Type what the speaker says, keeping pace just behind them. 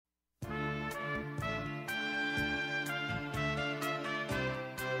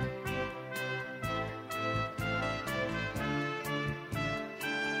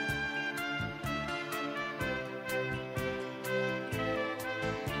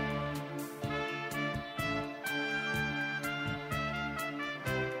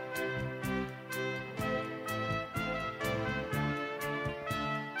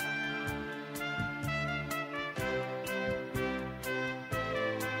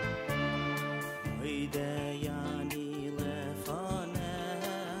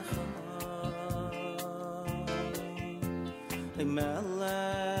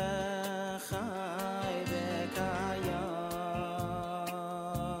melech chai v'kayam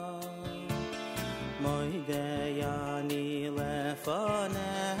moidei ani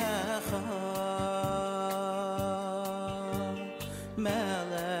lefanecha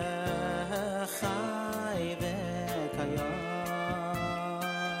melech chai v'kayam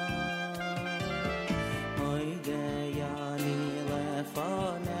moidei ani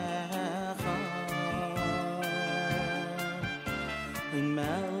lefanecha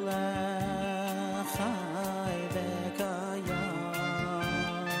melech chai v'kayam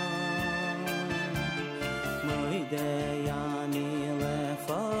moidei ani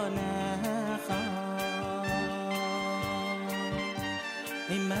lefanecha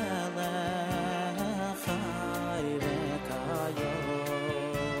melech chai v'kayam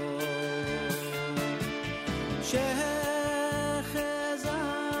shechazart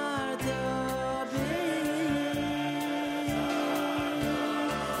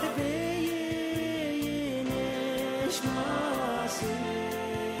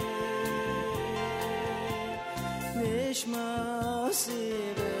Nishmasi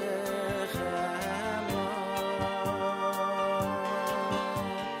v'chama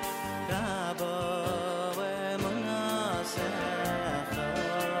Rabba v'munasecha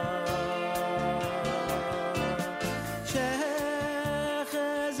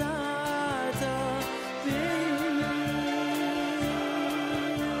Shechazarta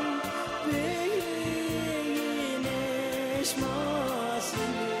Nishmasi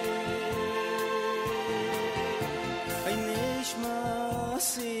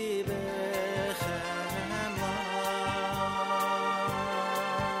Nishmasi b'chama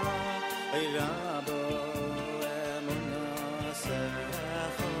Rabbo emunasecha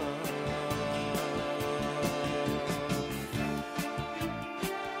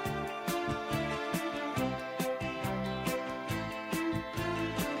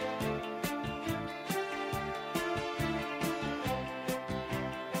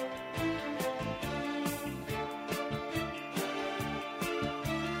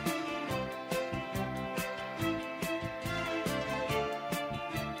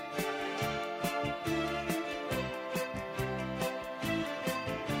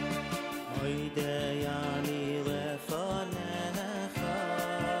moidei ani lefanecha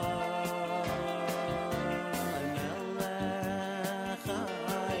melech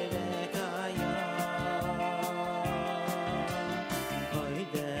chai v'kayam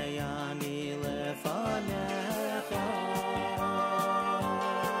moidei ani lefanecha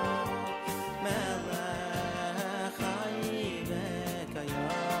melech chai v'kayam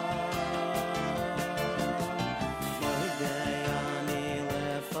moidei ani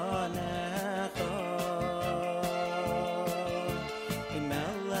lefanecha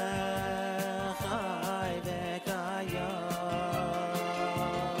melech chai v'kayam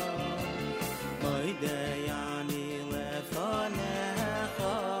moidei ani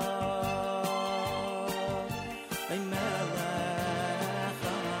lefanecha melech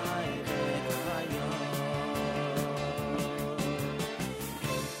chai v'kayam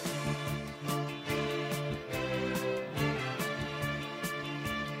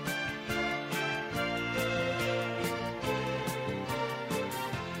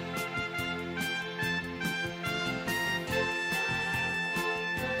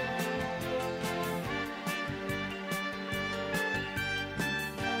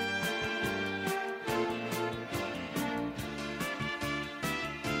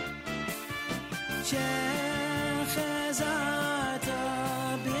Shechazarta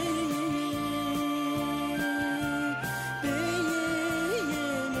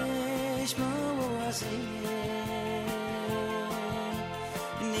b'nishmasi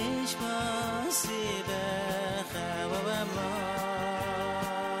Nishmasi b'chama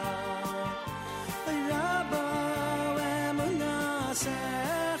Rabba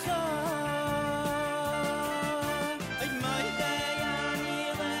emunasecha moidei ani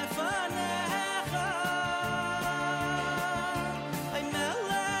lefanecha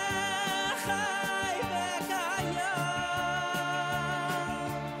melech chai v'kayam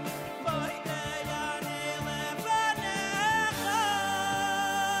moidei ani lefanecha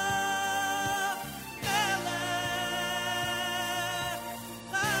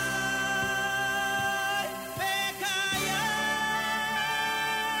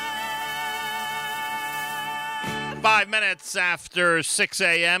Five minutes after 6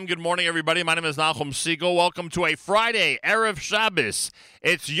 a.m. Good morning, everybody. My name is Nachum Siegel. Welcome to a Friday, Erev Shabbos.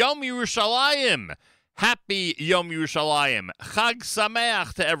 It's Yom Yerushalayim. Happy Yom Yerushalayim. Chag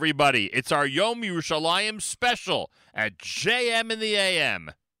Sameach to everybody. It's our Yom Yerushalayim special at JM in the AM.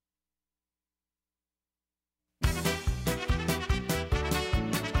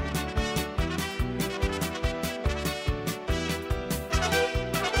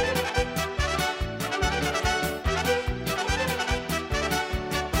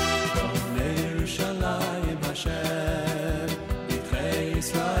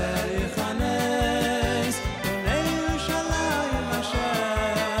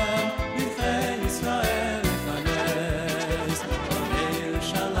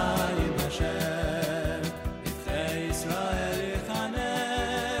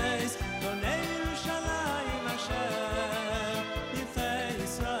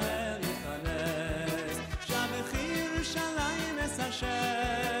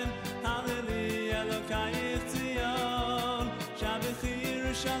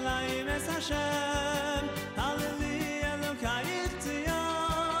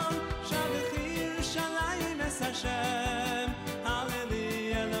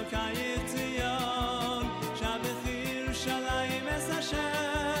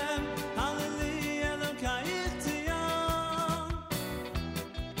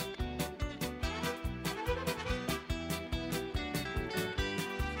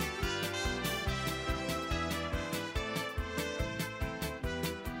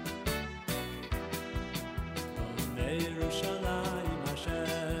 Yerushalayim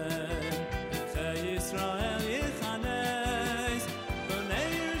Hashem, B'nei Yisrael yichanes. B'nei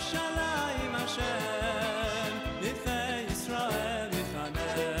Yerushalayim Hashem, B'nei Yisrael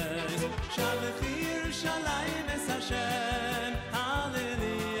yichanes. Shabbachi Yerushalayim es Hashem,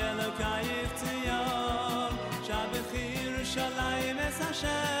 Hallelujah Elokai Yivtzion. Shabbachi Yerushalayim es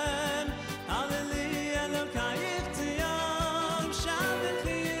Hashem, Hallelujah Elokai Yivtzion.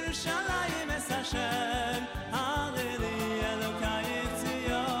 Shabbachi Yerushalayim es Hashem, Hallelujah Elokai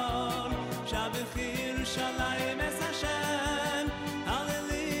Yivtzion. Shabbachi Yerushalayim es Hashem,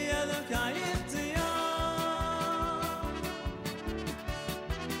 Hallelujah Elokai Yivtzion.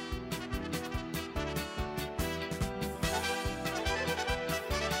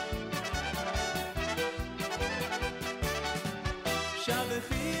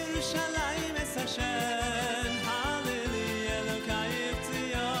 Shabbachi Yerushalayim es Hashem, Hallelujah Elokai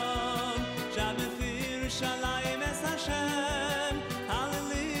Yivtzion. Shabbachi Yerushalayim es Hashem,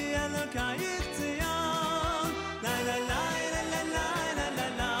 Hallelujah Elokai Yivtzion. La la la la la la la la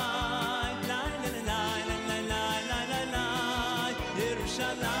la la la la la la la.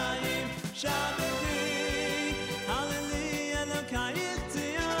 Yerushalayim, Shabbachi, Hallelujah Elokai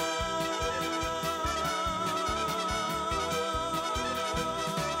Yivtzion.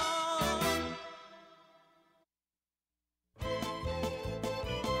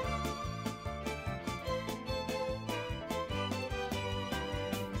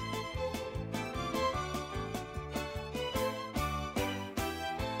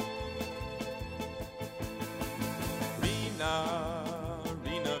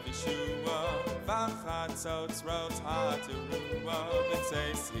 Rina Vishua, Vachatzot Rot Haterua,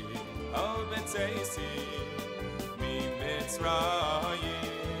 B'Tzeisi, oh B'Tzeisi, Mi Mitzrayim.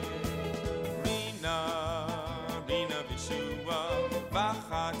 Rina Vishua,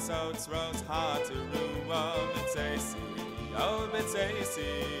 Vachatzot Rot Haterua, B'Tzeisi, oh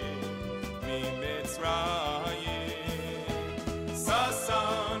B'Tzeisi, Mi Mitzrayim.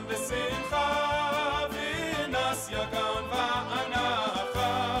 Sasan B'Simcha, V'Nas Yagan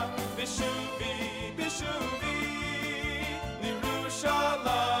Va'anacha, B'Shuvi, B'Shuvi,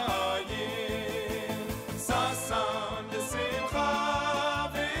 L'Yerushalayim. Sasan B'Simcha,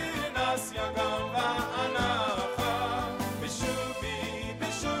 V'Nas Yagan Va'anacha, B'Shuvi,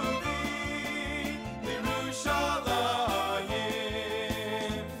 B'Shuvi,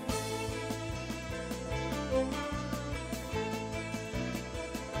 L'Yerushalayim.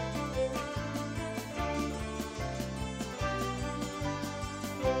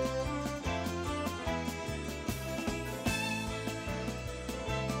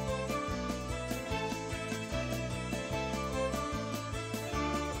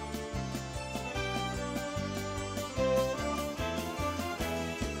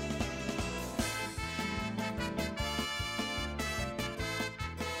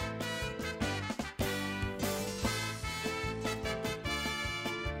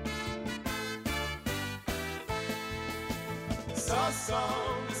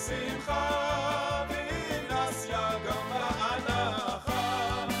 Sasan B'Simcha, V'Nas Yagan Va'anacha,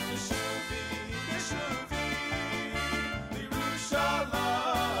 B'Shuvi, B'Shuvi,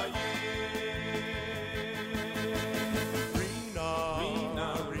 L'Yerushalayim.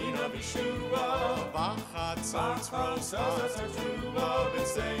 Rina Vishua, Vachatzot Rot Haterua,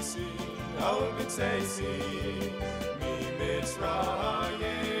 B'Tzeisi, oh B'Tzeisi, Mi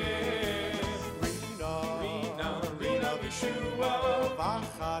Mitzrayim. Rina Vishua,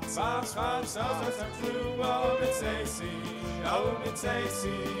 Vachatzot Haterua, B'Tzeisi, oh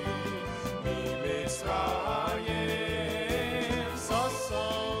B'Tzeisi, Mi Mitzrayim.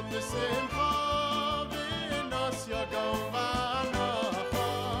 Sasan B'Simcha, V'Nas Yagan Va'anacha,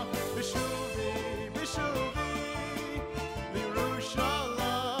 B'Shuvi, B'Shuvi,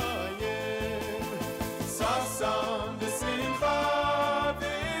 L'Yerushalayim. Sasan B'Simcha,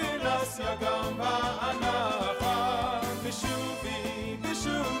 V'Nas Yagan Va'anacha, B'Shuvi,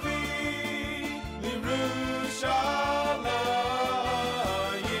 B'Shuvi, L'Yerushalayim.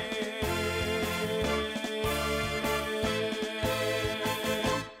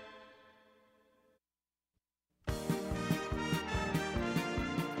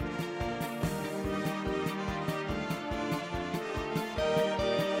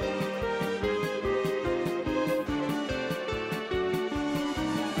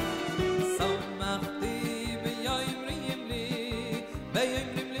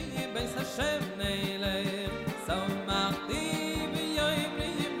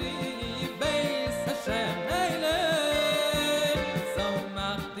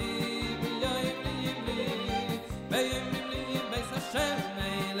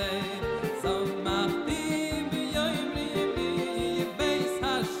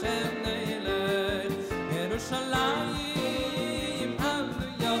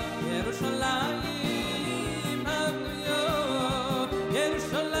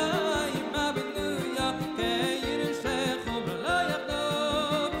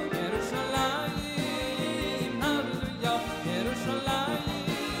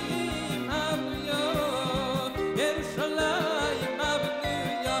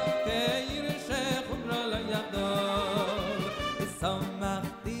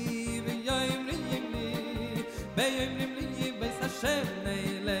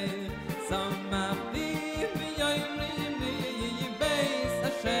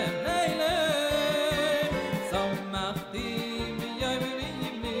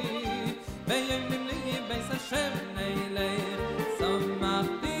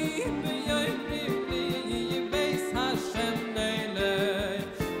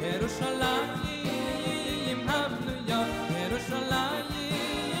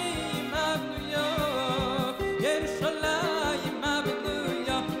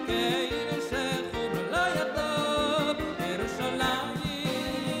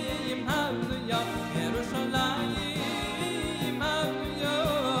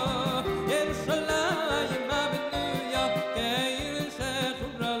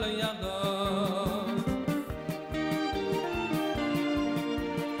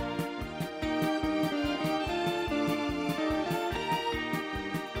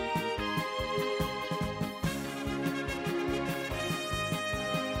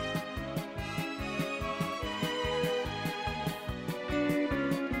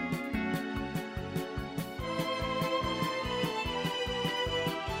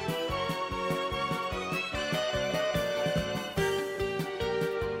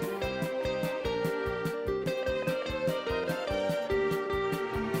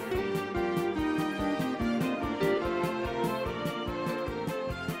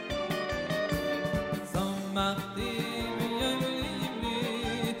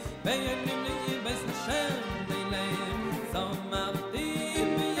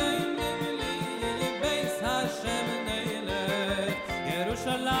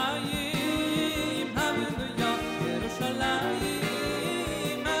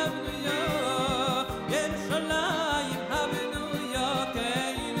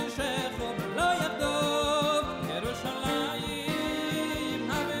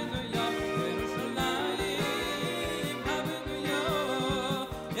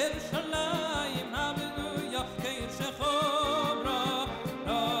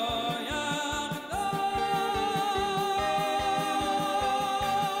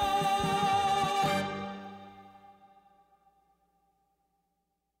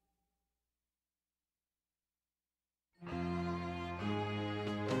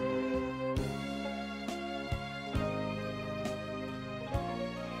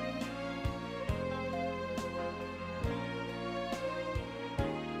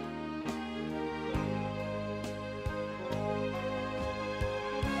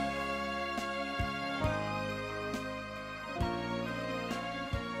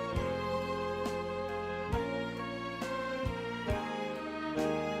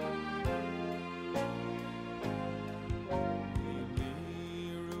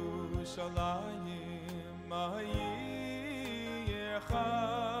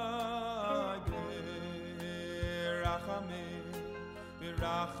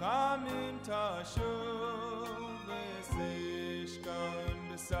 Rachamim tashuv v'sishkon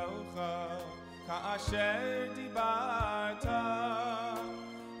b'socha ka'asher dibarta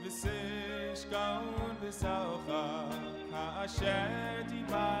v'sishkon b'socha ka'asher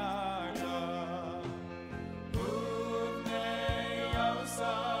dibarta uvnei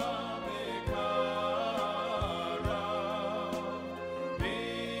yosam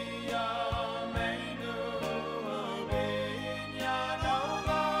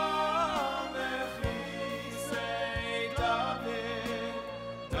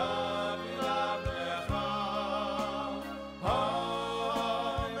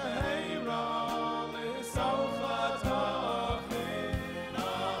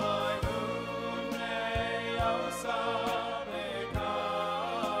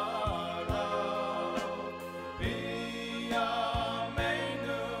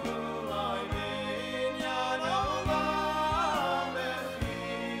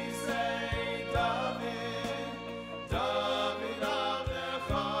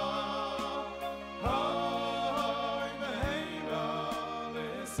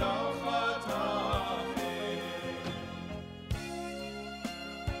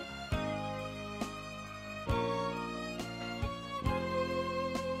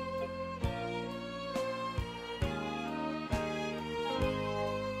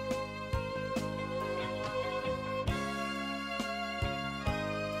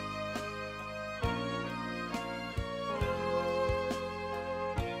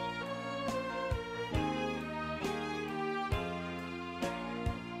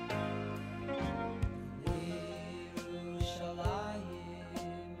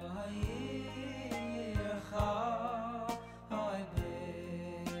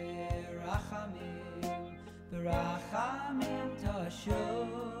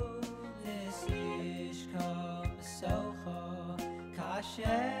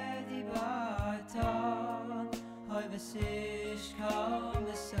asher dibarton hoy vesish kom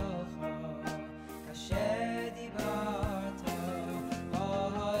besocho asher dibarton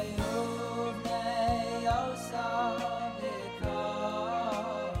hoy uvnei yosam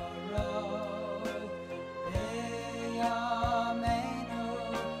bekaro beyameinu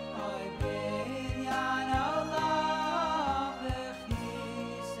hoy binyan olam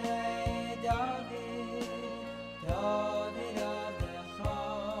v'chisei David avdecha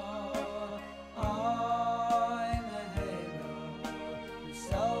oy mehero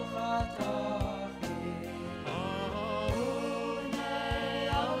b'sochat achim Unei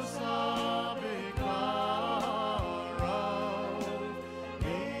osa b'karo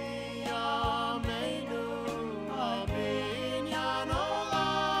biyameinu abinyan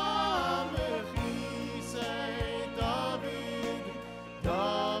olam v'chisei David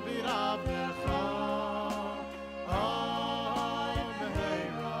avdecha oy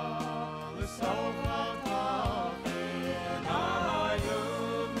mehera l'sochat achim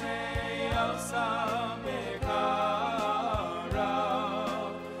Ayubnei Yosam Bekaro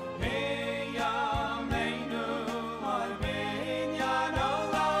Beyameinu Al Binyan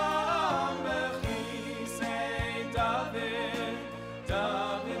Olam B'chisei David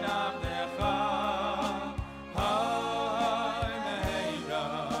Avdecha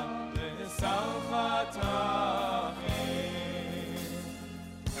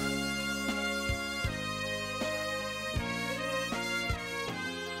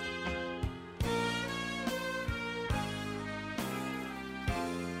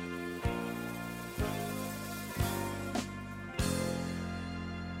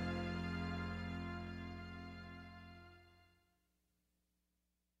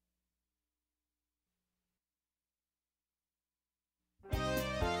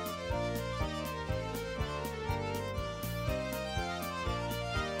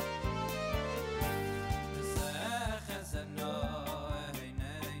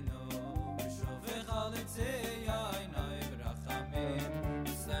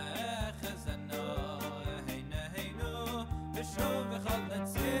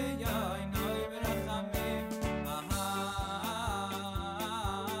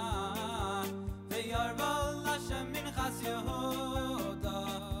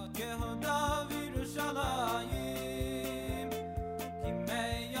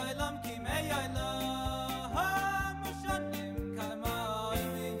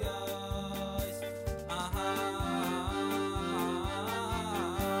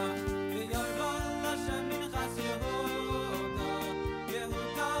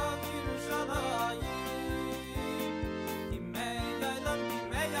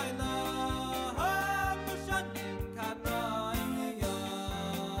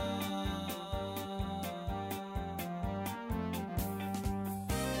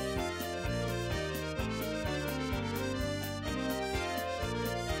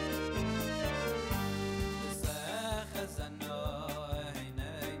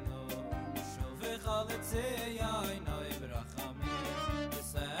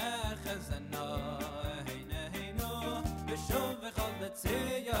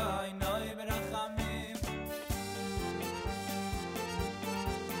Hay Meira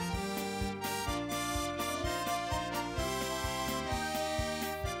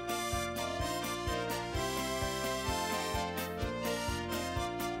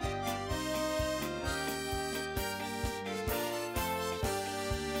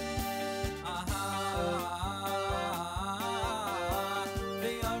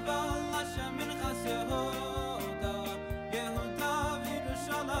L'sochat achim Yehuda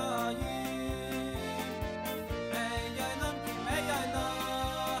Yerushalayim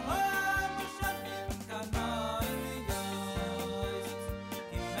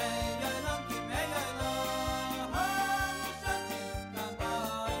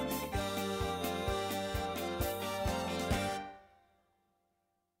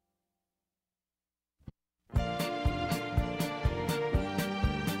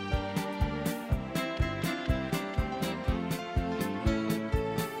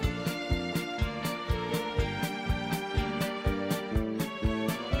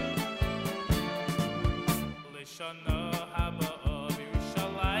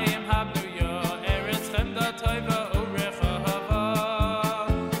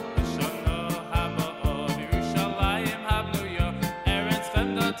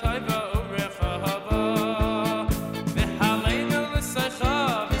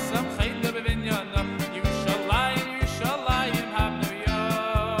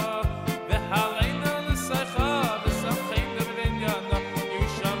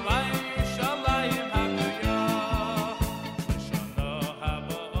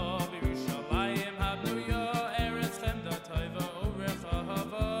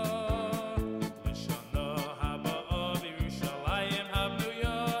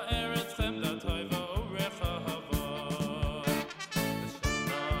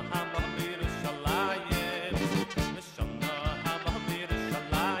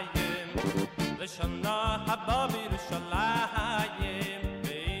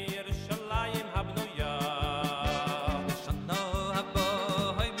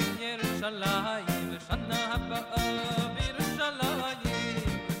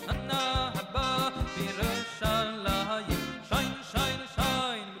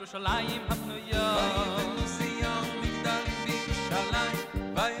בירושלים הבנויה ויבנו ציון מגדלים בירושלים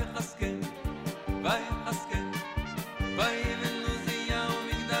ויחזקאל ויחזקאל ויבנו ציון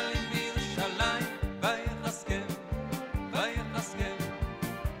מגדלים בירושלים ויחזקאל ויחזקאל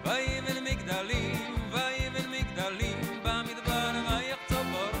ויבן מגדלים במדבר ויחצוב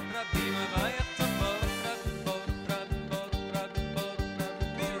אורות רבים ויחצוב אורות רבים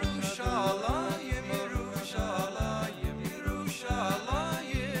בירושלים ירושלים ירושלים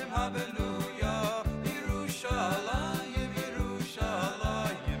הבנויה ירושלים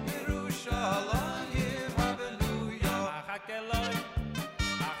ירושלים ירושלים הבנויה החקלוי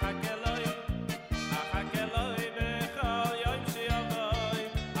החקלוי החקלוי בכל יום שיבוא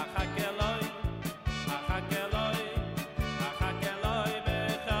החקלוי החקלוי החקלוי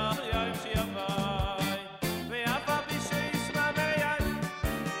בכל יום שיבוא ואף על פי שישמע ביד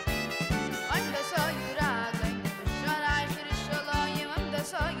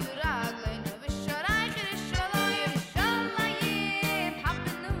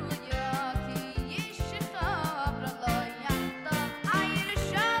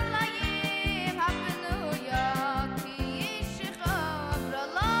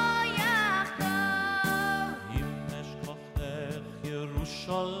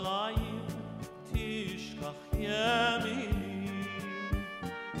ירושלים תשכח ימיני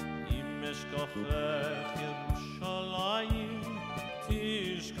אם אשכחך ירושלים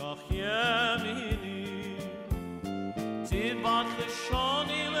תשכח ימיני תדבק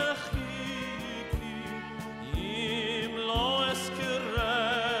לשוני לחיקי אם לא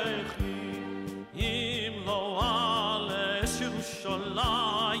אזכרכי אם לא אעלה את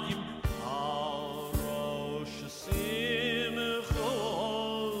ירושלים על ראש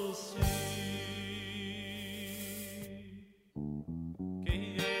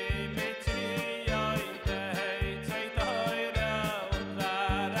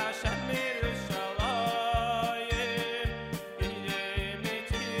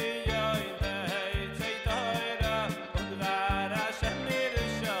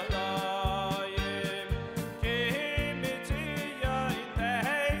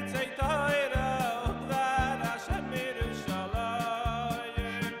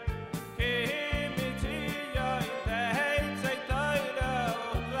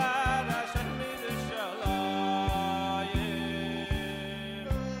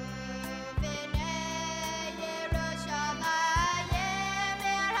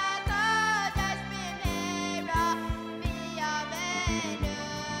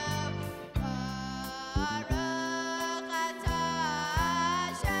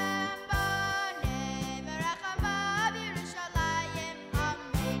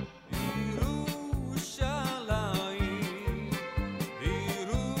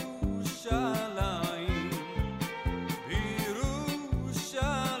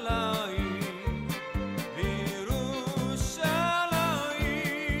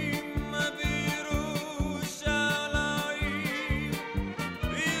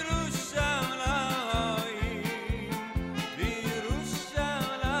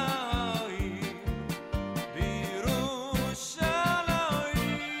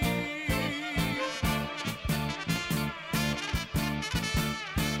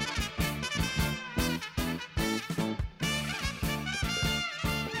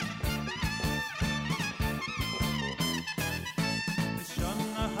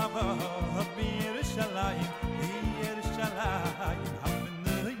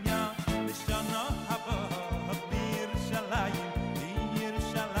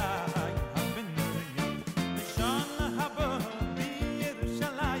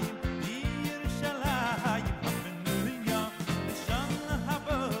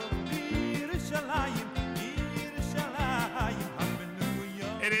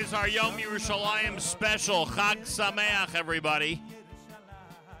It is our Yom Yerushalayim special. Chag Sameach, everybody.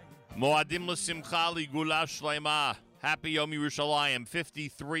 Moadim l'simcha ligula shleima. Happy Yom Yerushalayim.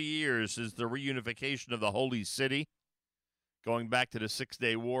 53 years is the reunification of the Holy City. Going back to the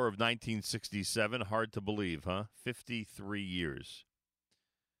Six-Day War of 1967. Hard to believe, huh? 53 years.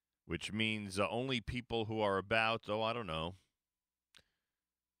 Which means only people who are about, I don't know,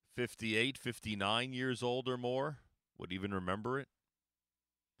 58, 59 years old or more would even remember it.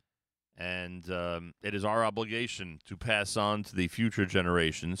 And it is our obligation to pass on to the future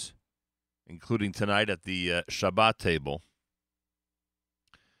generations, including tonight at the Shabbat table,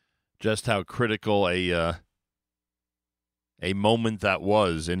 just how critical a moment that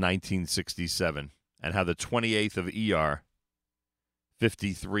was in 1967, and how the 28th of Iyar,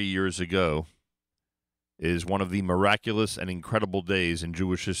 53 years ago, is one of the miraculous and incredible days in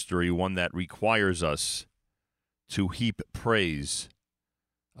Jewish history, one that requires us to heap praise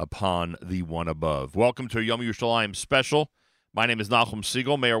upon the one above. Welcome to Yom Yerushalayim special. My name is Nachum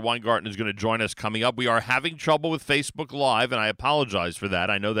Siegel. Mayor Weingarten is going to join us coming up. We are having trouble with Facebook Live, and I apologize for that.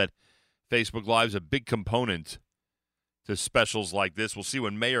 I know that Facebook Live is a big component to specials like this. We'll see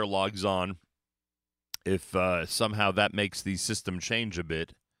when Mayor logs on if somehow that makes the system change a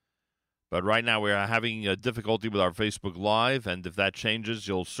bit. But right now we are having difficulty with our Facebook Live, and if that changes,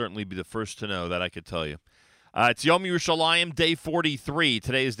 you'll certainly be the first to know. That I could tell you. It's Yom Yerushalayim, day 43.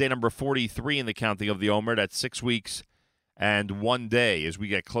 Today is day number 43 in the counting of the Omer. That's 6 weeks and 1 day as we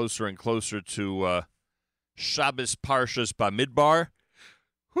get closer and closer to Shabbos Parshas Bamidbar.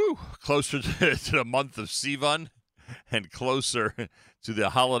 Closer to the month of Sivan and closer to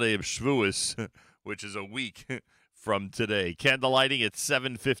the holiday of Shavuos, which is a week from today. Candlelighting at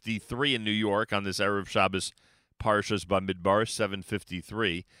 7:53 in New York on this Erev Shabbos Parshas Bamidbar,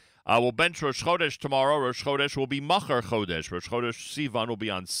 7:53. We'll bench Rosh Chodesh tomorrow. Rosh Chodesh will be Machar Chodesh. Rosh Chodesh Sivan will be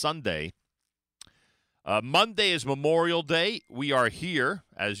on Sunday. Monday is Memorial Day. We are here,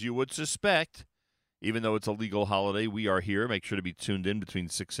 as you would suspect. Even though it's a legal holiday, we are here. Make sure to be tuned in between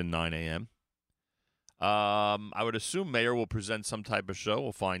 6 and 9 a.m. I would assume Mayor will present some type of show.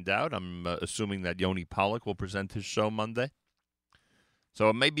 We'll find out. I'm assuming that Yoni Pollack will present his show Monday. So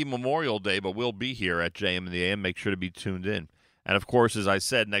it may be Memorial Day, but we'll be here at JM in the AM. Make sure to be tuned in. And, of course, as I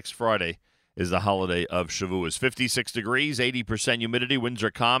said, next Friday is the holiday of Shavuos. 56 degrees, 80% humidity, winds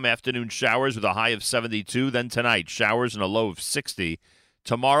are calm, afternoon showers with a high of 72. Then tonight, showers and a low of 60.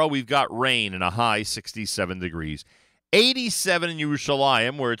 Tomorrow we've got rain and a high 67 degrees. 87 in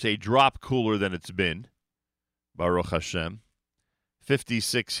Yerushalayim, where it's a drop cooler than it's been. Baruch Hashem.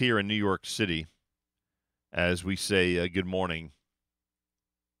 56 here in New York City as we say good morning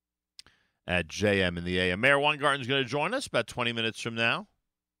at JM in the AM. Mayor Weingarten is going to join us about 20 minutes from now.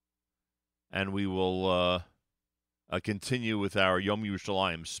 And we will continue with our Yom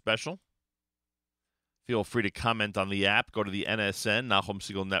Yerushalayim special. Feel free to comment on the app. Go to the NSN, Nachum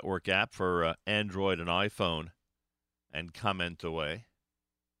Siegel Network app for Android and iPhone and comment away.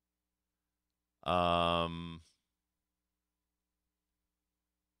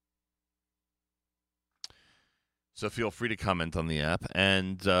 So feel free to comment on the app.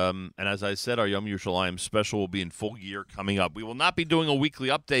 And as I said, our Yom Yerushalayim special will be in full gear coming up. We will not be doing a weekly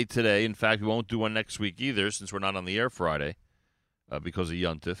update today. In fact, we won't do one next week either since we're not on the air Friday because of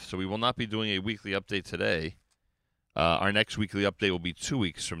Yontif. So we will not be doing a weekly update today. Our next weekly update will be 2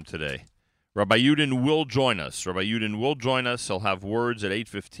 weeks from today. Rabbi Yudin will join us. He'll have words at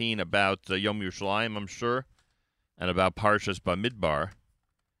 8:15 about Yom Yerushalayim, I'm sure, and about Parshas Bamidbar.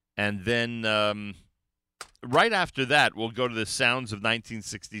 And then right after that, we'll go to the Sounds of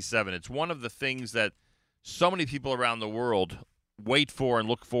 1967. It's one of the things that so many people around the world wait for and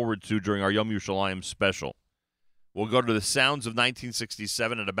look forward to during our Yom Yerushalayim special. We'll go to the Sounds of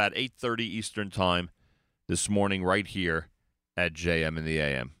 1967 at about 8:30 Eastern Time this morning right here at JM in the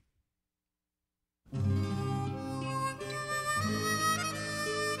AM.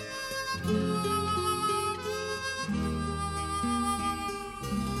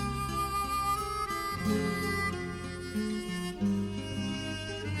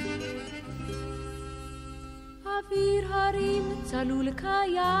 אוויר הרים צלול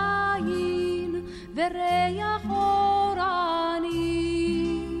כיין וריח אורנים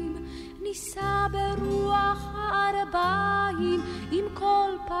נישא ברוח הארבעים עם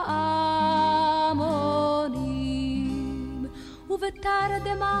כל פעמונים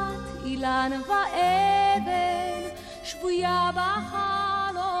ובתרדמת אילן ואבן שבויה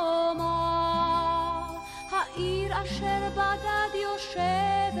בחלומה העיר אשר בגד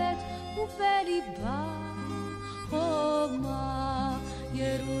יושבת ובליבה חומה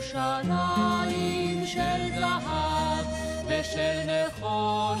ירושלים של זהב ושל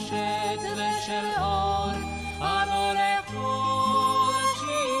נחושת ושל אור הלא לכל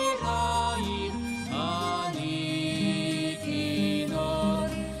שירייך אני כינור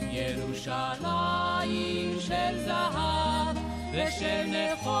ירושלים של זהב ושל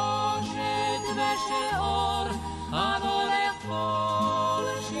נחושת ושל אור הלא לכל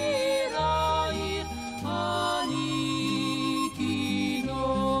שירייך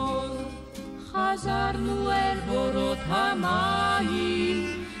חזרנו אל בורות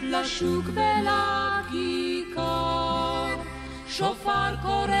המים, לשוק ולכיכר, שופר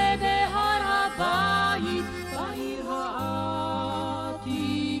קורא בהר הבית, בעיר העתיקה.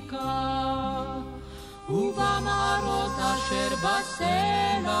 ובמערות אשר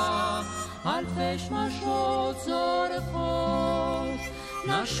בסלע, אלפי שמשות זורחות,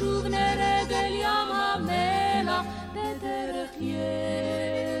 נשוב נרד אל ים המלח, בדרך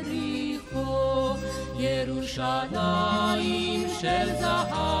יריחו. ירושלים של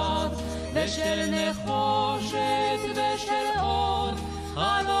זהב ושל נחושת ושל אור,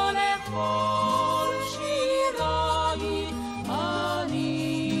 הלא לכל שירייך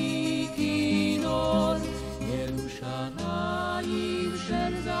אני כינור. ירושלים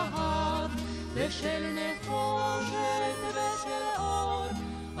של זהב ושל נחושת ושל אור,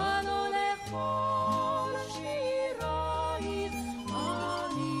 הלא לכל שירייך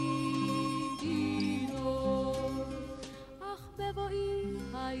אני כינור. אך בבואי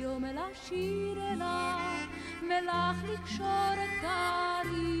היום לשיר אלייך ולך לקשור את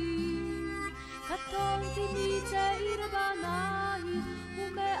תרים, קטונתי מצעיר בנייך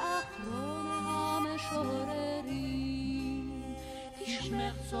ומאחרון המשוררים.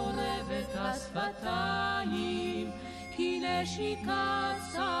 כשמך צורבת השפתיים כי נשיקת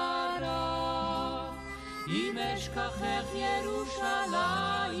שרה, אם אשכחך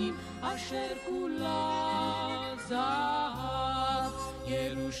ירושלים אשר כולה זהב.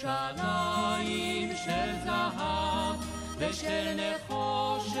 ירושלים של זהב ושל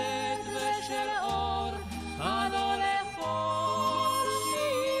נחושת ושל אור, הלא לכל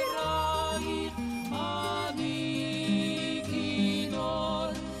שירייך אני כינור.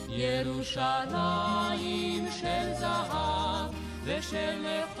 ירושלים של זהב ושל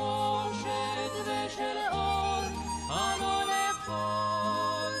נחושת ושל אור, הלא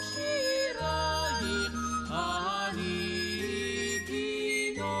לכל שירייך אני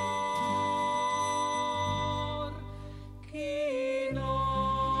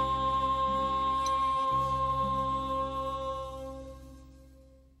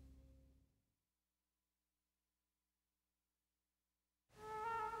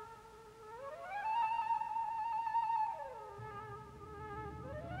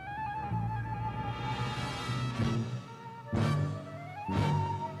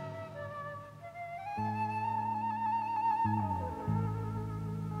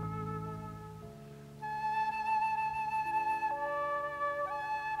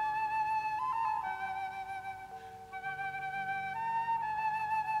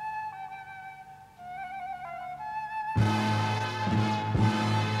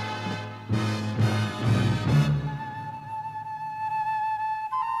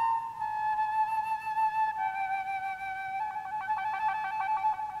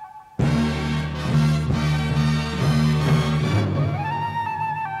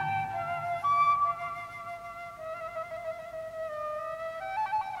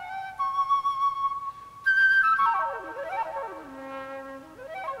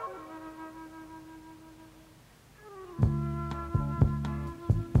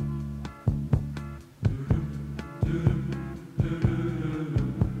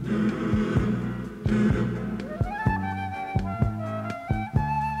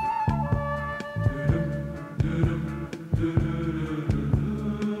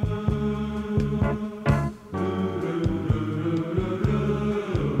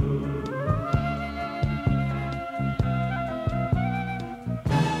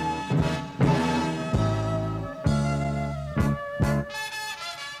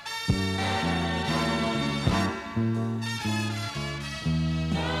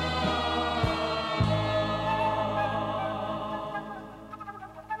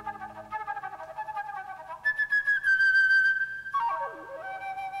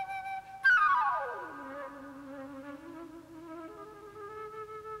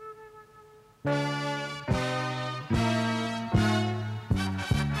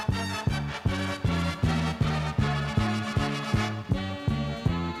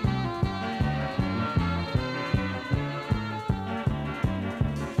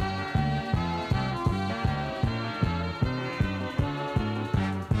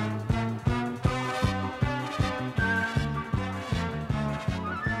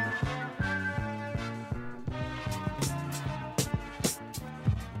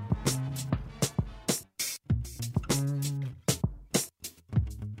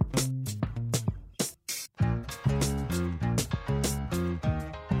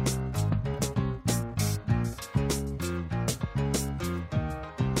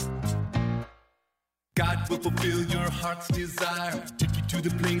God will fulfill your heart's desire, take you to the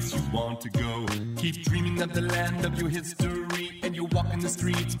place you want to go. Keep dreaming of the land of your history, and you'll walk in the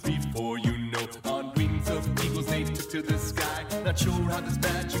streets before you know. On wings of eagles they took to the sky, not sure how this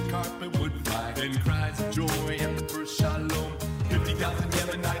magic carpet would fly. Then cries of joy at the first shalom, 50,000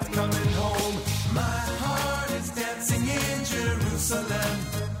 Yemenites coming home. My heart is dancing in Jerusalem.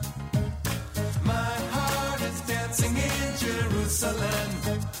 My heart is dancing in Jerusalem.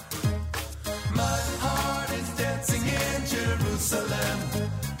 My heart is dancing in Jerusalem.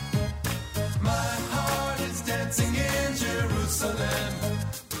 My heart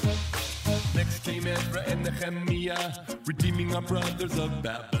and Nehemiah, redeeming our brothers of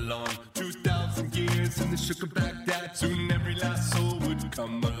Babylon. 2,000 years in the shook of Baghdad, soon every last soul would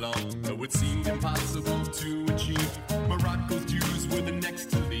come along. Though it seemed impossible to achieve, Morocco's Jews were the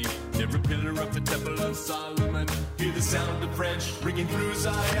next to leave. Near a pillar of the Temple of Solomon, hear the sound of French ringing through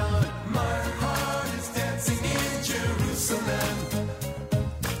Zion. My heart is dancing in Jerusalem.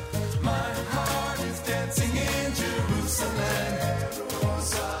 My heart is dancing in Jerusalem.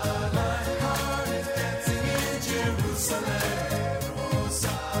 My heart is dancing in Jerusalem.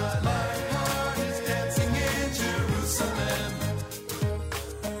 My heart is dancing in Jerusalem.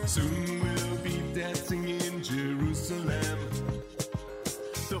 Soon we'll be dancing in Jerusalem.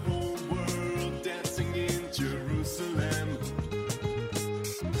 The whole world dancing in Jerusalem.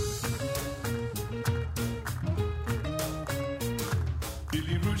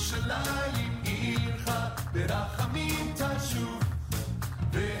 בירושלים עירך ברחמים תשוב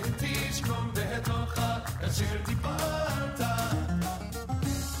ותשכון בתוכה אשר דיברת.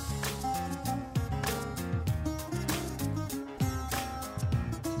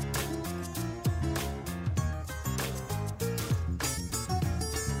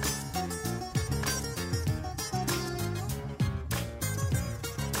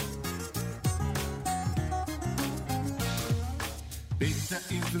 Beta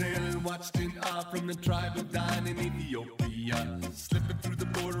Israel watched in awe from the tribe of Dan in Ethiopia. Slipping through the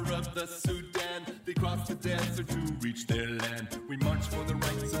border of the Sudan, they crossed the desert to reach their land. We marched for the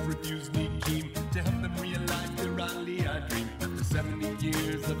rights of refused Nikim to help them realize their Aliyah dream. After 70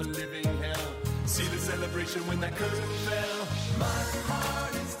 years of a living hell, see the celebration when that curtain fell. My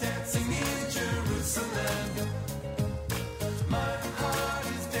heart is dancing in Jerusalem. My heart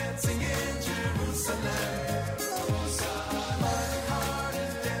is dancing in Jerusalem.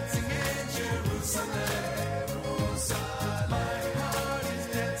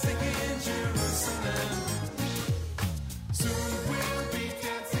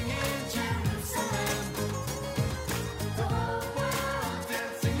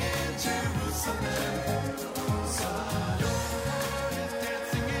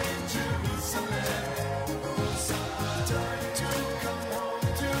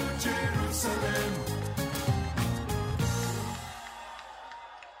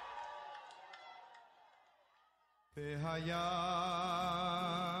 והיה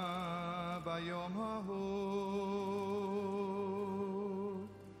ביום ההוא,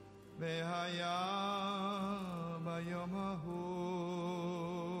 והיה ביום ההוא,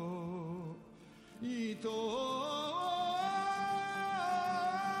 איתו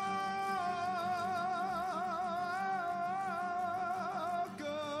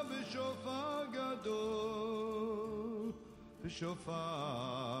בשופר גדול, בשופר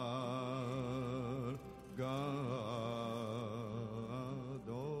גדול.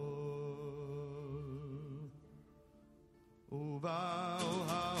 ובאו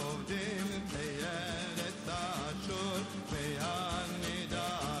העובדים מארץ אשור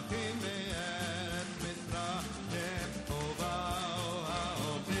והנידחים מארץ מצרים. ובאו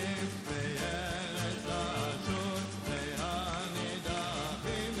העובדים מארץ אשור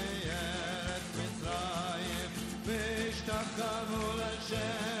והנידחים מארץ מצרים, והשתחוו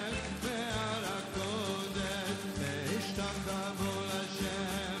לשם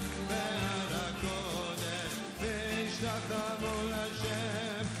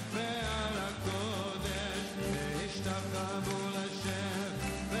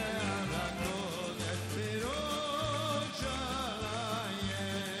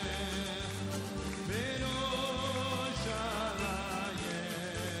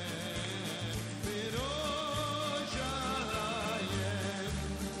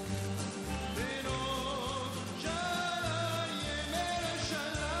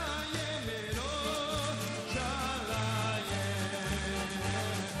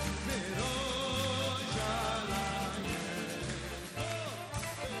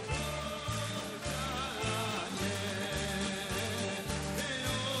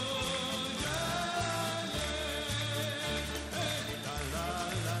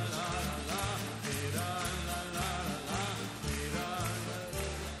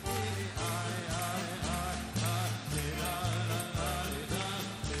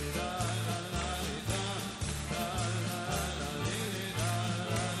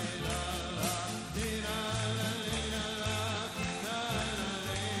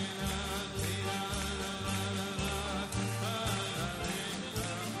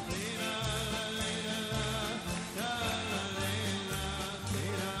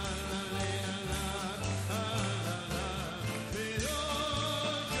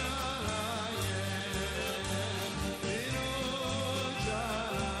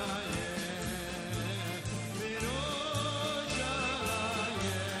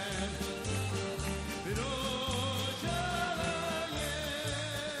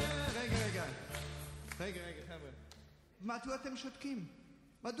מדוע אתם שותקים?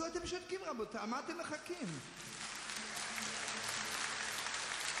 מדוע אתם שותקים, רבותיי? מה אתם מחכים?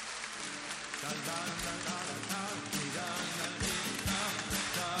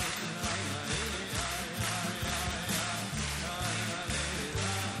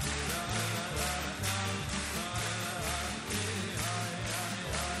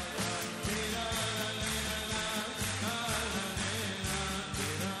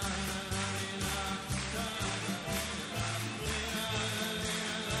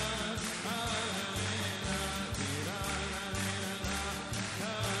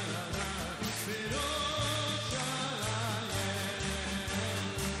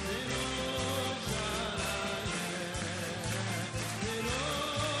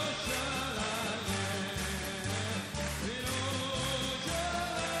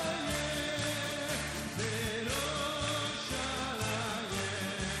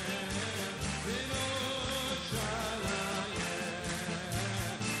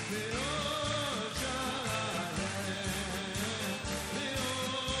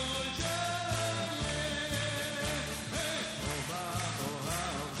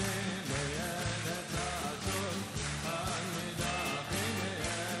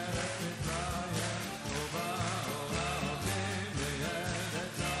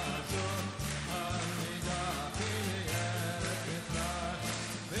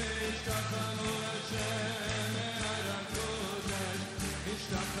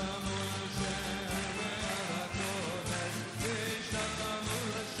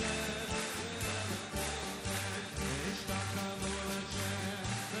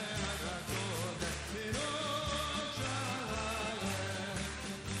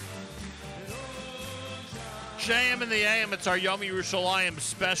 JM in the AM, it's our Yom Yerushalayim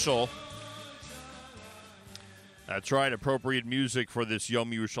special. That's right, appropriate music for this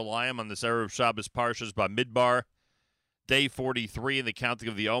Yom Yerushalayim on this Erev Shabbos Parshas Bamidbar. Day 43 in the counting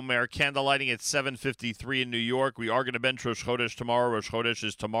of the Omer. Candlelighting at 7:53 in New York. We are going to bench Rosh Chodesh tomorrow. Rosh Chodesh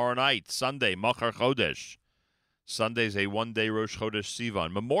is tomorrow night, Sunday, Machar Chodesh. Sunday's a one-day Rosh Chodesh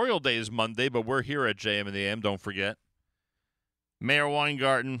Sivan. Memorial Day is Monday, but we're here at JM in the AM, don't forget. Mayor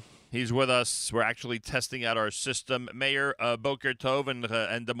Weingarten, he's with us. We're actually testing out our system. Mayor, Boker Tov, and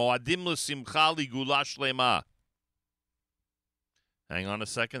the Moadim L'Simcha Ligula Shlema. Hang on a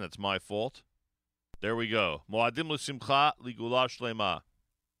second, that's my fault. There we go. Moadim L'Simcha Ligula Shlema.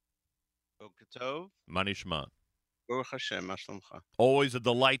 Boker Tov. Manishma. Baruch Hashem, ma shlomcha. Always a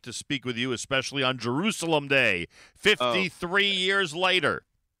delight to speak with you, especially on Jerusalem Day, 53 years later.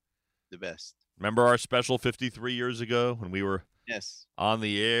 The best. Remember our special 53 years ago when we were Yes. on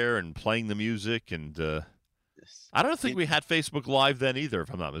the air and playing the music? And Yes. I don't think we had Facebook Live then either, if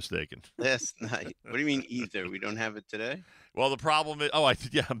I'm not mistaken. Last night. What do you mean either? We don't have it today? Well, the problem is,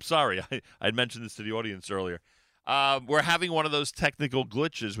 I'm sorry. I had mentioned this to the audience earlier. We're having one of those technical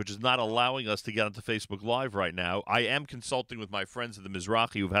glitches, which is not allowing us to get onto Facebook Live right now. I am consulting with my friends at the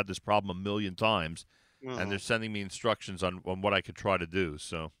Mizrahi who've had this problem a million times, and they're sending me instructions on what I could try to do.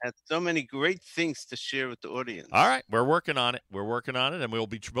 So, Had so many great things to share with the audience. all right, we're working on it. We're working on it, and we'll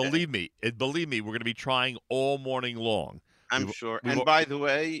be, believe me, we're going to be trying all morning long. I'm sure. we've- And by the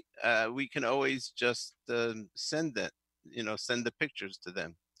way, we can always just send that, send the pictures to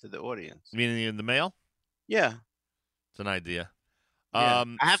them, to the audience. Meaning in the mail? Yeah. It's an idea. Yeah.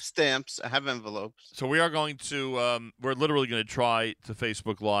 I have stamps. I have envelopes. So we are going to, we're literally going to try to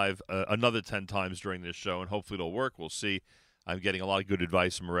Facebook Live another 10 times during this show, and hopefully it'll work. We'll see. I'm getting a lot of good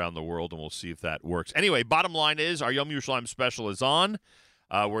advice from around the world, and we'll see if that works. Anyway, bottom line is our Yom Yerushalayim special is on.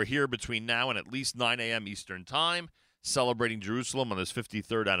 We're here between now and at least 9 a.m. Eastern Time, celebrating Jerusalem on this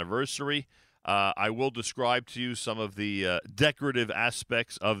 53rd anniversary. I will describe to you some of the decorative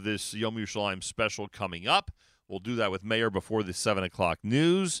aspects of this Yom Yerushalayim special coming up. We'll do that with Mayor before the 7 o'clock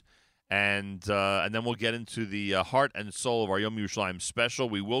news, and then we'll get into the heart and soul of our Yom Yerushalayim special.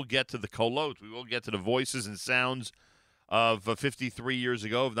 We will get to the kolot. We will get to the voices and sounds of 53 years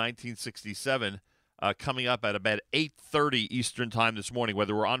ago, of 1967, coming up at about 8:30 Eastern Time this morning.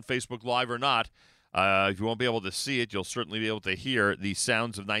 Whether we're on Facebook Live or not, if you won't be able to see it, you'll certainly be able to hear the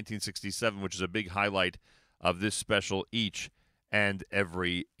sounds of 1967, which is a big highlight of this special each and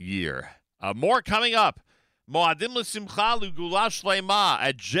every year. More coming up. Moadim L'Simcha Ligula Shlema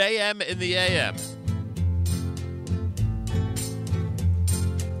at JM in the AM.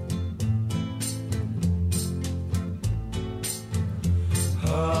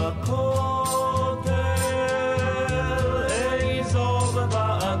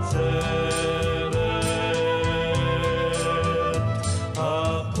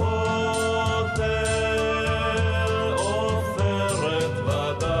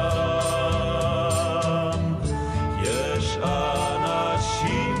 יש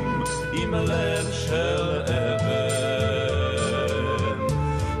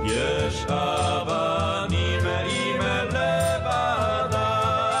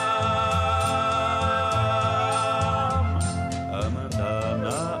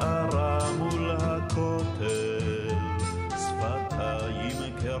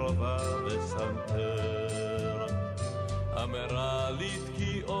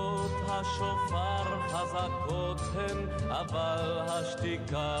צועקות הן, אבל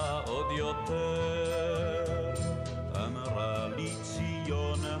השתיקה עוד יותר. אמרה לי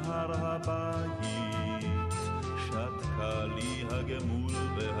ציון הר הבית, שתקה לי הגמול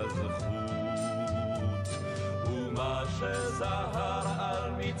והזכות, ומה שזהר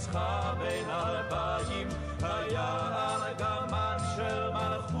על מצחה בין אלפיים היה ארגמן של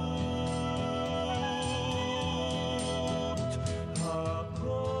מלכות.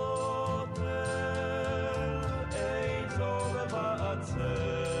 הכותל איזו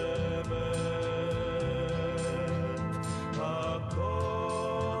ועצבת, הכותל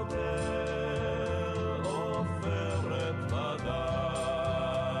עופרת בדם.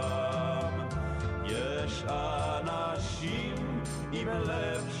 יש אנשים עם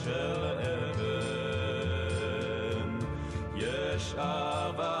לב של אבן, יש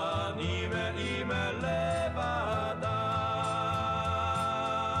אבנים עם לב אדם.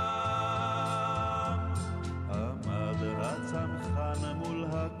 עמד הצנחן מול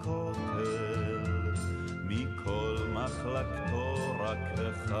הכותל, מכל מחלקתו רק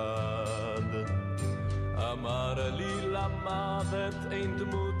אחד. אמר לי למוות אין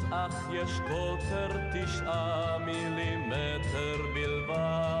דמות, אך יש קוטר 9 מילימטר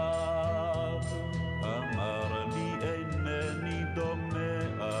בלבד. אמר לי אינני דומע,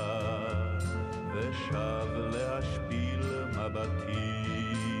 ושב להשפיל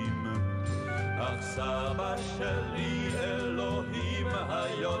מבטים. אך סבא שלי אלוהים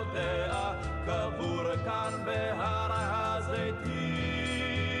היודע, קבור כאן בהר הזיתים.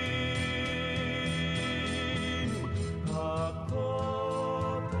 הכותל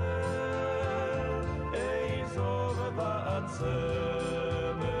איזו ועצבת,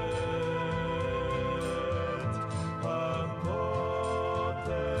 הכותל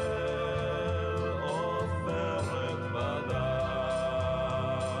עופרת בדם.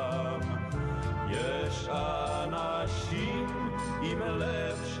 יש אנשים עם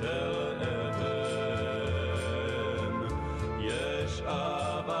לב של אבן, יש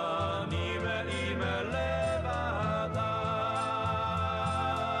אבנים עם לב אדם.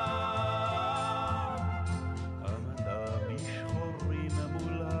 עמדה משחורים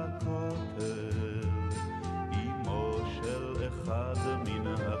מול הכותל, אמו של אחד מן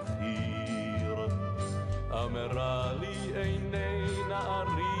החיר. אמרה לי עיני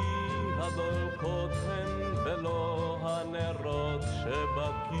נערי הדולקות הן, ולא הנרות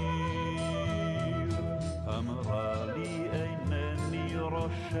שבקיר. אמרה לי אינני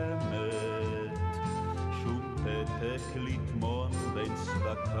רושמת, שום פתק לטמון בין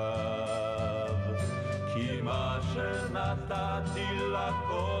צדקיו. כי מה שנתתי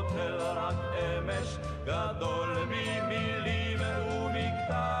לכותל רק אמש, גדול ממילים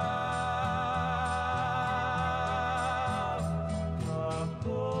ומכתב.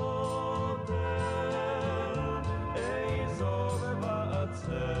 הכותל איזו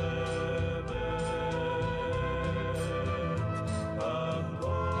ועצבת,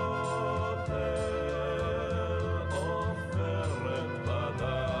 הכותל עופרת בדם.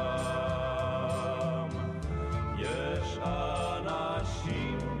 יש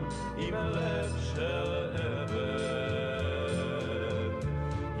אנשים עם לב של אבן,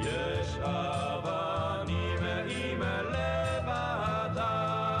 יש אבנים עם לב אדם.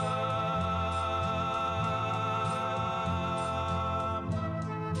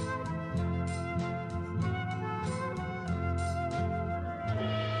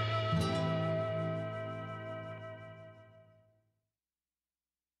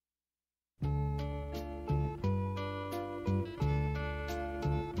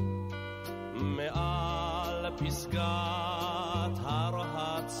 מעל פסגת הר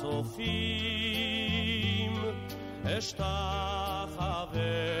הצופים אשתחווה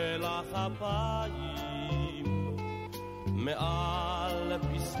לך אפיים. מעל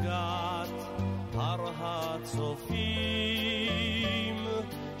פסגת הר הצופים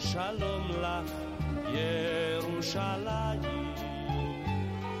שלום לך ירושלים.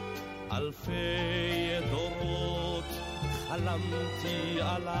 אלפי דורות חלמתי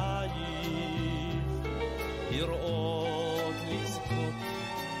עלייך, לראות לזכות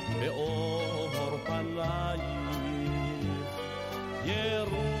באור פנייך.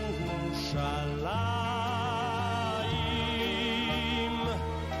 ירושלים,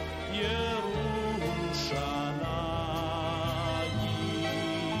 ירושלים,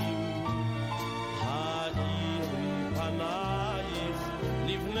 האירי פנייך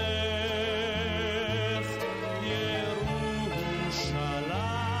לבנך.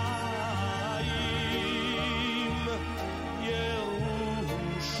 ירושלים, ירושלים,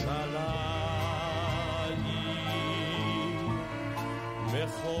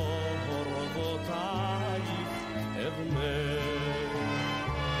 מחורבותיי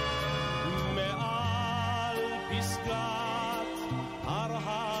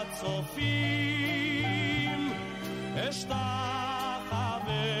הצופים, אשתחווה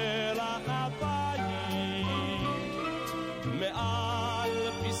לך אפיים,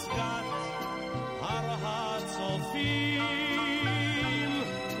 מעל פסגת הר הצופים,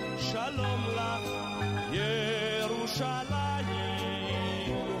 שלום לך ירושלים,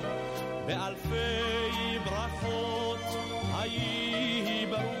 באלפי ברכות היי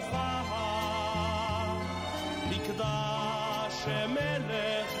ברוכה, מקדש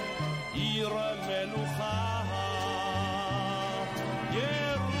מלך עיר מלוכה, ירושלים,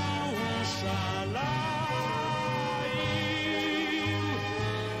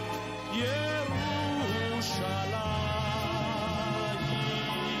 ירושלים,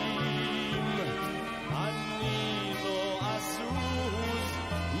 אני לא אזוז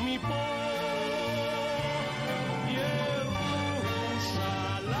מפה, ירושלים,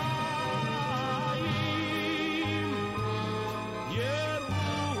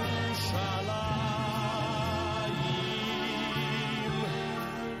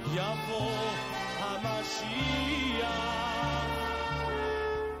 יבוא המשיח,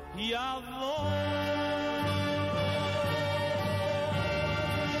 יבוא.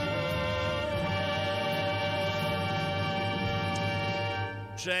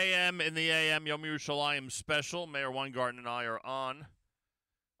 JM in the AM, Yom Yerushalayim special. Mayor Weingarten and I are on.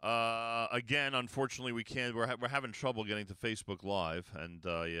 Again, unfortunately, we can't. We're having trouble getting to Facebook Live, and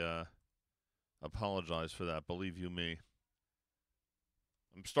I apologize for that. Believe you me.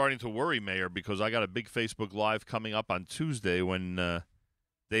 I'm starting to worry, Mayor, because I got a big Facebook Live coming up on Tuesday when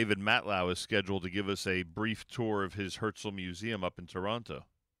David Matlow is scheduled to give us a brief tour of his Herzl Museum up in Toronto.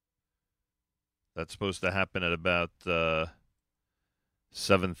 That's supposed to happen at about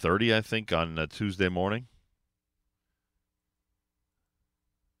 7:30, I think, on Tuesday morning.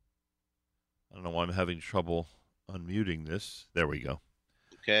 I don't know why I'm having trouble unmuting this. There we go.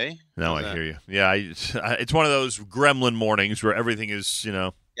 Okay. Now I hear you. Yeah, it's one of those gremlin mornings where everything is,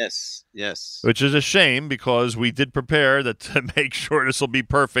 Yes, yes. which is a shame because we did prepare that to make sure this will be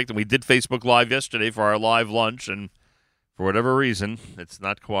perfect, and we did Facebook Live yesterday for our live lunch, and for whatever reason, it's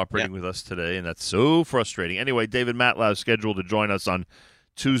not cooperating with us today, and that's so frustrating. Anyway, David Matlow is scheduled to join us on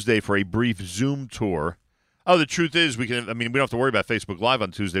Tuesday for a brief Zoom tour. Oh, the truth is, we don't have to worry about Facebook Live on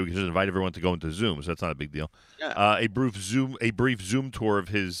Tuesday. We can just invite everyone to go into Zoom, so that's not a big deal. Yeah. A brief Zoom tour of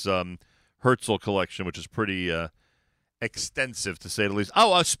his Herzl collection, which is pretty extensive, to say the least.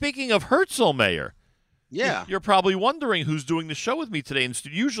 Oh, speaking of Herzl, Mayor. Yeah. You're probably wondering who's doing the show with me today. And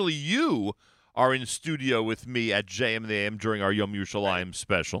usually you are in studio with me at JM and the AM during our Yom Yerushalayim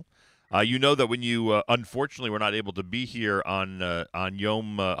special. You know that when you, unfortunately, were not able to be here on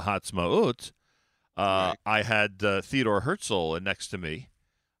Yom Ha'atzmaut, I had Theodore Herzl next to me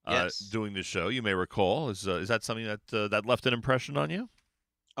doing the show. You may recall. Is that something that left an impression on you?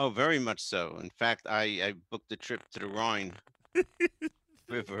 Oh, very much so. In fact, I booked a trip to the Rhine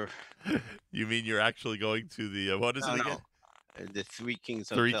River. You mean you're actually going to the, what is it again? The Three Kings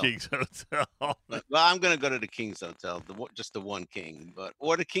Hotel. Three Kings Hotel. Well, I'm going to go to the King's Hotel, just the one king,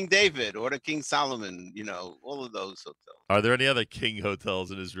 or the King David, or the King Solomon, all of those hotels. Are there any other king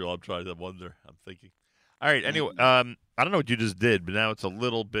hotels in Israel? I'm trying to wonder. I'm thinking. All right. Anyway, I don't know what you just did, but now it's a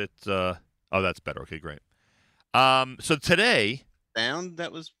little bit. Oh, that's better. Okay, great. So today.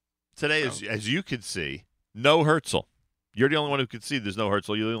 Today, as you can see, no Herzl. You're the only one who can see there's no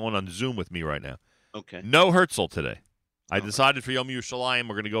Herzl. You're the only one on Zoom with me right now. Okay. No Herzl today. I decided for Yom Yerushalayim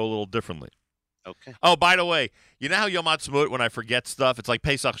we're going to go a little differently. Okay. Oh, by the way, you know how Yom Ha'atzmaut, when I forget stuff, it's like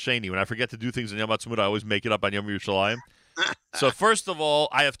Pesach Sheni. When I forget to do things on Yom Ha'atzmaut, I always make it up on Yom Yerushalayim. So first of all,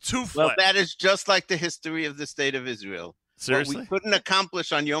 I have two flags. Well, that is just like the history of the state of Israel. Seriously? What we couldn't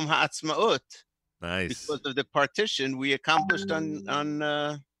accomplish on Yom Ha'atzmaut. Nice. Because of the partition, we accomplished on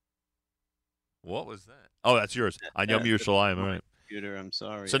what was that? Oh, that's yours. On Yom Yerushalayim, all right. Computer, I'm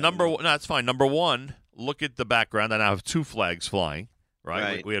sorry. So no, that's fine. Number one, look at the background. I now have two flags flying,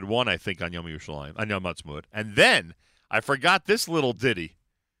 right? We had one, I think, on Yom Yerushalayim, on Yom Ha'atzmaut. And then I forgot this little ditty.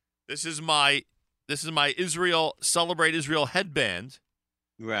 This is my Israel Celebrate Israel headband.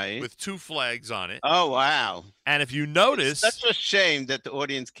 Right. With two flags on it. Oh, wow. And if you notice... It's such a shame that the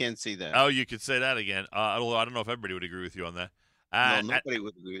audience can't see that. Oh, you could say that again. Although I don't know if everybody would agree with you on that. No, nobody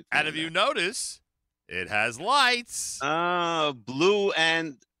would agree with you. And if you notice, it has lights. Blue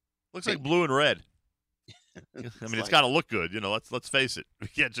and... Looks like blue and red. I mean, it's got to look good. Let's face it. We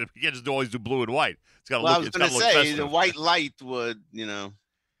can't just always do blue and white. It's got to look. I was going to say the white light would,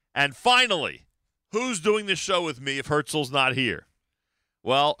 And finally, who's doing this show with me if Herzl's not here?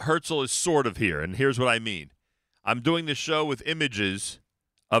 Well, Herzl is sort of here, and here's what I mean. I'm doing this show with images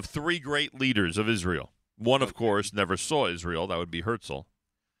of three great leaders of Israel. One, of course, never saw Israel. That would be Herzl.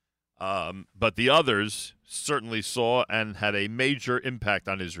 But the others certainly saw and had a major impact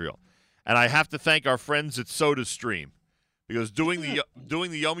on Israel. And I have to thank our friends at SodaStream, because doing the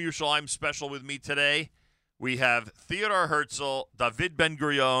Yom Yerushalayim special with me today, we have Theodor Herzl, David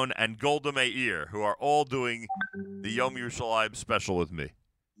Ben-Gurion, and Golda Meir, who are all doing the Yom Yerushalayim special with me.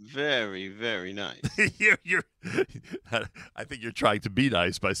 Very, very nice. I think you're trying to be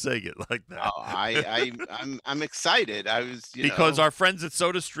nice by saying it like that. Oh, I'm excited. I was because our friends at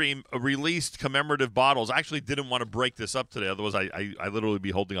SodaStream released commemorative bottles. I actually didn't want to break this up today, otherwise I literally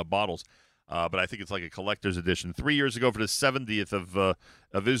be holding up bottles. But I think it's like a collector's edition. 3 years ago, for the 70th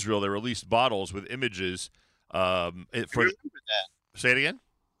of Israel, they released bottles with images. I remember that. Say it again.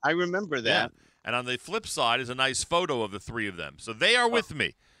 I remember that. Yeah. And on the flip side is a nice photo of the three of them. So they are with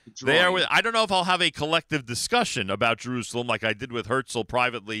me. Drawing. They are with. I don't know if I'll have a collective discussion about Jerusalem like I did with Herzl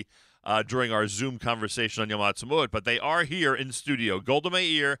privately during our Zoom conversation on Yom Ha'atzmaut, but they are here in studio. Golda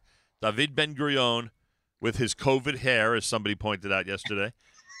Meir, David Ben-Gurion, with his COVID hair, as somebody pointed out yesterday,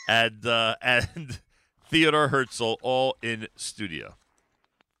 and Theodor Herzl, all in studio.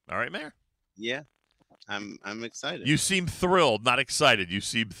 All right, Mayor? Yeah. I'm excited. You seem thrilled, not excited. You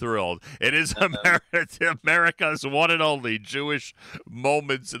seem thrilled. It is America's one and only Jewish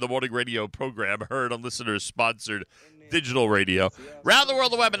Moments in the Morning radio program, heard on listeners-sponsored digital radio. Round the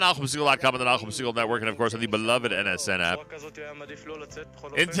world, the web at NachumSegal.com and the Nachum Segal Network, and, of course, on the beloved NSN app.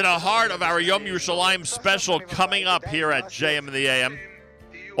 Into the heart of our Yom Yerushalayim special coming up here at JM in the AM.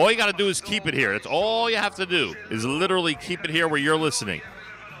 All you got to do is keep it here. It's all you have to do is literally keep it here where you're listening.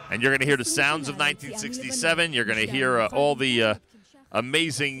 And you're going to hear the sounds of 1967. You're going to hear all the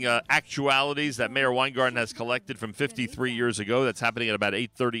amazing actualities that Mayor Weingarten has collected from 53 years ago. That's happening at about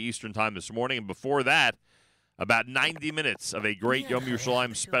 8:30 Eastern Time this morning. And before that, about 90 minutes of a great Yom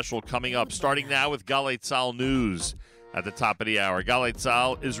Yerushalayim special coming up, starting now with Galei Tzahal News at the top of the hour. Galei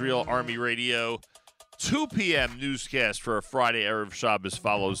Tzahal, Israel Army Radio, 2 p.m. newscast for a Friday Erev Shabbos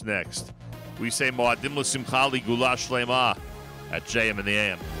follows next. We say Moadim L'Simcha Gula Shlema at JM in the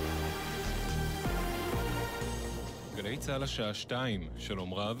AM. גלי צהל השעה 2,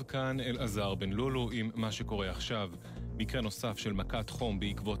 שלום רב, כאן אלעזר בן לולו עם מה שקורה עכשיו. מקרה נוסף של מכת חום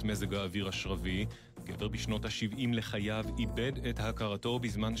בעקבות מזג האוויר השרבי. גבר בשנות ה-70 לחייו איבד את הכרתו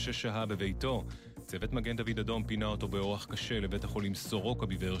בזמן ששהה בביתו. צוות מגן דוד אדום פינה אותו באורח קשה לבית החולים סורוקה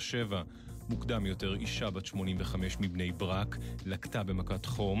בבאר שבע. מוקדם יותר אישה בת 85 מבני ברק לקטה במכת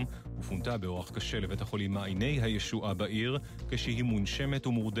חום ופונתה באורח קשה לבית החולים מעייני הישועה בעיר כשהיא מונשמת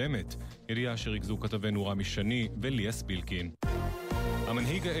ומורדמת. ידיעה שריכזו כתבנו רמי שני וליאס בילקין.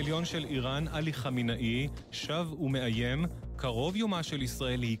 המנהיג העליון של איראן, עלי חמינאי, שב ומאיים, קרוב יומה של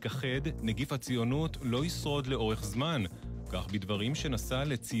ישראל להיכחד, נגיף הציונות לא ישרוד לאורך זמן. כך בדברים שנסע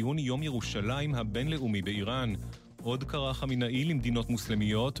לציון יום ירושלים הבינלאומי באיראן. עוד קרא חמינאי למדינות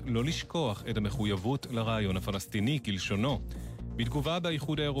מוסלמיות לא לשכוח את המחויבות לרעיון הפלסטיני כלשונו. בתגובה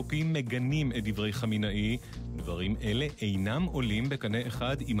באיחוד האירופי מגנים את דברי חמינאי, דברים אלה אינם עולים בקנה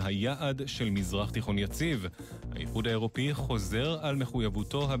אחד עם היעד של מזרח תיכון יציב. האיחוד האירופי חוזר על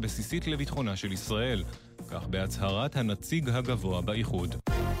מחויבותו הבסיסית לביטחונה של ישראל, כך בהצהרת הנציג הגבוה באיחוד.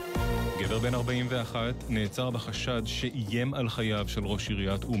 גבר בן 41 נעצר בחשד שאיים על חייו של ראש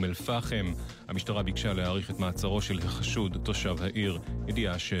עיריית אום אל-פחם. המשטרה ביקשה להאריך את מעצרו של החשוד, תושב העיר,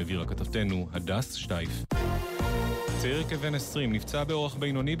 ידיעה שהעבירה כתבתנו הדס שטייף. צעיר כבן 20 נפצע באורח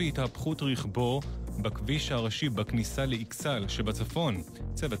בינוני בהתהפכות רכבו בכביש הראשי בכניסה לאיקסל שבצפון.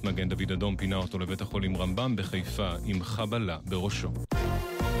 צוות מגן דוד אדום פינה אותו לבית החולים רמב"ם בחיפה עם חבלה בראשו.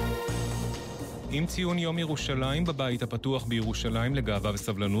 עם ציון יום ירושלים בבית הפתוח בירושלים לגאווה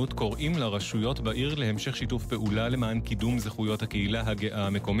וסבלנות, קוראים לרשויות בעיר להמשך שיתוף פעולה למען קידום זכויות הקהילה הגאה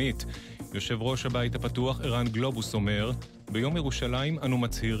המקומית. יושב ראש הבית הפתוח ערן גלובוס אומר, ביום ירושלים אנו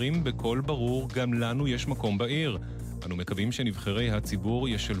מצהירים בקול ברור, גם לנו יש מקום בעיר. אנו מקווים שנבחרי הציבור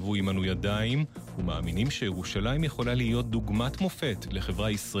ישלבו עמנו ידיים, ומאמינים שירושלים יכולה להיות דוגמת מופת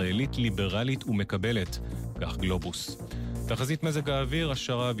לחברה ישראלית ליברלית ומקבלת. כך גלובוס. תחזית מזג האוויר,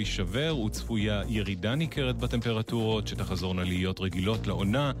 השרב יישבר וצפויה ירידה ניכרת בטמפרטורות שתחזורנה להיות רגילות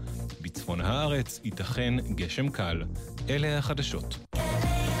לעונה. בצפון הארץ ייתכן גשם קל. אלה החדשות.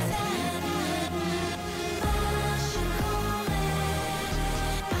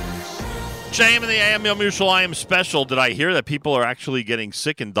 JM in the AM Yom Yerushalayim special. Did I hear that people are actually getting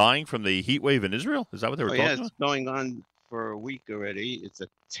sick and dying from the heat wave in Israel? Is that what they were talking about? Yeah, it's going on for a week already. It's a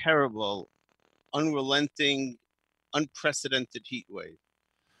terrible, unrelenting, unprecedented heat wave.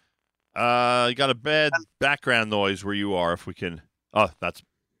 You got a bad background noise where you are. If we can, I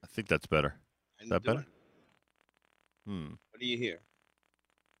think that's better. Is that better? What do you hear?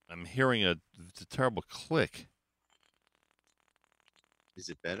 I'm hearing it's a terrible click. Is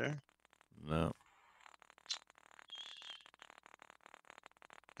it better? No.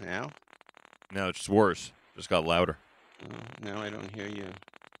 Now? No, it's just worse. Just got louder. Now I don't hear you.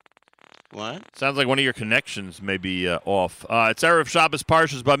 What? Sounds like one of your connections may be off. It's Erev Shabbos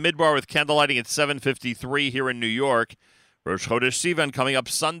Parshas Bamidbar with candlelighting at 7:53 here in New York. Rosh Chodesh Sivan coming up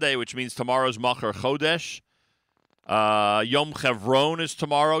Sunday, which means tomorrow's Machar Chodesh. Yom Chevron is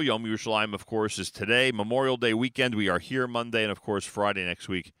tomorrow. Yom Yerushalayim, of course, is today. Memorial Day weekend, we are here Monday. And, of course, Friday next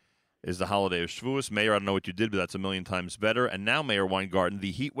week is the holiday of Shavuos. Mayor, I don't know what you did, but that's a million times better. And now, Mayor Weingarten,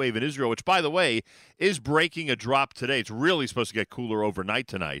 the heat wave in Israel, which, by the way, is breaking a drop today. It's really supposed to get cooler overnight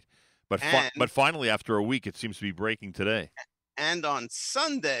tonight. But finally, after a week, it seems to be breaking today. And on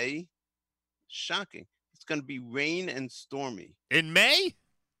Sunday, shocking, it's going to be rain and stormy. In May?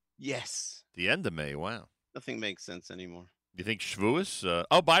 Yes. The end of May, wow. Nothing makes sense anymore. You think Shavuos?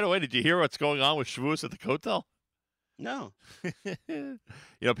 Oh, by the way, did you hear what's going on with Shavuos at the Kotel? No.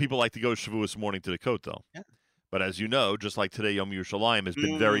 People like to go Shavuos morning to the Kotel. Yeah. But as you know, just like today, Yom Yerushalayim has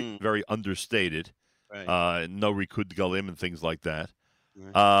been very, very understated. Right. No Rikud Galim and things like that.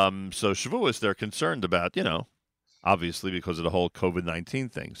 Right. So Shavuos, they're concerned about, obviously because of the whole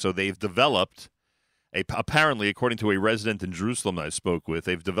COVID-19 thing. So they've developed, apparently, according to a resident in Jerusalem that I spoke with,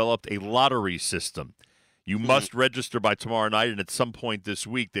 they've developed a lottery system. You must register by tomorrow night, and at some point this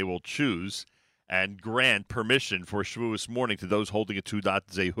week, they will choose and grant permission for Shavuos morning to those holding a Tudat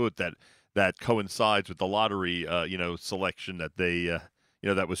Zehut that coincides with the lottery, selection that they,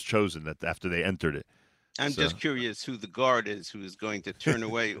 that was chosen that after they entered it. I'm just curious who the guard is who is going to turn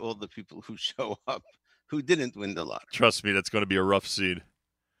away all the people who show up who didn't win the lottery. Trust me, that's going to be a rough scene.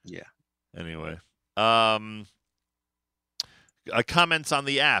 Yeah. Anyway, comments on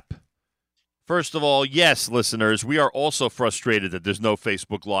the app. First of all, yes, listeners, we are also frustrated that there's no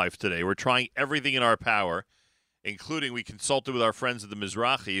Facebook Live today. We're trying everything in our power, including we consulted with our friends at the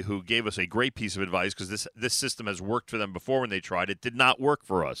Mizrahi who gave us a great piece of advice because this system has worked for them before when they tried it. It did not work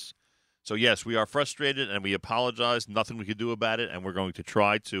for us. So, yes, we are frustrated and we apologize. Nothing we can do about it, and we're going to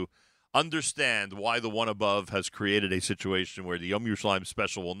try to understand why the one above has created a situation where the Yom Yerushalayim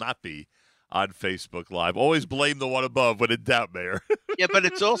special will not be on Facebook Live. Always blame the one above when in doubt, Mayor. Yeah, but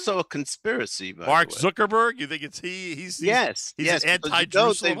it's also a conspiracy. Mark Zuckerberg, you think it's he's yes, an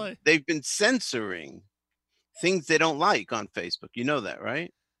anti-Jerusalem? They've been censoring things they don't like on Facebook. You know that,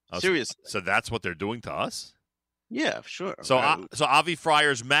 right? Seriously. So that's what they're doing to us? Yeah, sure. So so Avi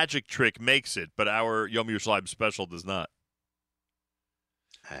Fryer's magic trick makes it, but our Yom Yerushalayim special does not.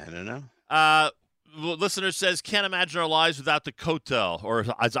 I don't know. Listener says, can't imagine our lives without the Kotel, or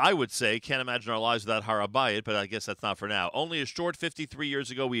as I would say, can't imagine our lives without Har HaBayit, but I guess that's not for now. Only a short 53 years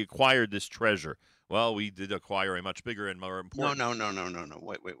ago, we acquired this treasure. Well, we did acquire a much bigger and more important. No.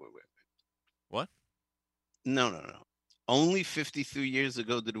 Wait. What? No. Only 53 years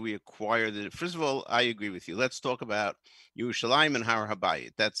ago did we acquire the. First of all, I agree with you. Let's talk about Yerushalayim and Har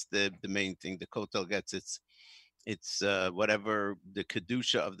HaBayit. That's the main thing. The Kotel gets its whatever the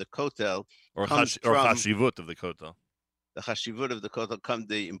kedusha of the Kotel or chashivut of the Kotel. The chashivut of the Kotel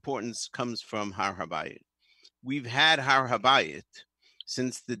the importance comes from Har HaBayit. We've had Har HaBayit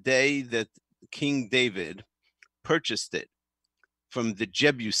since the day that King David purchased it from the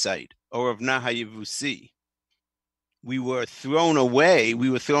Jebusite or of Nahayevusi. We were thrown away. We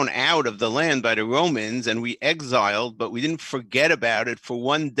were thrown out of the land by the Romans, and we exiled, but we didn't forget about it for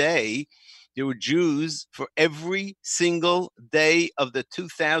one day. There were Jews for every single day of the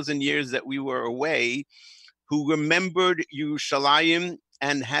 2,000 years that we were away who remembered Yerushalayim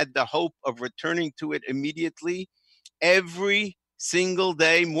and had the hope of returning to it immediately every single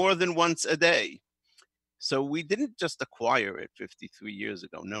day, more than once a day. So we didn't just acquire it 53 years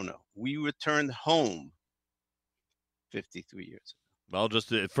ago. No. We returned home 53 years ago. Well,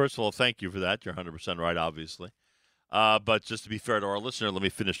 just first of all, thank you for that. You're 100% right, obviously. But just to be fair to our listener, let me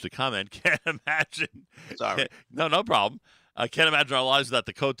finish the comment. Can't imagine. Sorry. No problem. I can't imagine our lives without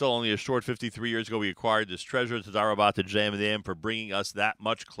the Kotel. Only a short 53 years ago, we acquired this treasure. Tadar Rabah to JM and the AM for bringing us that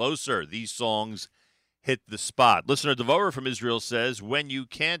much closer. These songs hit the spot. Listener Devorah from Israel says, when you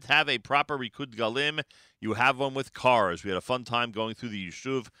can't have a proper Rikud Galim, you have one with cars. We had a fun time going through the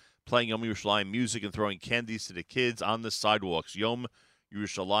Yishuv, playing Yom Yerushalayim music and throwing candies to the kids on the sidewalks. Yom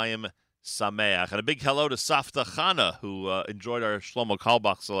Yerushalayim Sameach. And a big hello to Safta Chana, who enjoyed our Shlomo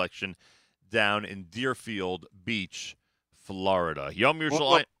Kalbach selection down in Deerfield Beach, Florida. Yom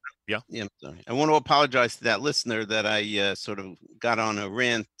Yerushalayim. Yeah, I'm sorry. I want to apologize to that listener that I sort of got on a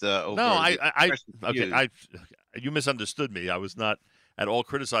rant over. No, you misunderstood me. I was not at all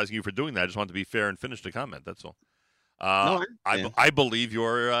criticizing you for doing that. I just wanted to be fair and finish the comment. That's all. I believe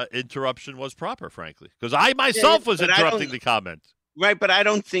your interruption was proper, frankly, because I myself was interrupting the comment. Right, but I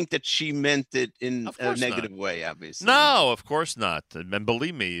don't think that she meant it in Of a course not. negative way, obviously. No, of course not. And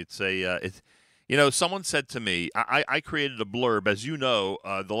believe me, it's someone said to me, I created a blurb. As you know,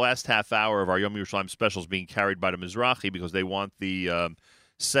 the last half hour of our Yom Yerushalayim special is being carried by the Mizrahi because they want the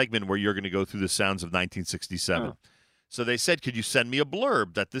segment where you're going to go through the sounds of 1967. Oh. So they said, could you send me a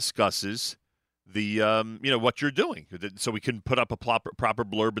blurb that discusses the, what you're doing? So we can put up a proper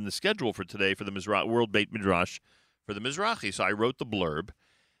blurb in the schedule for today for the Mizrahi, World Beit Midrash for the Mizrahi. So I wrote the blurb.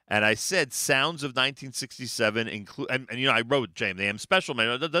 And I said, sounds of 1967 include, and I wrote JM special,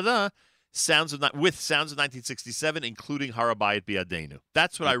 sounds of 1967, including Harabayit Biadenu.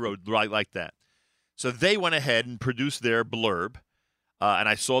 That's what I wrote, right like that. So they went ahead and produced their blurb, and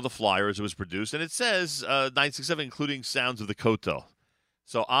I saw the flyer as it was produced, and it says 1967, including sounds of the Kotel.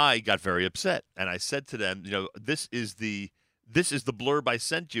 So I got very upset, and I said to them, this is the blurb I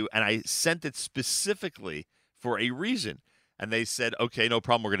sent you, and I sent it specifically for a reason. And they said, okay, no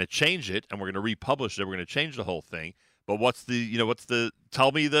problem. We're going to change it, and we're going to republish it. We're going to change the whole thing. But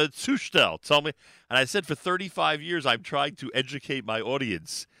tell me the Zushtel. Tell me. And I said, for 35 years, I've tried to educate my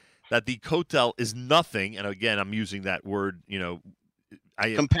audience that the Kotel is nothing. And again, I'm using that word,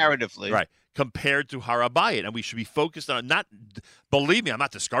 comparatively. Right. Compared to Harabayit. And we should be focused on believe me, I'm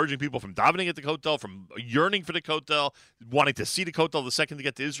not discouraging people from davening at the Kotel, from yearning for the Kotel, wanting to see the Kotel the second to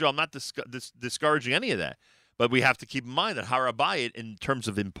get to Israel. I'm not discouraging any of that. But we have to keep in mind that Harabayit, in terms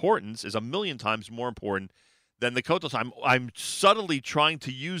of importance, is 1,000,000 times more important than the Kotel. I'm subtly trying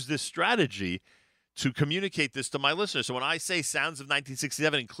to use this strategy to communicate this to my listeners. So when I say sounds of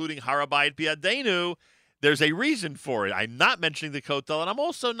 1967, including Harabayit Biadenu, there's a reason for it. I'm not mentioning the Kotel, and I'm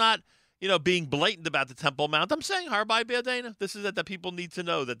also not, being blatant about the Temple Mount. I'm saying Harabayit Biadenu. This is that people need to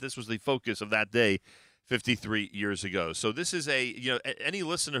know that this was the focus of that day 53 years ago. So this is any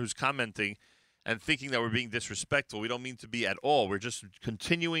listener who's commenting and thinking that we're being disrespectful, we don't mean to be at all. We're just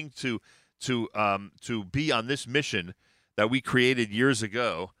continuing to be on this mission that we created years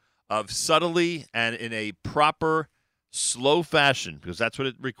ago of subtly and in a proper, slow fashion, because that's what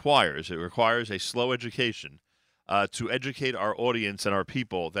it requires. It requires a slow education to educate our audience and our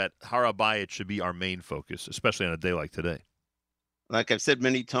people that Harabayit should be our main focus, especially on a day like today. Like I've said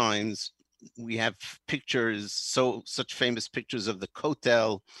many times, we have pictures, such famous pictures of the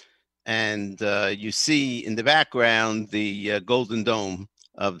Kotel. And you see in the background the Golden Dome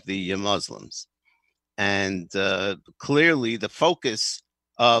of the Muslims. And clearly the focus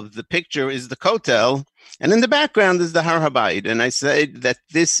of the picture is the Kotel, and in the background is the Har Habayit. And I said that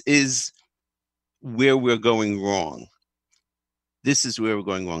this is where we're going wrong. This is where we're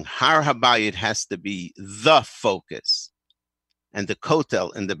going wrong. Har Habayit has to be the focus, and the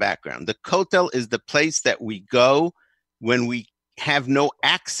Kotel in the background. The Kotel is the place that we go when we have no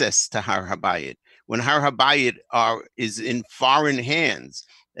access to Har Habayit, when Har Habayit is in foreign hands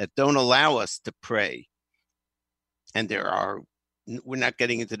that don't allow us to pray. And we're not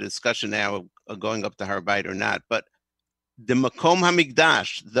getting into the discussion now of going up to Har Habayit or not, but the Makom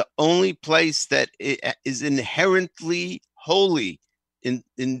HaMikdash, the only place that is inherently holy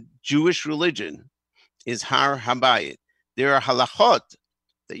in Jewish religion, is Har Habayit. There are halachot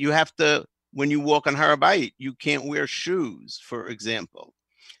that you have to, when you walk on Har Habayit, you can't wear shoes, for example.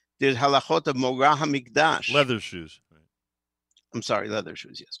 There's halachot of Morah HaMikdash. Leather shoes. Right. I'm sorry, leather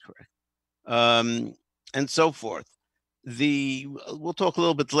shoes. Yes, correct. And so forth. We'll talk a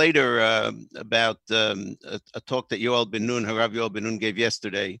little bit later about a talk that Yoel Ben Nun, Harav Yoel Ben Nun gave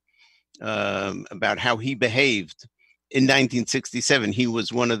yesterday about how he behaved in 1967. He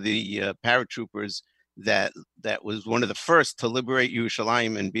was one of the paratroopers that was one of the first to liberate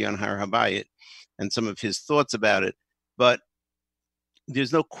Yerushalayim and be on Har Habayit, and some of his thoughts about it. But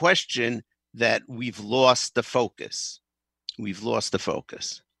there's no question that we've lost the focus. We've lost the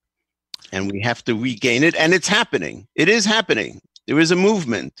focus. And we have to regain it. And it's happening. It is happening. There is a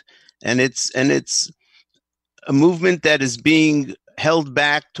movement. And it's a movement that is being held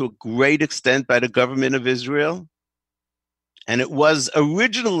back to a great extent by the government of Israel. And it was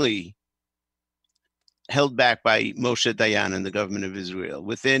originally held back by Moshe Dayan and the government of Israel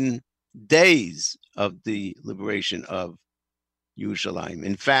within days of the liberation of Yerushalayim.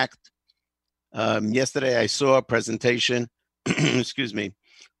 In fact, yesterday I saw a presentation, excuse me,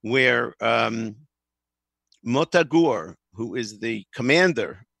 where Mota Gur, who is the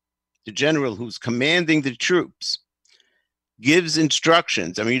commander, the general who's commanding the troops, gives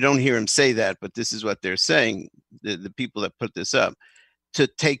instructions. I mean, you don't hear him say that, but this is what they're saying, the people that put this up, to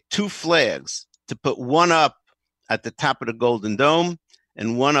take two flags, to put one up at the top of the Golden Dome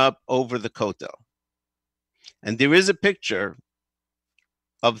and one up over the Kotel. And there is a picture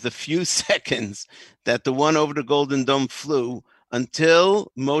of the few seconds that the one over the Golden Dome flew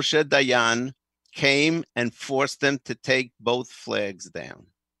until Moshe Dayan came and forced them to take both flags down.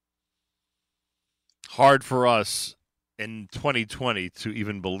 Hard for us in 2020 to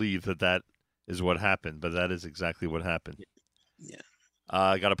even believe that that is what happened, but that is exactly what happened. Yeah.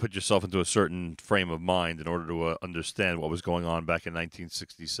 Got to put yourself into a certain frame of mind in order to understand what was going on back in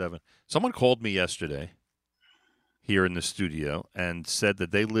 1967. Someone called me yesterday here in the studio and said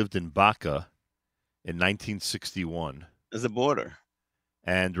that they lived in Baca in 1961. As a border.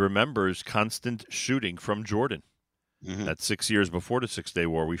 And remembers constant shooting from Jordan. Mm-hmm. That's 6 years before the Six-Day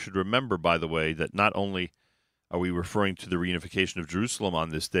War. We should remember, by the way, that not only are we referring to the reunification of Jerusalem on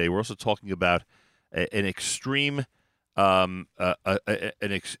this day, we're also talking about an extreme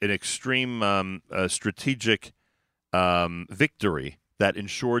strategic victory that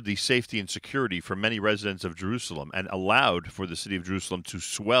ensured the safety and security for many residents of Jerusalem and allowed for the city of Jerusalem to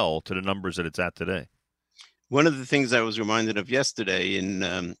swell to the numbers that it's at today. One of the things I was reminded of yesterday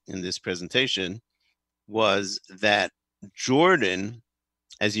in this presentation was that Jordan,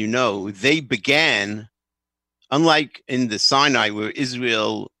 as you know, they began, unlike in the Sinai where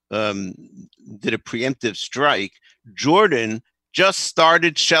Israel did a preemptive strike, Jordan just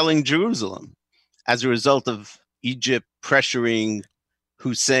started shelling Jerusalem as a result of Egypt pressuring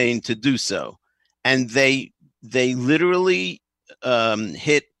Hussein to do so. And they literally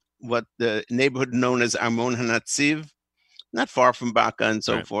hit what the neighborhood known as Armon HaNatziv, not far from Baca and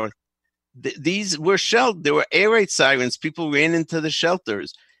so forth. These were shelled. There were air raid sirens. People ran into the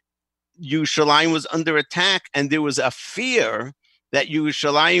shelters. Yerushalayim was under attack, and there was a fear that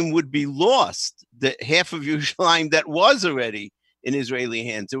Yerushalayim would be lost, the half of Yerushalayim that was already in Israeli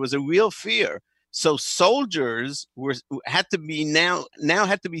hands. There was a real fear. So soldiers had to be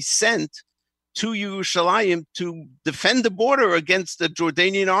sent to Yerushalayim to defend the border against the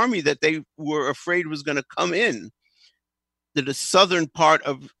Jordanian army that they were afraid was going to come in to the southern part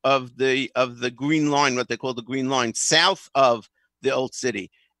of the Green Line, what they call the Green Line, south of the old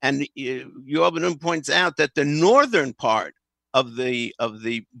city. And Yoav points out that the northern part of the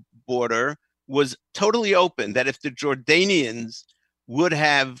border was totally open, that if the Jordanians would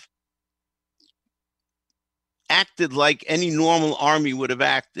have acted like any normal army would have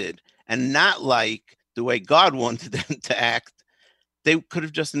acted, and not like the way God wanted them to act, they could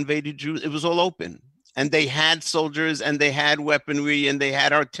have just invaded Jerusalem. It was all open. And they had soldiers, and they had weaponry, and they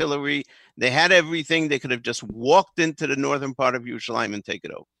had artillery. They had everything. They could have just walked into the northern part of Yerushalayim and take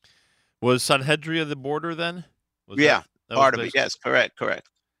it over. Was Sanhedria the border then? That part of it. Yes, correct.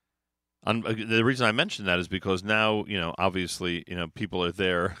 The reason I mention that is because now, obviously, people are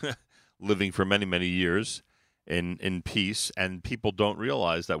there living for many, many years in peace, and people don't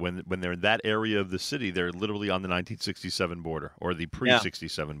realize that when they're in that area of the city, they're literally on the 1967 border, or the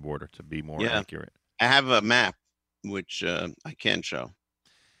pre-67 border, to be more accurate. I have a map, which I can show.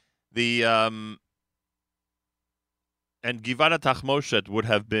 The and Givat Tachmoshet would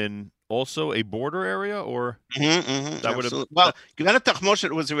have been also a border area, or that would have. Well, Givat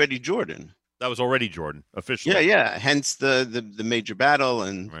Tachmoshet was already Jordan. That was already Jordan officially. Yeah. Hence the major battle,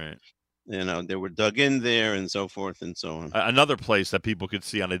 and they were dug in there, and so forth and so on. Another place that people could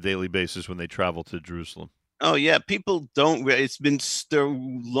see on a daily basis when they travel to Jerusalem. Oh yeah, people don't. It's been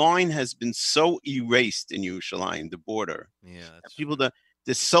the line has been so erased in Yerushalayim, the border. Yeah, people the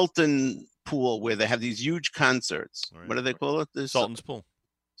Sultan Pool, where they have these huge concerts. Right. What do they call it? The Sultan's Pool.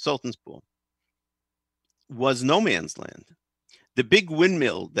 Sultan's Pool was no man's land. The big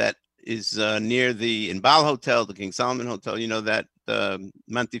windmill that is near the Inbal Hotel, the King Solomon Hotel. You know that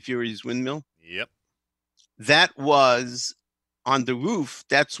Montefiori's windmill. Yep. That was on the roof.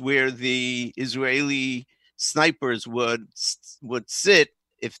 That's where the Israeli snipers would sit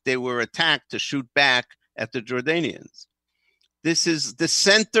if they were attacked to shoot back at the Jordanians. This is the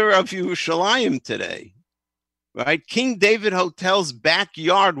center of Yerushalayim today, right? King David Hotel's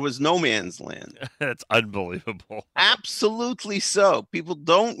backyard was no man's land. That's unbelievable. Absolutely so. People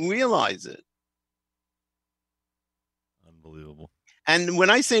don't realize it. Unbelievable. And when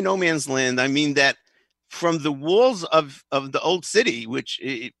I say no man's land, I mean that from the walls of the old city, which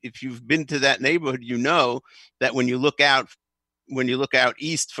if you've been to that neighborhood, you know that when you look out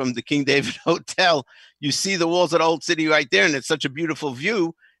east from the King David Hotel, you see the walls of the old city right there, and it's such a beautiful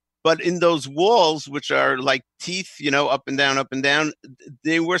view. But in those walls, which are like teeth, up and down,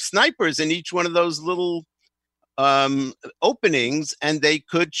 there were snipers in each one of those little openings, and they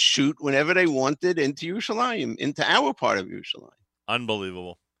could shoot whenever they wanted into Yerushalayim, into our part of Yerushalayim.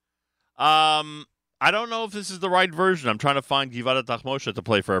 Unbelievable. I don't know if this is the right version. I'm trying to find Givat Tachmoshet to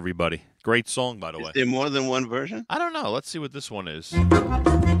play for everybody. Great song, by the way. Is there more than one version? I don't know. Let's see what this one is. Yeah,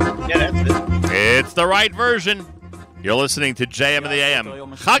 that's it. It's the right version. You're listening to JM in the AM.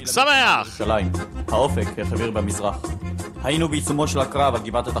 חג שמח! ירושלים, האופק החביר במזרח. היינו בעיצומו של הקרב על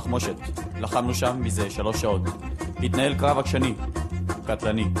גבעת התחמושת. לחמנו שם מזה 3 שעות. התנהל קרב עקשני,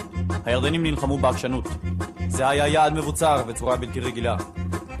 קטלני. הירדנים נלחמו בעקשנות. זה היה יעד מבוצר בצורה בלתי רגילה.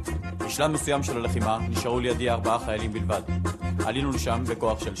 בשלב מסוים של הלחימה נשארו לידי 4 חיילים בלבד. עלינו לשם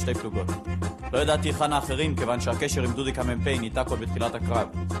בכוח של 2 פלוגות. לא ידעתי היכן האחרים כיוון שהקשר עם דודיק המ"פ ניתק עוד בתחילת הקרב.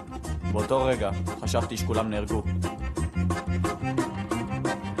 באותו רגע חשבתי שכולם נהרגו.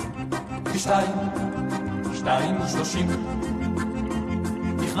 2:30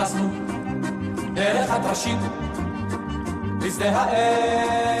 נכנסנו דרך הדרשים לשדה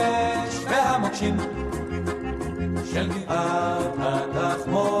האש והמוקשים של גבעת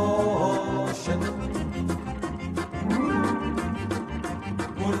התחמושת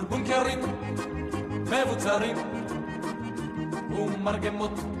מול בונקרים מבוצרים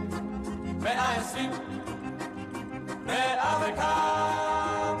ומרגמות 120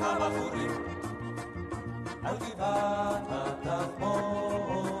 וכמה בחורים על גבעת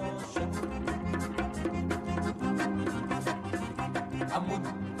התחמושת עמוד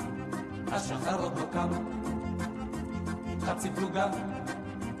השחר עוד לא קם חצי פלוגה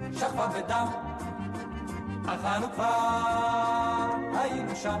שכבה בדם אך אנו כבר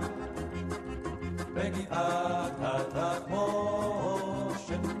היינו שם בגבעת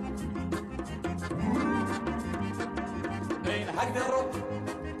התחמושת בין הגדרות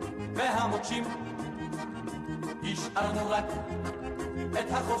והמוקשים השארנו רק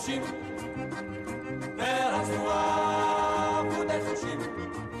את החופשים ורצנו עבודי חופשים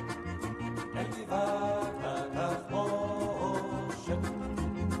אל גבעת התחמושת.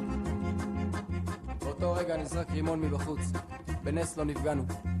 באותו רגע נזרק רימון מבחוץ. בנס לא נפגענו.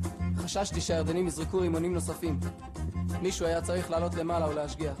 חששתי שהירדנים יזרקו רימונים נוספים. מישהו היה צריך לעלות למעלה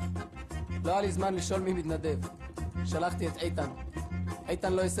ולהשגיח. לא היה לי זמן לשאול מי מתנדב. שלחתי את איתן.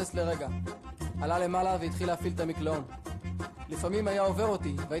 איתן לא היסס לרגע. עלה למעלה והתחיל להפעיל את המקלעון. לפעמים היה עובר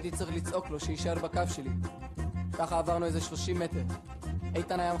אותי והייתי צריך לצעוק לו שישאר בקו שלי. ככה עברנו איזה 30 מטר.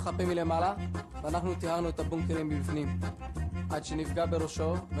 איתן היה מחפה מלמעלה ואנחנו תיארנו את הבונקרים מבפנים. עד שנפגע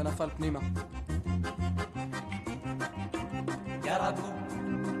בראשו ונפל פנימה. ירדנו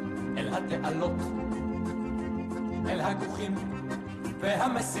אל התעלות, אל הכוכים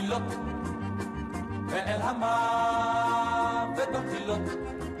והמסילות ואל המוות בחילות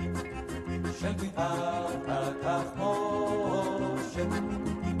של גבעת התחמושת.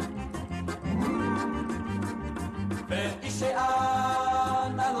 ואיש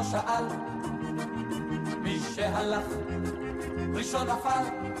שענה לא שאל, מי שהלך ראשון נפל.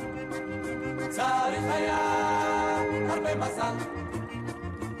 צריך היה הרבה מזל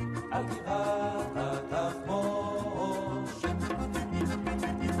על גבעת התחמושת.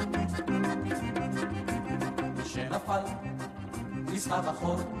 שנפל נסחב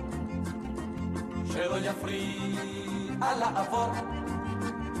אחור שלא יפריע לעבור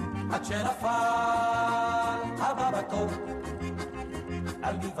עד שנפל הבא בתור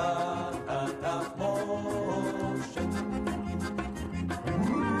על גבעת התחמושת.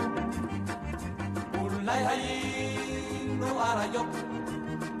 אולי היינו אריות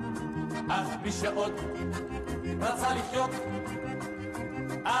אך מי שעוד רצה לחיות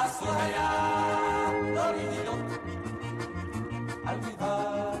אסור היה לא להיות על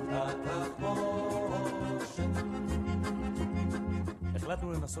גבעת התחמושת.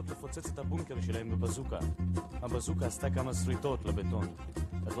 החלטנו לנסות לפוצץ את הבונקר שלהם בבזוקה. הבזוקה עשתה כמה שריטות לבטון.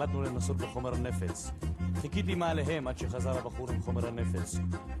 החלטנו לנסות בחומר נפץ. חיכיתי מעליהם עד שחזר הבחור עם חומר הנפץ.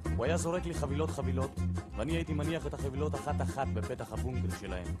 הוא היה זורק לי חבילות, ואני הייתי מניח את החבילות אחת בפתח הבונקר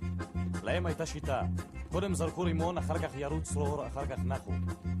שלהם. להם הייתה שיטה. קודם זרקו רימון, אחר כך ירו צרור, אחר כך נחו.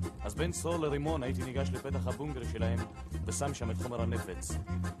 אז בין צרור לרימון הייתי ניגש לפתח הבונקר שלהם ושם שם את חומר הנפץ.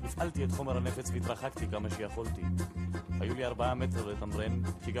 הפעלתי את חומר הנפץ והתרחקתי כמה שיכולתי. היו לי 4 מטר לתמרן,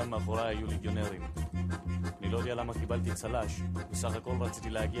 כי גם מאחוריי היו ליגיונרים. אני לא יודע למה קיבלתי צלש, בסך הכל רציתי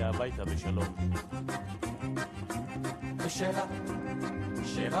להגיע הביתה בשלום.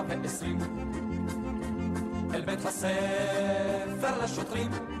 7:20 אל בית הספר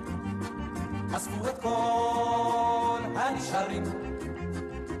לשוטרים אספו את כל הנשארים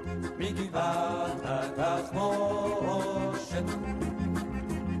מגבעת התחמושת.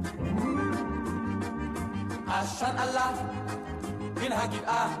 עשן עלה מן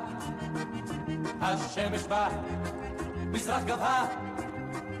הגבעה, השמש במזרח גבהה,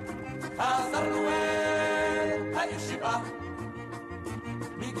 חזרנו אל העיר שבעה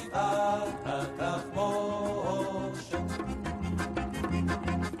מגבעת התחמושת.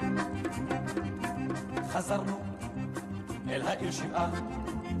 חזרנו אל העיר שבעה,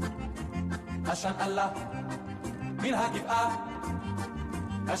 עשן עלה מן הגבעה,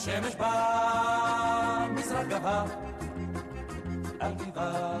 השמש במזרח גבה, על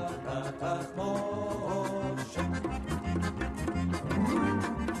גבעת התחמושת.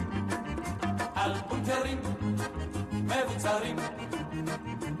 על בונקרים מבוצרים,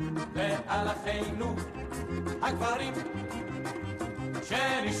 ועל אחינו הגברים,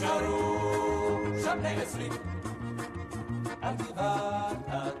 שנשארו שם בני 20, על גבעת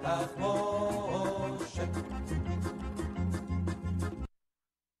התחמושת.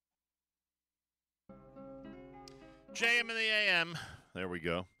 JM in the AM. There we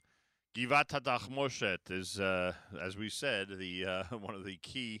go. Givat HaTachmoshet is, as we said, the one of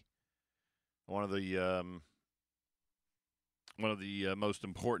the most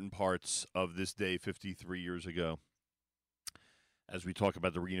important parts of this day 53 years ago, as we talk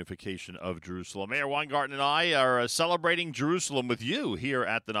about the reunification of Jerusalem. Mayor Weingarten and I are celebrating Jerusalem with you here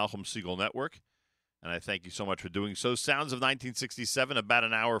at the Nachum Segal Network, and I thank you so much for doing so. Sounds of 1967, about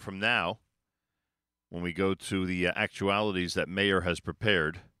an hour from now, when we go to the actualities that Mayor has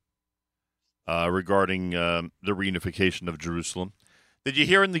prepared regarding the reunification of Jerusalem. Did you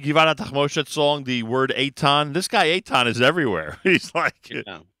hear in the Givat HaTachmoshet song the word Eitan? This guy Eitan is everywhere. He's like,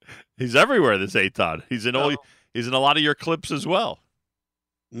 he's everywhere. This Eitan. He's in all. He's in a lot of your clips as well.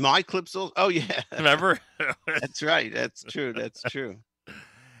 My clips? Oh yeah. Remember? That's right. That's true. That's true.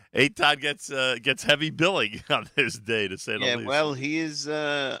 Eitan gets heavy billing on this day, to say the least. Yeah, well, he is,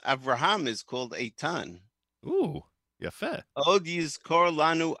 Avraham is called Eitan. Ooh, yafeh. Od yizkor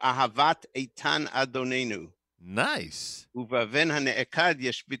lanu ahavat Eitan Adonenu. Nice. Uvaven hane'ekad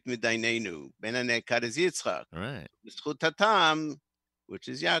yeshbit midainenu. Ben hane'ekad is Yitzchak. Right. B'zchut hatam, which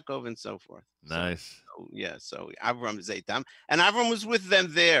is Yaakov, and so forth. Nice. So Avram is Eitan. And Avram was with them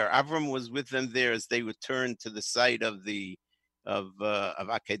there. Avram was with them there as they returned to the site of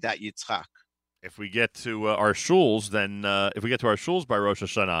Akedat Yitzchak. If we get to our shuls, then if we get to our shuls by Rosh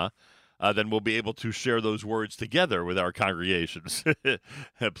Hashanah, then we'll be able to share those words together with our congregations.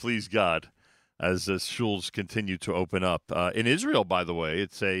 Please God, as shuls continue to open up in Israel. By the way,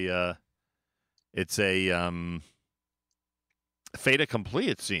 it's a fait accompli.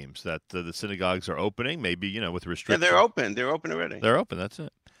 It seems that the synagogues are opening. Maybe with restrictions. Yeah, they're open. They're open already. They're open. That's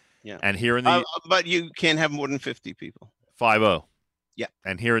it. Yeah. And here in the but you can't have more than 50 people. 50. Yeah.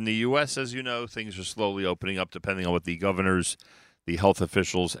 And here in the U.S., as you know, things are slowly opening up depending on what the governors, the health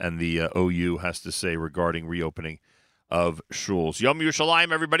officials, and the OU has to say regarding reopening of shuls. Yom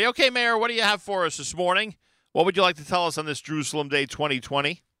Yerushalayim, everybody. Okay, Mayor, what do you have for us this morning? What would you like to tell us on this Jerusalem Day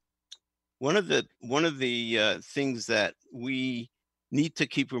 2020? One of the things that we need to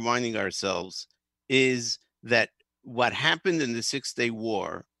keep reminding ourselves is that what happened in the 6-Day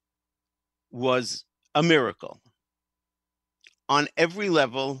War was a miracle. On every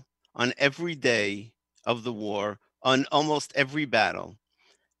level, on every day of the war, on almost every battle.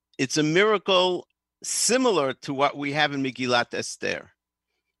 It's a miracle similar to what we have in Megillat Esther,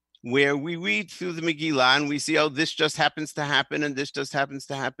 where we read through the Megillah and we see, oh, this just happens to happen, and this just happens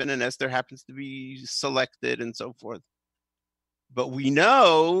to happen, and Esther happens to be selected, and so forth. But we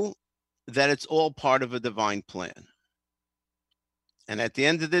know that it's all part of a divine plan. And at the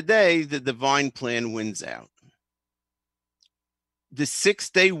end of the day, the divine plan wins out. The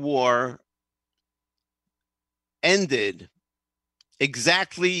 6-Day War ended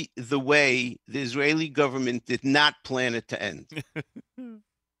exactly the way the Israeli government did not plan it to end.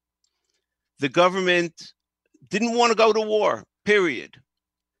 The government didn't want to go to war, period.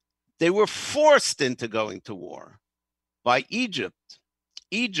 They were forced into going to war by Egypt.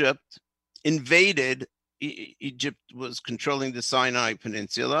 Egypt invaded. Egypt was controlling the Sinai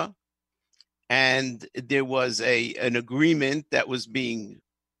Peninsula, and there was an agreement that was being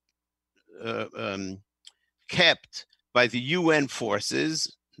kept by the UN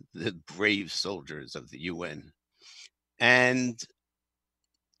forces, the brave soldiers of the UN. And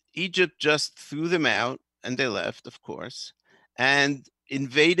Egypt just threw them out, and they left, of course, and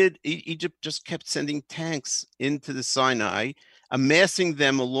invaded. Egypt just kept sending tanks into the Sinai, amassing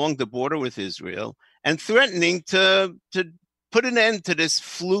them along the border with Israel, and threatening to put an end to this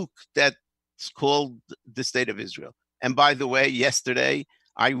fluke that's called the State of Israel. And by the way, yesterday,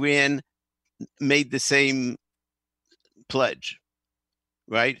 Iran made the same pledge,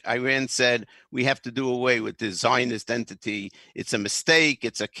 right? Iran said, we have to do away with this Zionist entity. It's a mistake.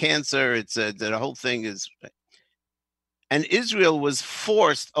 It's a cancer. The whole thing is... And Israel was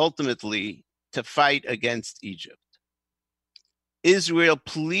forced ultimately to fight against Egypt. Israel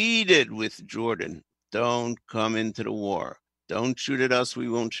pleaded with Jordan, don't come into the war. Don't shoot at us. We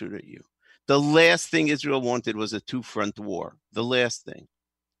won't shoot at you. The last thing Israel wanted was a two-front war. The last thing.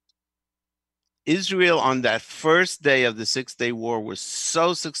 Israel on that first day of the 6-day war was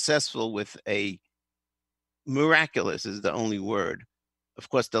so successful with a miraculous is the only word. Of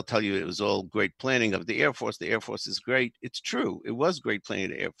course, they'll tell you it was all great planning of the Air Force. The Air Force is great. It's true. It was great planning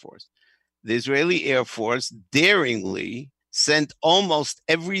of the Air Force. The Israeli Air Force daringly sent almost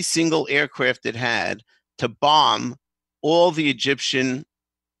every single aircraft it had to bomb all the Egyptian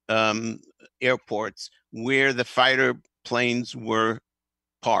airports where the fighter planes were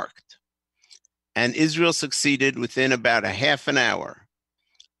parked. And Israel succeeded within about a half an hour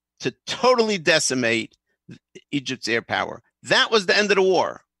to totally decimate Egypt's air power. That was the end of the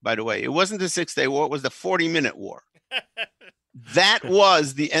war, by the way. It wasn't the 6-day war. It was the 40-minute war. That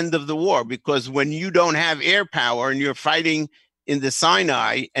was the end of the war, because when you don't have air power and you're fighting in the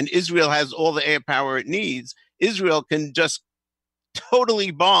Sinai and Israel has all the air power it needs, Israel can just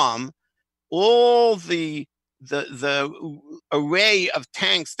totally bomb all the array of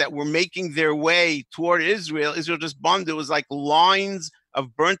tanks that were making their way toward Israel. Israel just bombed. It was like lines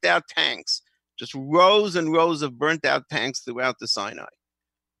of burnt out tanks, just rows and rows of burnt out tanks throughout the Sinai.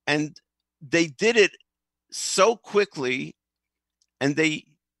 And they did it so quickly, and they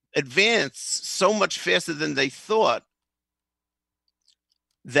advanced so much faster than they thought,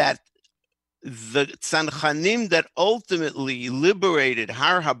 that the Tzanchanim that ultimately liberated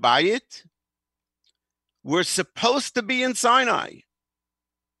Har Habayit were supposed to be in Sinai.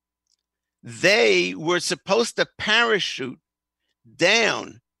 They were supposed to parachute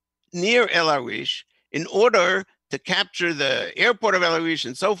down near El Arish in order to capture the airport of El Arish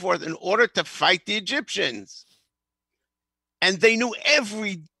and so forth, in order to fight the Egyptians. And they knew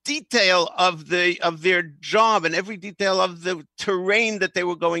every detail of their job and every detail of the terrain that they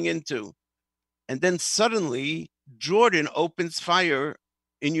were going into. And then suddenly Jordan opens fire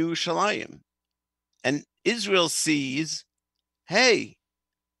in Yerushalayim. And Israel sees, hey,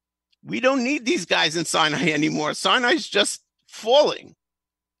 we don't need these guys in Sinai anymore. Sinai's just falling.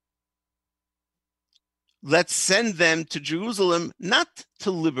 Let's send them to Jerusalem, not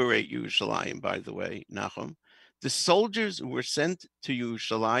to liberate Yerushalayim, by the way, Nachum. The soldiers were sent to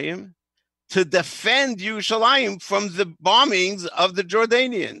Yerushalayim to defend Yerushalayim from the bombings of the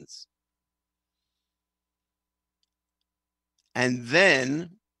Jordanians. And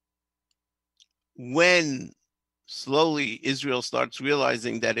then, when slowly Israel starts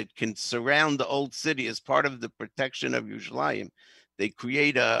realizing that it can surround the old city as part of the protection of Yerushalayim, they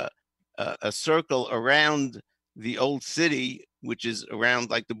create a circle around the old city, which is around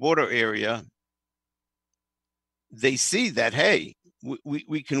like the border area. They see that, hey,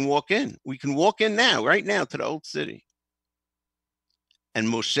 we can walk in. We can walk in now, right now, to the old city. And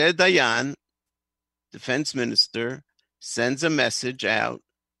Moshe Dayan, defense minister, sends a message out: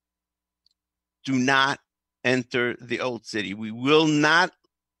 do not enter the old city. We will not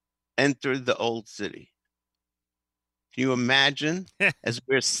enter the old city. Can you imagine? As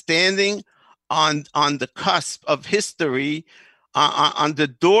we're standing on the cusp of history, on the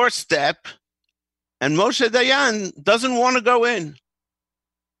doorstep, and Moshe Dayan doesn't want to go in.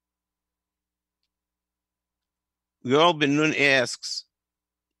 Yoel Ben Nun asks,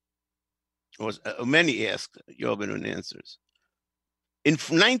 or many ask, Yoel Ben Nun answers. In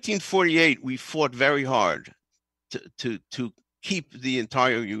 1948, we fought very hard to keep the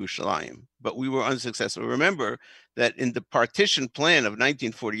entire Yerushalayim, but we were unsuccessful. Remember that in the partition plan of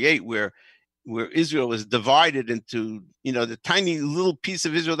 1948, where Israel was divided into, the tiny little piece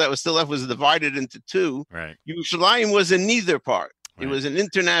of Israel that was still left was divided into two. Right. Yerushalayim was in neither part. Right. It was an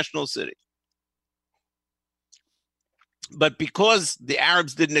international city. But because the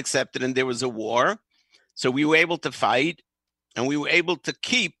Arabs didn't accept it and there was a war, so we were able to fight, and we were able to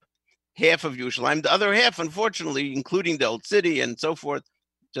keep half of Yerushalayim. The other half, unfortunately, including the old city and so forth,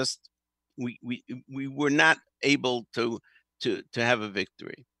 just we were not able to have a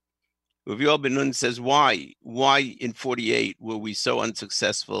victory. Rav Yoel Ben Nun says, why in 48 were we so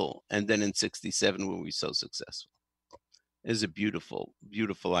unsuccessful, and then in 67 were we so successful? It's a beautiful,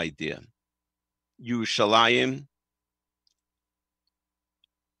 beautiful idea. Yerushalayim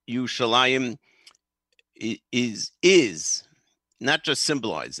is not just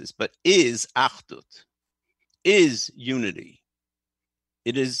symbolizes, but is achdut, is unity.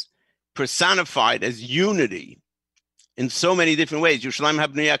 It is personified as unity in so many different ways. Yerushalayim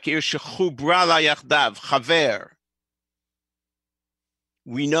habnuya k'ir shechubra la yachdav, chaver.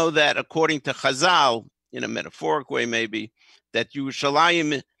 We know that according to Chazal, in a metaphoric way maybe, that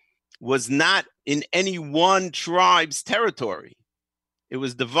Yerushalayim was not in any one tribe's territory. It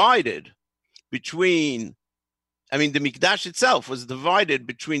was divided between, the Mikdash itself was divided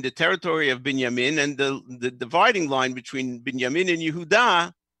between the territory of Binyamin, and the dividing line between Binyamin and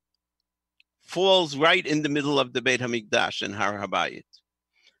Yehuda falls right in the middle of the Beit HaMikdash and Har HaBayit.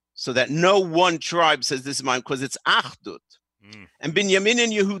 So that no one tribe says this is mine, because it's Achdut. And Binyamin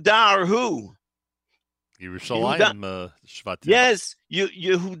and Yehuda are who? Yerushalayim, Shvatim. Yes,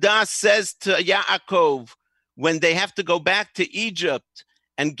 Yehuda says to Yaakov when they have to go back to Egypt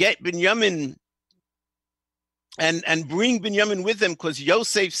and get Binyamin and bring Binyamin with them, because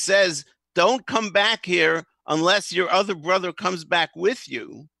Yosef says, don't come back here unless your other brother comes back with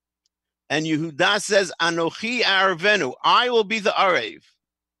you. And Yehuda says, Anochi Arvenu, I will be the Arev.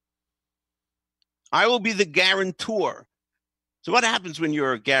 I will be the guarantor. So what happens when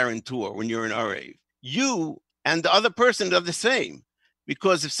you're a guarantor, when you're an Arev? You and the other person are the same,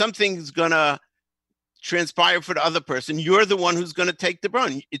 because if something's going to transpire for the other person, you're the one who's going to take the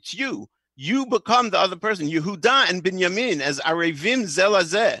brunt. It's you. You become the other person. Yehuda and Binyamin as Arevim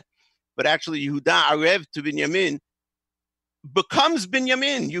Zelazeh, but actually Yehuda Arev to Binyamin becomes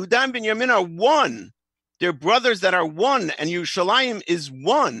Binyamin. Yehuda and Binyamin are one. They're brothers that are one, and Yerushalayim is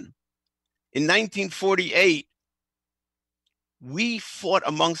one. In 1948, we fought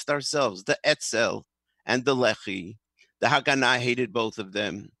amongst ourselves, the Etzel and the Lechi. The Haganah hated both of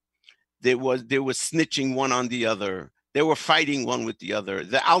them. There was snitching one on the other. They were fighting one with the other.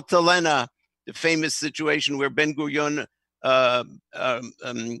 The Altalena, the famous situation where Ben Gurion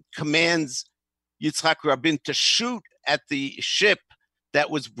commands Yitzhak Rabin to shoot at the ship that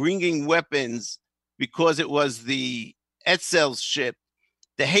was bringing weapons because it was the Etzel's ship.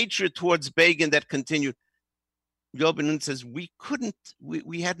 The hatred towards Begin that continued. Yobin says, we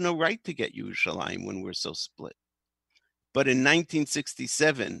had no right to get Yerushalayim when we're so split. But in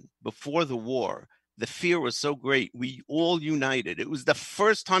 1967, before the war, the fear was so great, we all united. It was the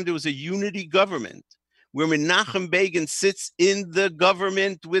first time there was a unity government where Menachem Begin sits in the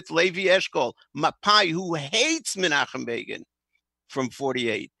government with Levi Eshkol. Mapai, who hates Menachem Begin from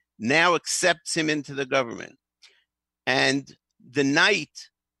 48, now accepts him into the government. And the night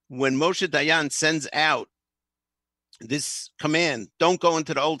when Moshe Dayan sends out this command, don't go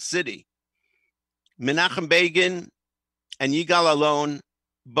into the old city, Menachem Begin and Yigal Alon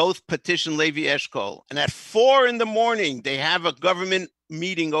both petition Levi Eshkol. And at 4 a.m, they have a government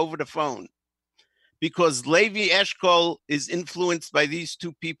meeting over the phone, because Levi Eshkol is influenced by these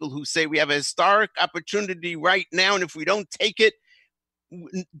two people who say we have a historic opportunity right now, and if we don't take it,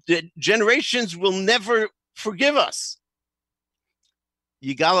 the generations will never forgive us.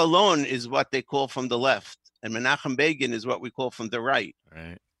 Yigal Alon is what they call from the left, and Menachem Begin is what we call from the right.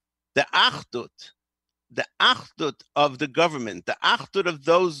 Right. The Achdut of the government, the Achdut of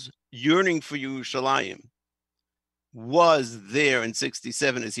those yearning for Yerushalayim was there in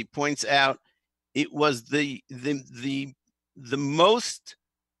 67. As he points out, it was the most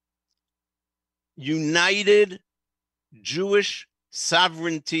united Jewish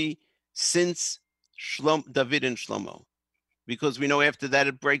sovereignty since David and Shlomo. Because we know after that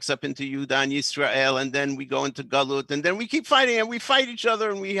it breaks up into Yehuda and Yisrael, and then we go into Galut, and then we keep fighting, and we fight each other,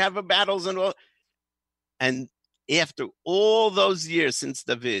 and we have battles and all. And after all those years since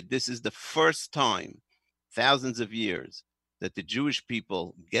David, this is the first time, thousands of years, that the Jewish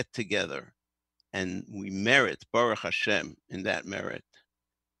people get together, and we merit, Baruch Hashem, in that merit,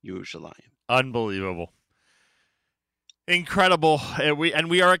 Yerushalayim. Unbelievable. Incredible. And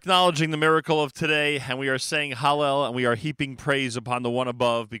we are acknowledging the miracle of today, and we are saying Hallel, and we are heaping praise upon the one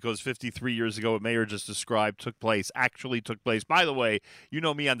above, because 53 years ago, what Meir just described actually took place. By the way, you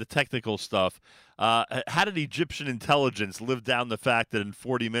know me on the technical stuff. How did Egyptian intelligence live down the fact that in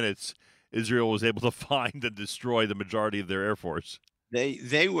 40 minutes, Israel was able to find and destroy the majority of their air force?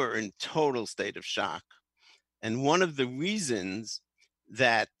 They were in total state of shock. And one of the reasons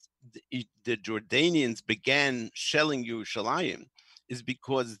that the Jordanians began shelling Yerushalayim is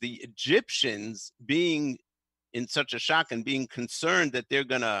because the Egyptians, being in such a shock and being concerned that they're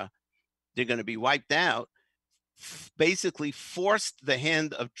gonna be wiped out, basically forced the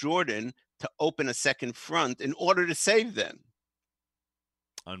hand of Jordan to open a second front in order to save them.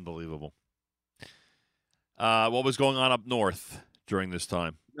 Unbelievable. What was going on up north during this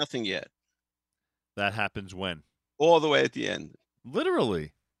time? Nothing yet. That happens when? All the way at the end.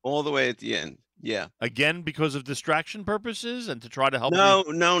 Literally. All the way at the end. Yeah. Again, because of distraction purposes and to try to help?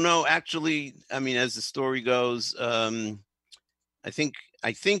 No. Actually, I mean, as the story goes, I think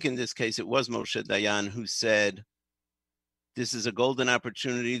in this case it was Moshe Dayan who said, this is a golden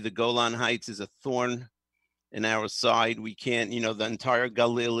opportunity. The Golan Heights is a thorn in our side. We can't, the entire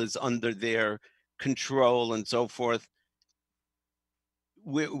Galil is under their control and so forth.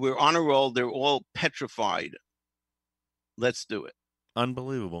 We're on a roll. They're all petrified. Let's do it.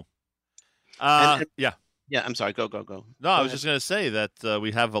 Unbelievable. Yeah. Yeah, I'm sorry. Go. No, I was just going to say that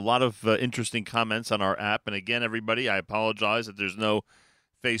we have a lot of interesting comments on our app. And again, everybody, I apologize that there's no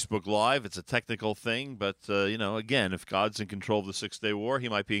Facebook Live. It's a technical thing. But, again, if God's in control of the Six-Day War, he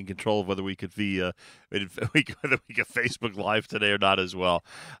might be in control of whether we could whether we could Facebook Live today or not as well.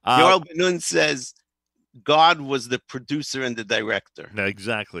 Yoel Ben-Nun says God was the producer and the director.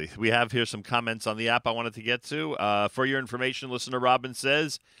 Exactly. We have here some comments on the app I wanted to get to. For your information, listener Robin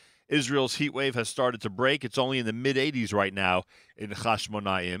says, Israel's heat wave has started to break. It's only in the mid-80s right now in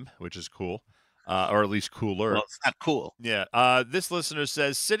Hashmonaim, which is cool, or at least cooler. Well, it's not cool. Yeah. This listener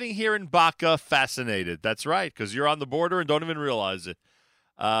says, sitting here in Baca, fascinated. That's right, because you're on the border and don't even realize it.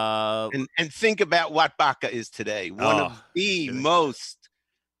 And think about what Baca is today. One of the most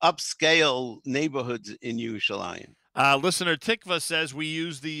upscale neighborhoods in Yerushalayim. Listener Tikva says we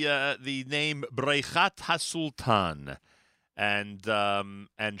use the name Brechat HaSultan.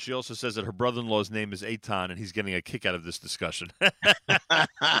 And she also says that her brother-in-law's name is Eitan, and he's getting a kick out of this discussion.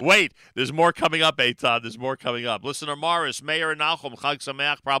 Wait, there's more coming up, Eitan. There's more coming up. Listener Morris, Meir and Nachum, Chag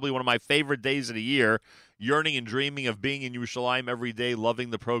Sameach, probably one of my favorite days of the year. Yearning and dreaming of being in Yerushalayim every day, loving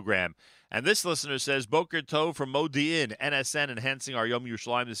the program. And this listener says, Boker Tov from Modi'in, NSN, enhancing our Yom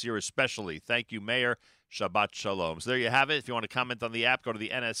Yerushalayim this year especially. Thank you, Meir. Shabbat Shalom. So there you have it. If you want to comment on the app, go to the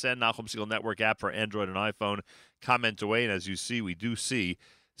NSN, Nachum Segal Network app for Android and iPhone. Comment away, and as you see, we do see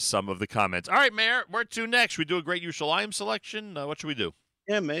some of the comments. All right, Mayor, where to next? We do a great Yerushalayim selection? What should we do?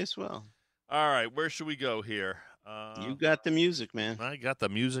 Yeah, may as well. All right, where should we go here? You got the music, man. I got the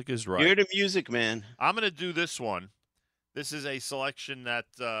music is right. You're the music, man. I'm going to do this one. This is a selection that,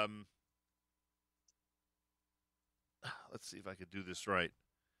 let's see if I could do this right.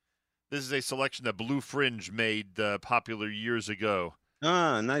 This is a selection that Blue Fringe made popular years ago.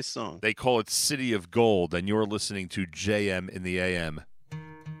 Ah, nice song. They call it City of Gold, and you're listening to JM in the AM.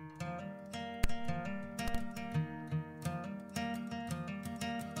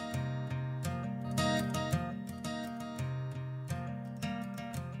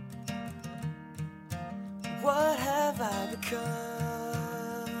 What have I become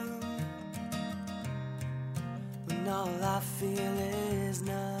when all I feel is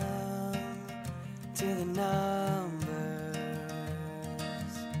numb to the numbers?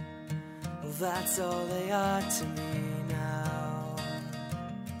 Well, that's all they are to me now.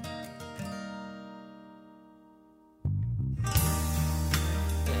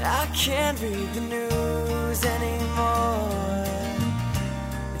 And I can't read the news anymore.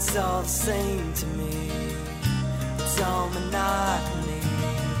 It's all the same to me. It's all monotony.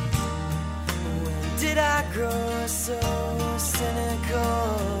 When did I grow so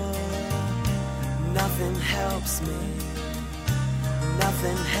cynical? Nothing helps me.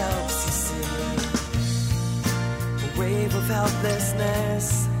 Nothing helps, you see. A wave of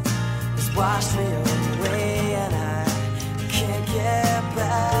helplessness has washed me away, and I can't get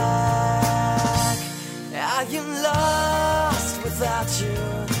back. I am lost without you.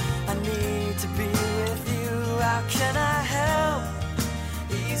 I need to be with you. How can I help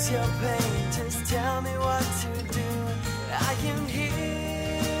ease your pain? Just tell me what to do. I am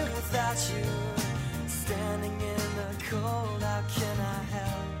here without you, standing in the cold. How can I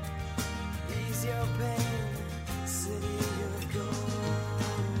help ease your pain? City of gold.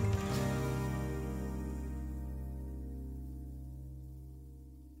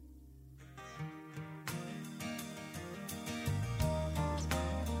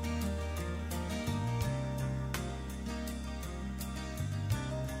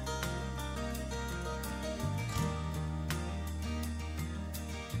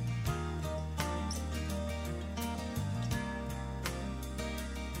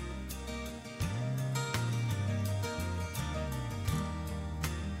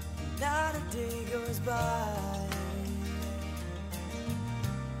 Not a day goes by,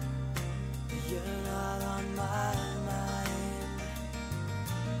 you're not on my mind.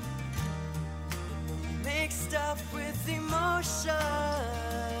 And mixed up with emotions,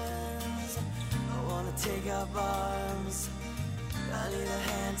 I wanna take up arms. I need a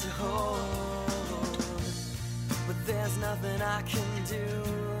hand to hold, but there's nothing I can do,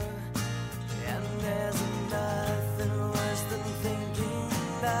 and there's nothing worse than thinking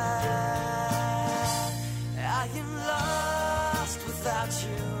that I am lost without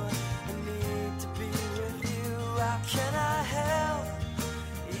you. I need to be with you. How can I help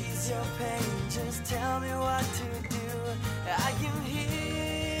ease your pain? Just tell me what to do. I am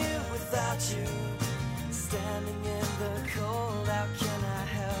here without you, standing in the cold. How can I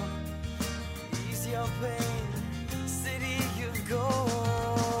help ease your pain? City of gold.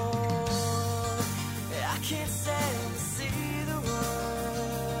 I can't stand to see the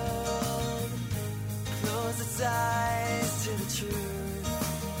world close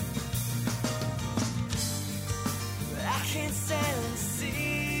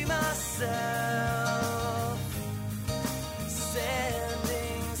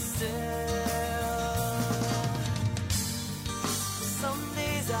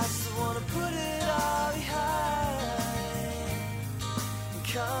I just wanna put it all behind and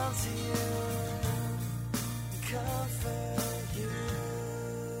come to you, comfort you.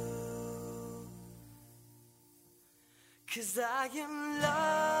 'Cause I am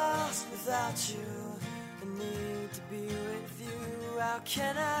lost without you. I need to be with you. How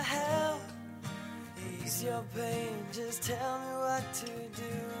can I help ease your pain? Just tell me what to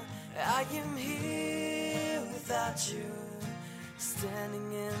do. I am here without you,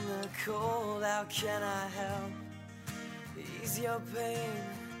 standing in the cold. How can I help ease your pain?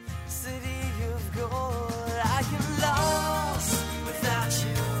 City of gold. I am lost without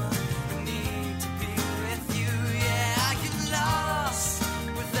you. I need to be with you. Yeah, I am lost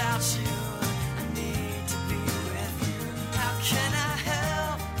without you. I need to be with you. How can I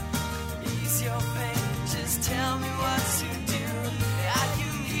help ease your pain? Just tell me what to do. I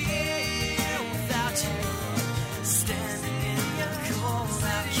am here without you, standing in the cold.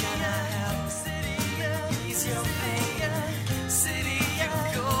 How can I help ease your pain? City of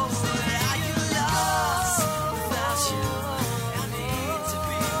gold. I am lost without you. I need to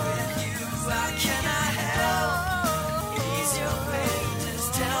be with you. How can I help ease your pain? Just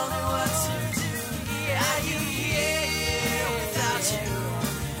tell me what to do. I am here without you,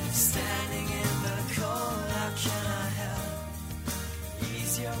 standing in the cold. How can I help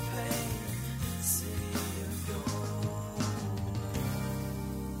ease your pain? City of gold.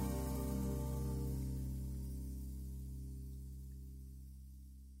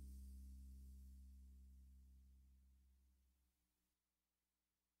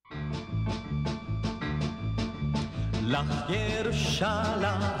 לך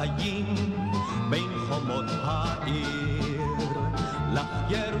ירושלים בין חומות העיר, לך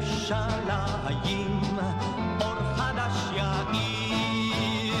ירושלים אור חדש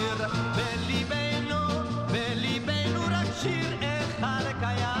יאיר, בליבנו רק שיר אחד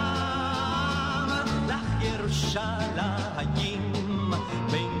קיים, לך ירושלים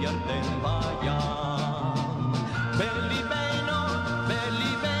בין ירדן וים,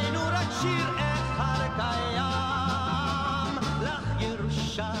 בליבנו רק שיר אחד קיים, לך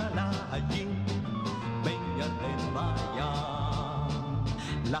ירושלים בין ירדן וים,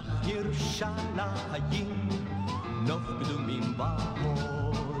 לך ירושלים נוף קדומים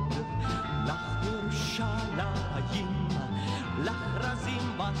והוד, לך ירושלים לך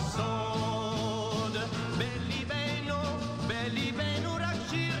רזים בסוד, בליבנו רק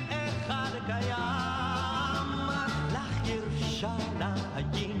שיר אחד קיים, לך ירושלים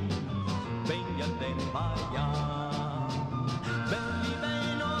בין ירדן וים,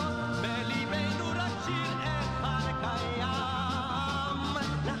 בליבנו רק שיר אחד קיים,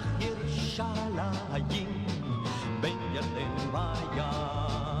 לך ירושלים בין ירדן וים,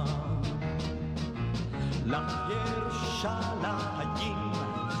 לך ירושלים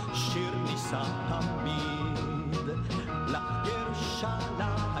שיר נישא תמיד, לך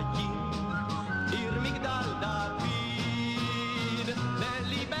ירושלים עיר מגדל דוד,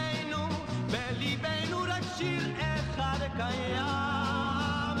 בליבנו רק שיר אחד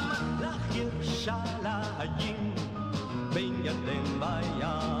קיים, לך ירושלים בין ירדן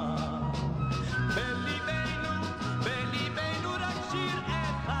וים, בליבנו רק שיר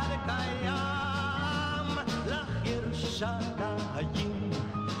אחד קיים, לך ירושלים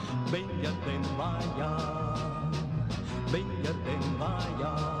בין ירדן וים, בין ירדן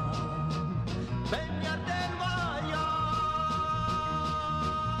וים, בין ירדן וים.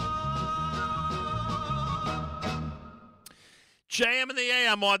 JM and the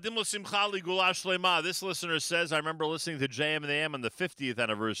AM, Moadim L'Simcha Ligula Shlema. This listener says, I remember listening to JM and the AM on the 50th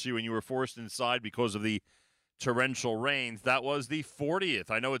anniversary when you were forced inside because of the torrential rains. That was the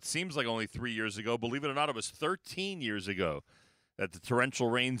 40th. I know it seems like only 3 years ago. Believe it or not, it was 13 years ago that the torrential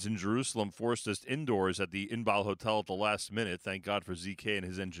rains in Jerusalem forced us indoors at the Inbal Hotel at the last minute. Thank God for ZK and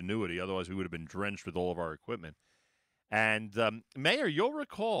his ingenuity. Otherwise, we would have been drenched with all of our equipment. And, Mayor, you'll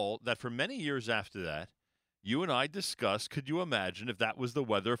recall that for many years after that, you and I discussed, could you imagine if that was the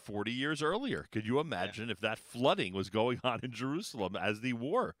weather 40 years earlier? Could you imagine if that flooding was going on in Jerusalem as the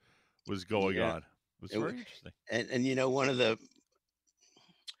war was going on? It was very interesting. And you know, one of the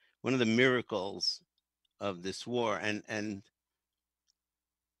miracles of this war, and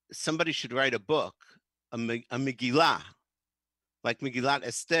somebody should write a book, a Megillah, like Megillat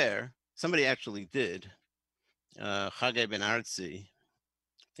Esther. Somebody actually did. Chagai Ben Artzi.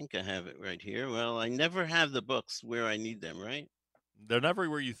 I think I have it right here. Well, I never have the books where I need them, right? They're never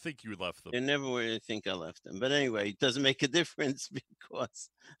where you think you left them. They're never where you think I left them. But anyway, it doesn't make a difference because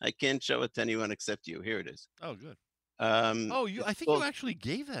I can't show it to anyone except you. Here it is. Oh, good. I think you actually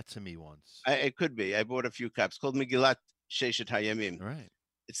gave that to me once. It could be. I bought a few copies. Called Megillat Sheshet Hayamim. Right.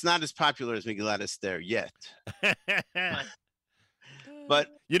 It's not as popular as Megillat Esther yet. But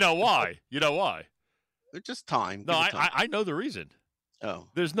you know why? You know why? It's just time. No, Give it time. I know the reason. Oh.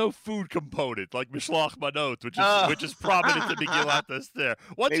 There's no food component like Mishloach Manot, which is prominent in Megillat Esther.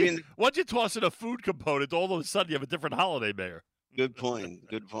 Once you toss in a food component, all of a sudden you have a different holiday, Mayor. Good point.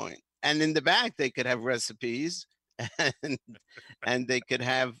 Good point. And in the back, they could have recipes, and they could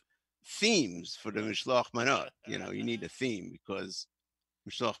have themes for the Mishloach Manot. You know, you need a theme because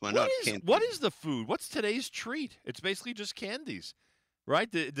Mishloach Manot can't. What is the food? What's today's treat? It's basically just candies.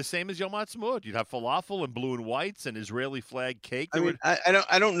 Right, the same as Yom Ha'atzmaut. You'd have falafel and blue and whites and Israeli flag cake.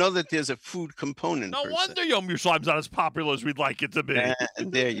 I don't know that there's a food component. No wonder Yom Yerushalayim's not as popular as we'd like it to be.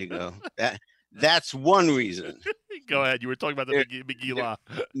 There you go. That's one reason. Go ahead. You were talking about the Megillah.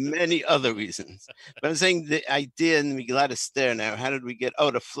 Many other reasons, but I'm saying the idea in the Megillat Esther. Now, how did we get?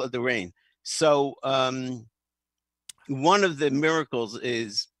 Oh, the flood, the rain. So, one of the miracles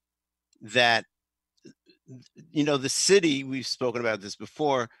is that. You know, the city, we've spoken about this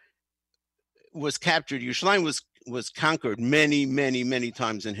before, was captured. Yerushalayim was conquered many, many, many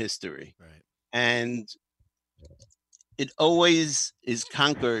times in history. Right. And it always is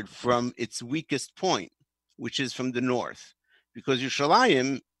conquered from its weakest point, which is from the north. Because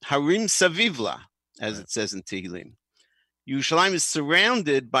Yerushalayim, Harim Savivla, as it says in Tehillim. Yerushalayim is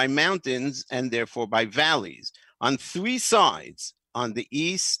surrounded by mountains and therefore by valleys. On three sides, on the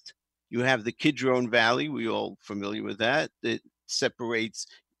east, you have the Kidron Valley. We're all familiar with that. It separates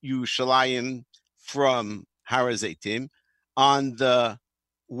Yerushalayim from Har HaZeitim. On the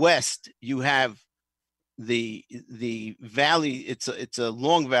west, you have the valley. It's a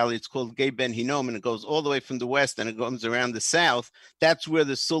long valley. It's called Gei Ben Hinnom, and it goes all the way from the west, and it comes around the south. That's where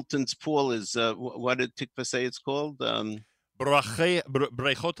the Sultan's pool is. What did Tikva say it's called? Brechat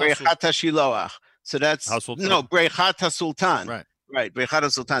HaShiloach. So that's Brechat HaSultan. Right, Brechat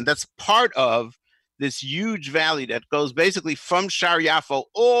HaSultan. That's part of this huge valley that goes basically from Shar Yafo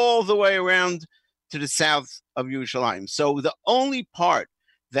all the way around to the south of Yerushalayim. So the only part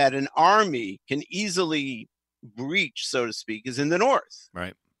that an army can easily breach, so to speak, is in the north.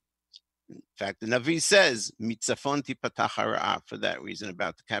 Right. In fact, the Navi says, Mitzafon tipatach hara'ah, for that reason,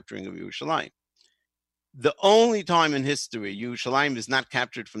 about the capturing of Yerushalayim. The only time in history Yerushalayim is not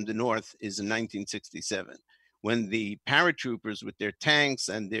captured from the north is in 1967. When the paratroopers with their tanks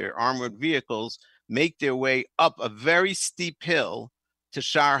and their armored vehicles make their way up a very steep hill to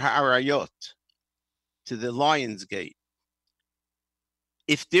Shar HaArayot, to the Lion's Gate.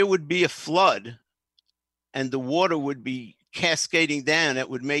 If there would be a flood and the water would be cascading down, it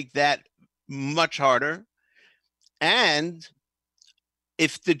would make that much harder. And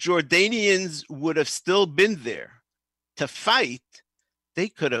if the Jordanians would have still been there to fight, they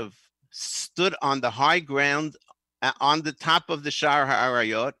could have stood on the high ground on the top of the Shar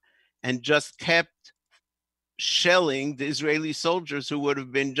HaArayot and just kept shelling the Israeli soldiers who would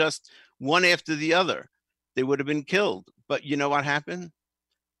have been just one after the other. They would have been killed. But you know what happened?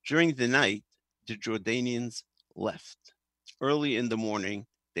 During the night, the Jordanians left. Early in the morning,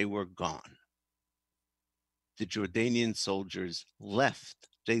 they were gone. The Jordanian soldiers left.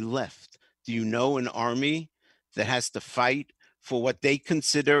 They left. Do you know an army that has to fight for what they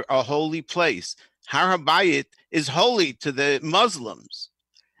consider a holy place? Har HaBayit is holy to the Muslims.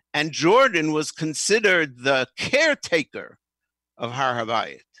 And Jordan was considered the caretaker of Har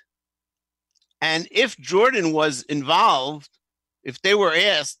HaBayit. And if Jordan was involved, if they were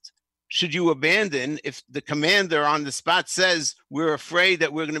asked, should you abandon, if the commander on the spot says, we're afraid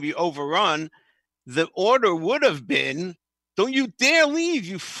that we're going to be overrun, the order would have been, don't you dare leave.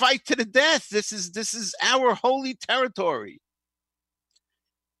 You fight to the death. This is our holy territory.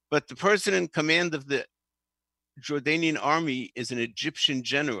 But the person in command of the Jordanian army is an Egyptian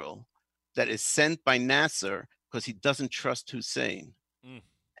general that is sent by Nasser because he doesn't trust Hussein.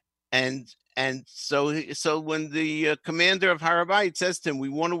 And so when the commander of Har HaBayit says to him, we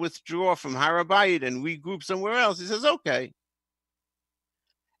want to withdraw from Har HaBayit and regroup somewhere else, he says, okay.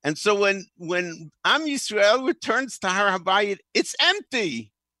 And so when Am Yisrael returns to Har HaBayit, it's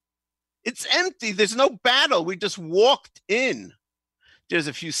empty. It's empty. There's no battle. We just walked in. There's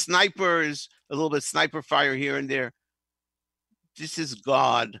a few snipers, a little bit of sniper fire here and there. This is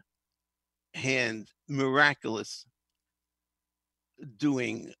God hand, miraculous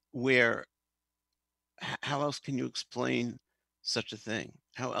doing, where how else can you explain such a thing?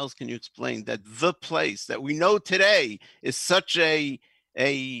 How else can you explain that the place that we know today is such a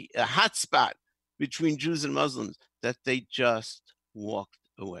hot spot between Jews and Muslims that they just walked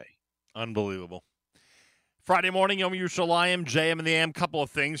away? Unbelievable. Friday morning, Yom Yerushalayim, JM and the AM, couple of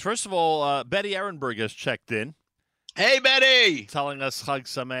things. First of all, Betty Ehrenberg has checked in. Hey, Betty! Telling us Chag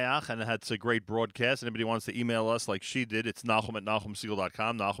Sameach, and it's a great broadcast. Anybody wants to email us like she did, it's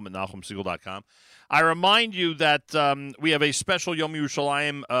Nahum@NahumSiegel.com, Nahum@NahumSiegel.com. I remind you that we have a special Yom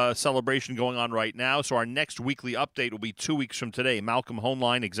Yerushalayim celebration going on right now, so our next weekly update will be 2 weeks from today. Malcolm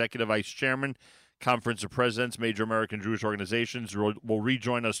Hoenlein, Executive Vice Chairman, Conference of Presidents, Major American Jewish Organizations, will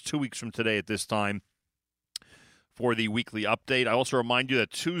rejoin us 2 weeks from today at this time for the weekly update. I also remind you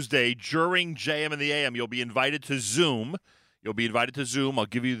that Tuesday during JM and the AM, you'll be invited to Zoom. I'll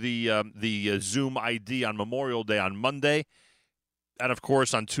give you the Zoom ID on Memorial Day on Monday. And, of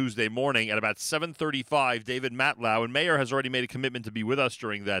course, on Tuesday morning at about 7:35, David Matlow, and Mayor has already made a commitment to be with us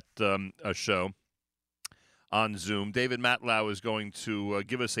during that show on Zoom. David Matlow is going to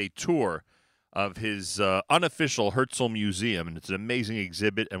give us a tour of his unofficial Herzl Museum, and it's an amazing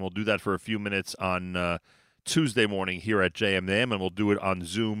exhibit, and we'll do that for a few minutes on Tuesday morning here at JMM, and we'll do it on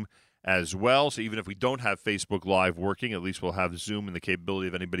Zoom as well. So even if we don't have Facebook Live working, at least we'll have Zoom and the capability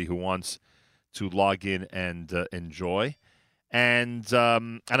of anybody who wants to log in and enjoy. And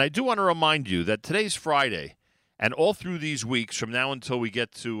I do want to remind you that today's Friday, and all through these weeks from now until we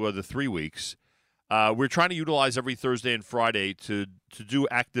get to the 3 weeks, we're trying to utilize every Thursday and Friday to do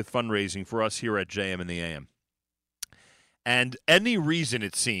active fundraising for us here at JM and the AM. And any reason,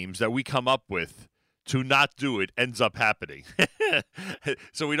 it seems, that we come up with to not do it ends up happening.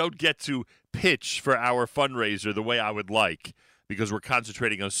 So we don't get to pitch for our fundraiser the way I would like, because we're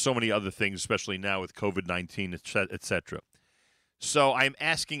concentrating on so many other things, especially now with COVID-19, et cetera. So I'm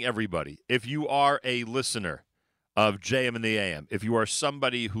asking everybody, if you are a listener of JM and the AM, if you are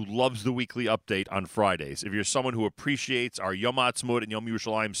somebody who loves the weekly update on Fridays, if you're someone who appreciates our Yom Ha'atzmaut and Yom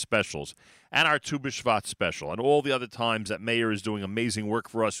Yerushalayim specials, and our Tu B'Shvat special, and all the other times that Meir is doing amazing work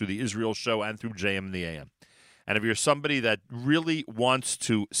for us through the Israel show and through JM and the AM, and if you're somebody that really wants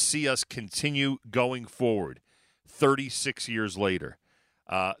to see us continue going forward 36 years later,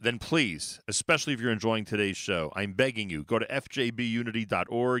 then please, especially if you're enjoying today's show, I'm begging you, go to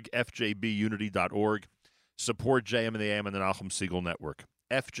fjbunity.org, fjbunity.org. Support JM and the AM and the Nahum Siegel Network.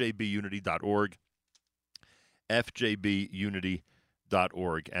 fjbunity.org,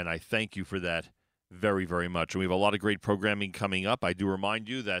 fjbunity.org. And I thank you for that very, very much. And we have a lot of great programming coming up. I do remind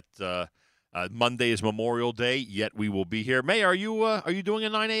you that Monday is Memorial Day, yet we will be here. May, are you doing a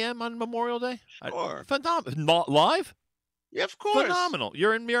 9 a.m. on Memorial Day? Sure. Phenomenal. Live? Yeah, of course. Phenomenal.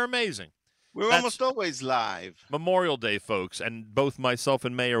 You're amazing. We're almost always live. Memorial Day, folks, and both myself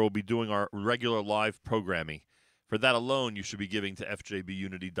and Mayor will be doing our regular live programming. For that alone, you should be giving to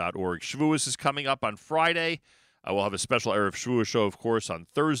fjbunity.org. Shavuos is coming up on Friday. We'll have a special Erev Shavuos show, of course, on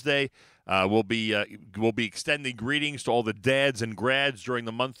Thursday. We'll be extending greetings to all the dads and grads during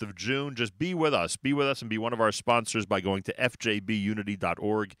the month of June. Just be with us. Be with us and be one of our sponsors by going to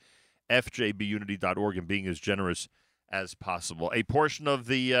fjbunity.org, fjbunity.org, and being as generous as possible. A portion of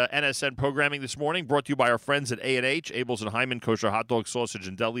the NSN programming this morning brought to you by our friends at A&H. Abel's and Hyman Kosher Hot Dog Sausage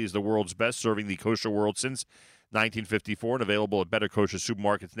and Deli is the world's best, serving the kosher world since 1954 and available at better kosher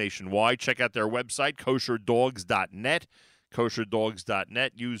supermarkets nationwide. Check out their website, kosherdogs.net,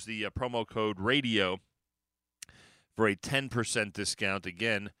 kosherdogs.net. Use the promo code RADIO for a 10% discount.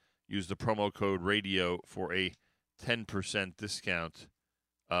 Again, use the promo code RADIO for a 10% discount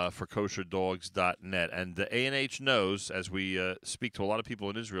for kosherdogs.net. And the A&H knows, as we speak to a lot of people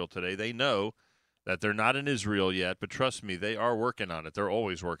in Israel today, they know that they're not in Israel yet, but trust me, they are working on it. They're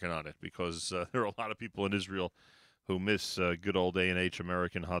always working on it, because there are a lot of people in Israel who miss good old A&H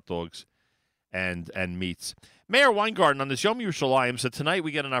American hot dogs and meats. Mayor Weingarten, on this Yom Yerushalayim, so tonight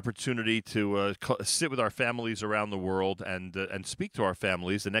we get an opportunity to sit with our families around the world and speak to our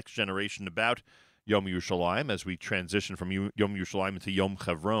families, the next generation, about Yom Yerushalayim as we transition from Yom Yerushalayim into Yom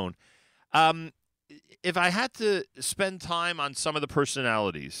Chevron. If I had to spend time on some of the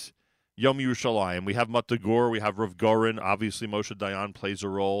personalities, Yom Yerushalayim, we have Matagur, we have Rav Goren, obviously Moshe Dayan plays a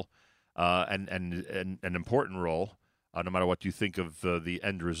role, and an important role, no matter what you think of the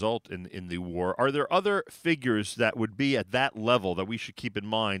end result in the war. Are there other figures that would be at that level that we should keep in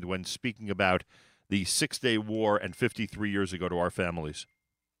mind when speaking about the 6-day war and 53 years ago to our families?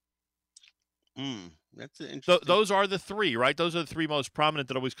 That's interesting. Those are the three, right? Those are the three most prominent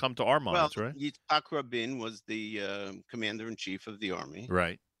that always come to our minds, right? Yitzhak Rabin was the commander-in-chief of the army.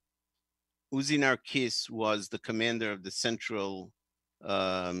 Right. Uzi Narkis was the commander of the Central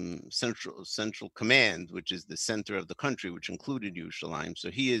Command, which is the center of the country, which included Yerushalayim.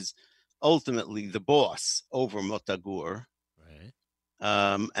 So he is ultimately the boss over Matagur. Right.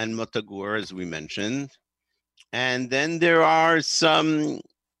 And Matagur, as we mentioned. And then there are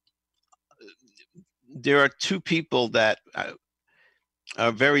two people that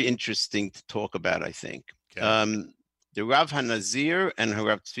are very interesting to talk about, I think. Okay. the Rav HaNazir and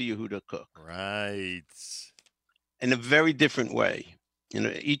Rav Tzvi Yehuda Kook. Right. In a very different way.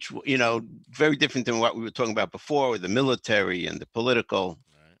 Each, very different than what we were talking about before with the military and the political.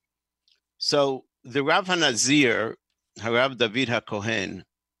 Right. So the Rav HaNazir, Harav David HaKohen,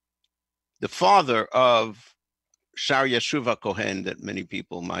 the father of Shar Yeshuv HaKohen, that many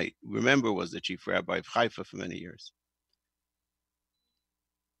people might remember was the chief rabbi of Haifa for many years.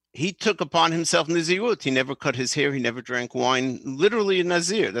 He took upon himself Nazirut. He never cut his hair. He never drank wine. Literally a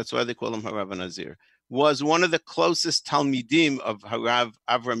Nazir. That's why they call him Harav HaNazir. Was one of the closest Talmidim of Harav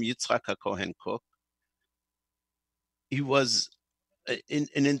Avram Yitzchak HaKohen Kook. He was an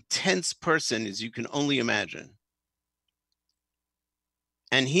intense person, as you can only imagine.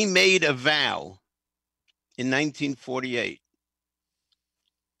 And he made a vow in 1948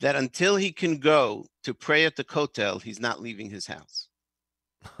 that until he can go to pray at the Kotel, he's not leaving his house.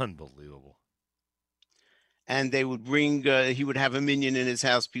 Unbelievable. And they would bring, he would have a minyan in his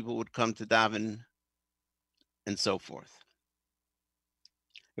house. People would come to daven and so forth.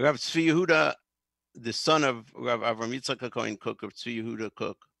 Rav Tzvi Yehuda, the son of Rav Avram Yitzchak HaKohen Kook, Rav Tzvi Yehuda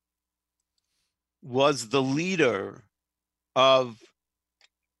Kook, was the leader of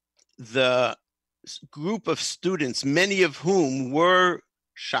the group of students, many of whom were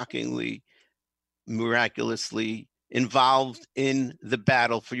shockingly, miraculously involved in the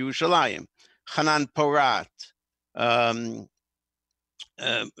battle for Yerushalayim. Hanan Porat, Rav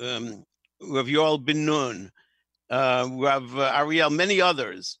Yoel Ben Nun, Rav Ariel, many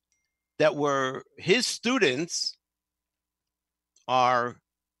others that were his students are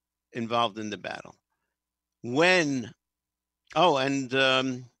involved in the battle.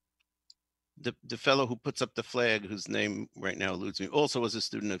 The fellow who puts up the flag, whose name right now eludes me, also was a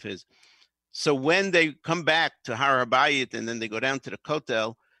student of his. So when they come back to Har HaBayit and then they go down to the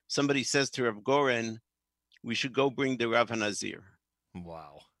Kotel, somebody says to Rav Goren, we should go bring the Rav HaNazir.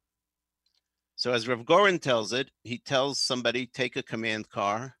 Wow. So as Rav Goren tells it, he tells somebody, take a command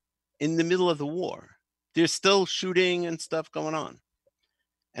car in the middle of the war. There's still shooting and stuff going on.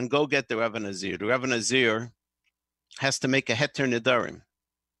 And go get the Rav HaNazir. The Rav HaNazir has to make a Heter Nedarim.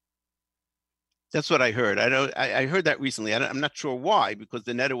 That's what I heard. I heard that recently. I'm not sure why, because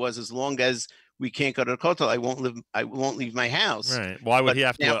the neder was, as long as we can't go to the Kotel, I won't leave my house. Right. Why would he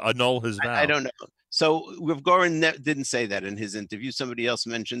have to annul his vow? I don't know. So Rav Goren didn't say that in his interview. Somebody else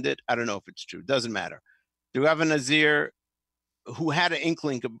mentioned it. I don't know if it's true. Doesn't matter. The Rav HaNazir, who had an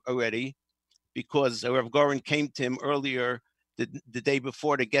inkling already, because Rav Goren came to him earlier the day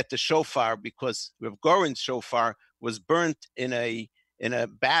before to get the shofar, because Rav Goren's shofar was burnt in a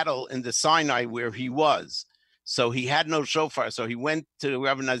battle in the Sinai where he was. So he had no shofar. So he went to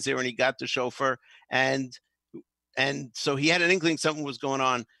Rav HaNazir and he got the shofar. And so he had an inkling something was going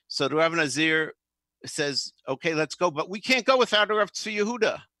on. So the Rav HaNazir says, okay, let's go. But we can't go without Rav Tzvi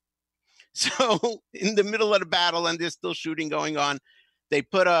Yehuda. So in the middle of the battle, and there's still shooting going on, they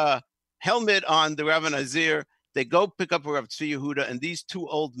put a helmet on the Rav HaNazir. They go pick up Rav Tzvi Yehuda, and these two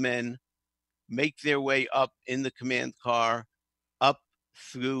old men make their way up in the command car, up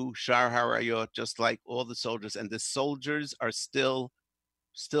through Shar HaRayot, just like all the soldiers. And the soldiers are still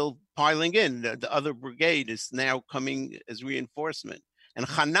piling in. The other brigade is now coming as reinforcement. And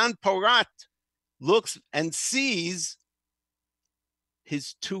Hanan Porat looks and sees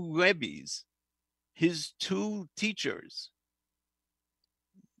his two rebbes, his two teachers.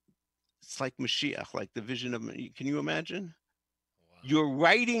 It's like Mashiach, like the vision of, can you imagine? Wow. You're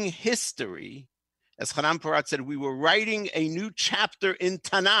writing history. As Hanan Porat said, we were writing a new chapter in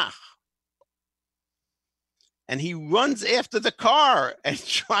Tanakh. And he runs after the car and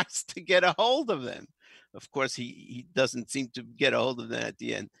tries to get a hold of them. Of course, he doesn't seem to get a hold of them at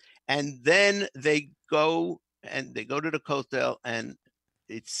the end. And then they go to the Kotel, and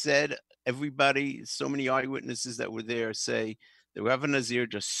it said, everybody, so many eyewitnesses that were there say, the Rav HaNazir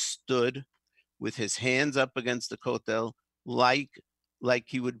just stood with his hands up against the Kotel like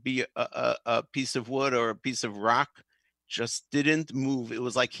he would be a piece of wood or a piece of rock, just didn't move. It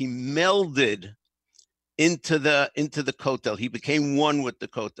was like he melded into the Kotel. He became one with the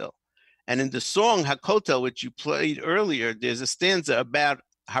Kotel. And in the song HaKotel, which you played earlier, there's a stanza about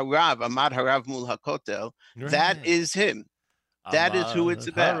Harav, Amad Harav Mul HaKotel. Right. That is him. That is who it's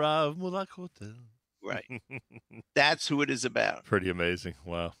about. Harav Mul HaKotel. Right. That's who it is about. Pretty amazing.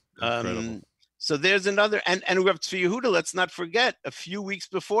 Wow. Incredible. So there's another, and Rav Tzvi Yehuda, let's not forget, a few weeks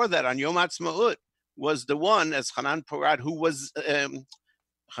before that on Yom Ha'atzmaut was the one, as Hanan Porat, who was, Hanan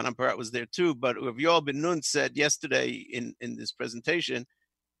Porat was there too, but Rav Yoel Ben Nun said yesterday in this presentation,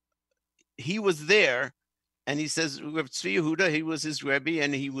 he was there And he says, Rav Tzvi Yehuda, he was his Rebbe,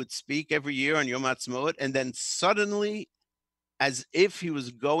 and he would speak every year on Yom Ha'atzmaut, and then suddenly, as if he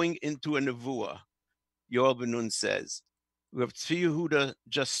was going into a nevuah, Yoel Ben Nun says, Rav Tzvi Yehuda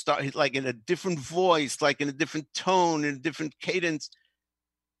just started, like in a different voice, like in a different tone, in a different cadence.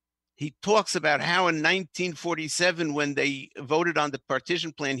 He talks about how in 1947, when they voted on the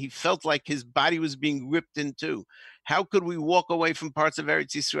partition plan, he felt like his body was being ripped in two. How could we walk away from parts of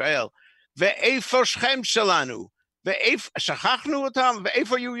Eretz Yisrael? Ve'eifo Shechem shelanu, shachachnu otam,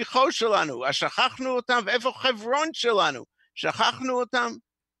 ve'eifo Yericho shelanu, shachachnu otam, ve'eifo Chevron shelanu, shachachnu otam.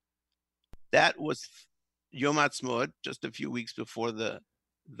 That was Yom Ha'atzmaut, just a few weeks before the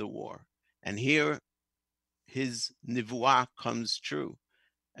war. And here, his nivuah comes true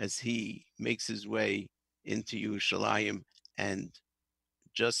as he makes his way into Yerushalayim, and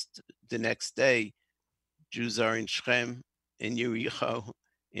just the next day, Jews are in Shechem, in Yericho,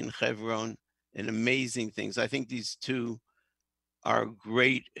 in Hebron, and amazing things. I think these two are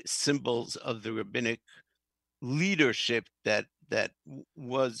great symbols of the rabbinic leadership that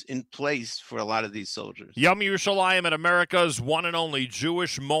was in place for a lot of these soldiers. Yom Yerushalayim at America's one and only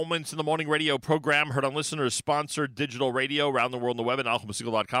Jewish Moments in the Morning radio program, heard on listeners-sponsored digital radio around the world on the web at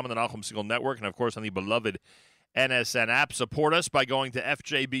NachumSegal.com and the Nachum Segal Network, and of course on the beloved NSN app. Support us by going to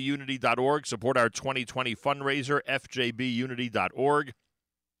fjbunity.org. Support our 2020 fundraiser, fjbunity.org.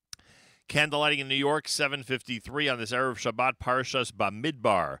 Candlelighting in New York, 7:53 on this Erev Shabbat, Parshas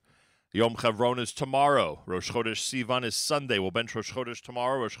Bamidbar. Yom Chavron is tomorrow. Rosh Chodesh Sivan is Sunday. We'll bench Rosh Chodesh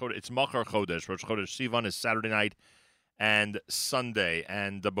tomorrow. It's Machar Chodesh. Rosh Chodesh Sivan is Saturday night and Sunday.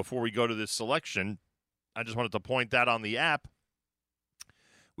 And before we go to this selection, I just wanted to point out on the app,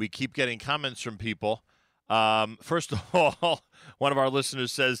 we keep getting comments from people. First of all, one of our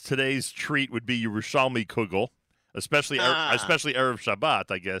listeners says today's treat would be Yerushalmi Kugel, especially Erev Shabbat,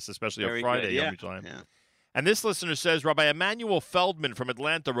 I guess, especially Very on Friday. good, yeah, Yom Yerushalayim. yeah. And this listener says, Rabbi Emmanuel Feldman from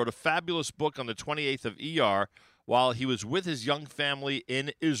Atlanta wrote a fabulous book on the 28th of Iyar while he was with his young family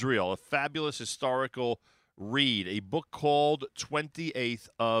in Israel. A fabulous historical read. A book called 28th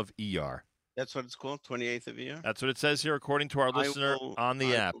of Iyar. That's what it's called, 28th of Iyar? That's what it says here, according to our listener on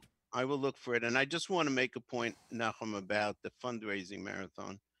the app. I will look for it. And I just want to make a point, Nachum, about the fundraising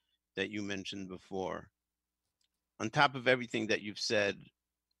marathon that you mentioned before. On top of everything that you've said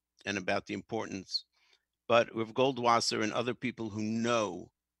and about the importance, but Rav Goldwasser and other people who know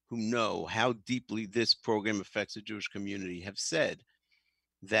how deeply this program affects the Jewish community have said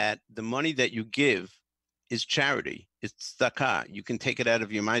that the money that you give is charity. It's tzedakah. You can take it out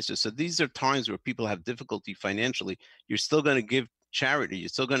of your meiser. So these are times where people have difficulty financially. You're still going to give charity. You're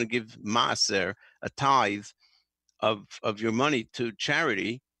still going to give maaser, a tithe of your money to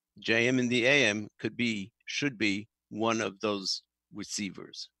charity. JM in the AM should be one of those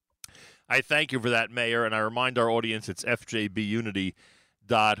receivers. I thank you for that, Mayor, and I remind our audience it's fjbunity.org.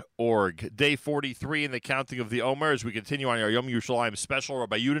 Day 43 in the counting of the Omer as we continue on our Yom Yerushalayim special.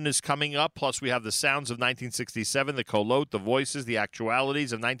 Rabbi Yudin is coming up, plus we have the sounds of 1967, the kolot, the voices, the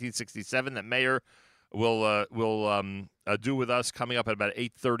actualities of 1967 that Mayor will do with us coming up at about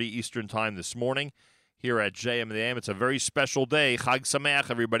 8:30 Eastern Time this morning here at JM in the AM. It's a very special day. Chag Sameach,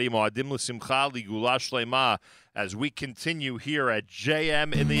 everybody. Moadim l'simcha ligula shlema as we continue here at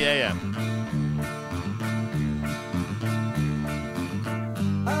JM in the AM.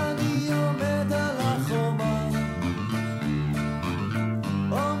 אני עומד על החומה,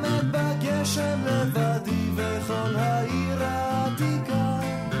 עומד בגשם לבדי וכל העיר העתיקה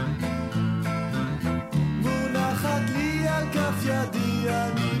מונחת לי על כף ידי,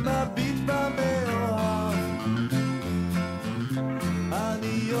 אני מביט במאוהב,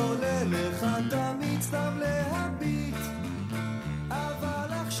 אני עולה לך תמיד סתם להביט, אבל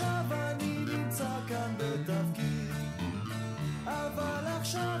עכשיו אני נמצא כאן בתפקיד, אבל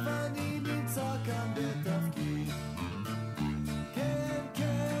עכשיו אני נמצא כאן בתפקיד. כן,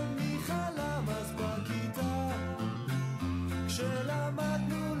 כן, מי חלם אז בכיתה,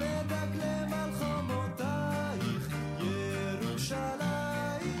 כשלמדנו לדקלם על חומותייך,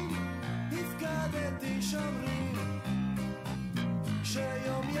 ירושלים, הפקדתי שומרים,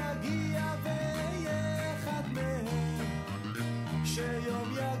 כשיום יגיע ואהיה אחד מהם, כשיום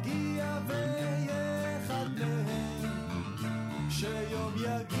יגיע ואהיה אחד מהם, שיום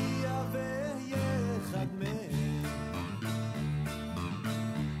יגיע ואהיה אחד מהם.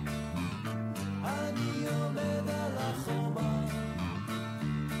 אני עומד על החומה,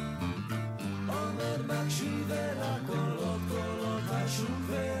 עומד מקשיב אל הקולות, קולות השוק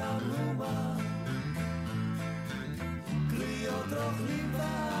והמהומה, קריאות רוכלים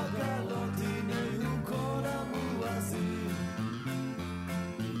ועגלות, הנה הוא כל המואזין,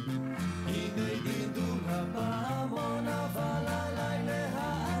 הנה דינדום הבא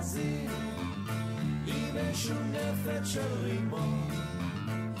נפץ של רימון,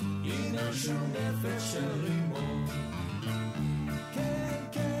 הנה שוב נפץ של רימון. כן,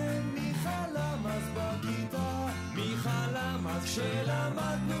 כן, מי חלם אז בכיתה, מי חלם אז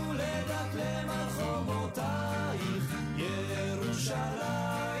כשלמדנו לדקלם על חומותייך,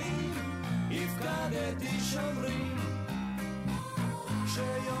 ירושלים, הפקדתי שומרים,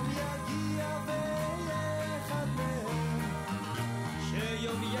 שיום יגיע ואהיה אחד מהם,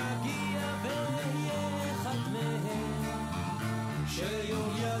 שיום יגיע ואהיה אחד מהם, שיום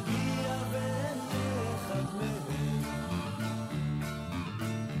יגיע ואהיה אחד מהם.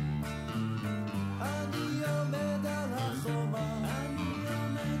 אני עומד על החומה, אני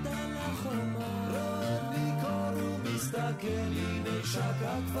עומד על החומה, רואה מקור ומסתכל, הנה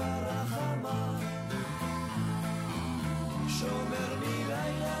שקעה כבר החמה, שומר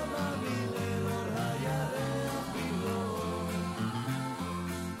מלילה מה מליל אור הירח בלור,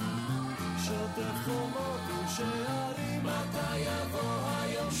 שוטף חומות ושערים, מתי יבוא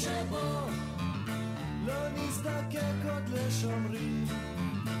היום שבו לא נזדקק עוד לשומרים,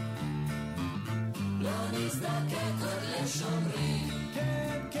 לא נזדקק עוד לשומרים.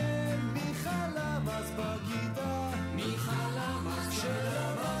 כן, כן, מי חלם אז בכיתה, מי חלם אז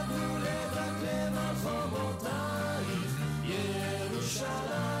כשלמדנו לדקלם על חומותייך, ירושלים,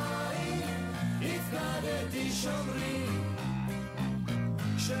 הפקדתי שומרים,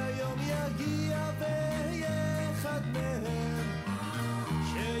 שיום יגיע ואהיה אחד מהם,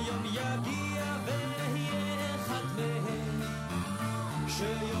 שיום יגיע ואהיה אחד מהם,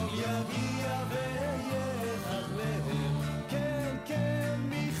 שיום יגיע ואהיה אחד מהם. כן, כן,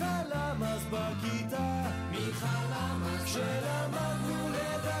 מי חלם אז בכיתה, מי חלם אז כשלמדנו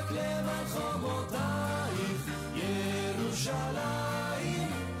לדקלם על חומותייך,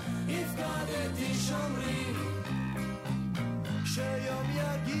 ירושלים, הפקדתי שומרים, שיום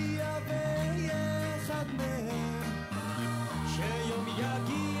יגיע ואהיה אחד מהם, שיום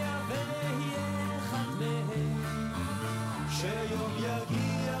יגיע ואהיה אחד מהם, שיום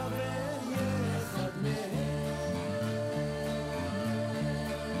יגיע ואהיה אחד מהם.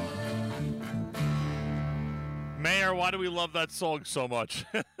 Mayor, why do we love that song so much?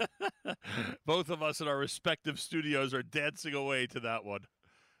 Both of us in our respective studios are dancing away to that one.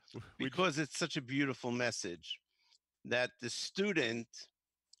 Because it's such a beautiful message that the student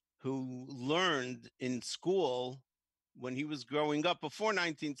who learned in school when he was growing up before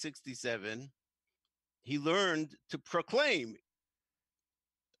 1967, he learned to proclaim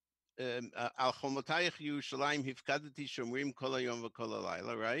Al Chomotayich Yerushalayim Hifkadati Shomrim Kol Hayom V'Kol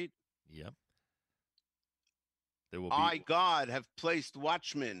Halayla, right? Yep. There will be... I, God, have placed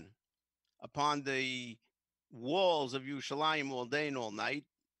watchmen upon the walls of Yerushalayim all day and all night.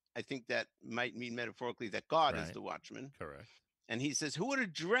 I think that might mean metaphorically that God is the watchman. Correct. And he says, who would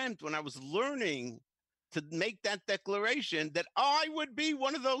have dreamt when I was learning to make that declaration that I would be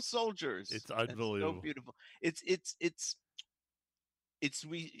one of those soldiers? It's unbelievable. So beautiful.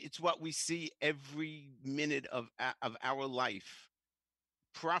 It's what we see every minute of our life.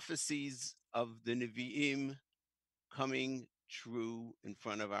 Prophecies of the Nevi'im coming true in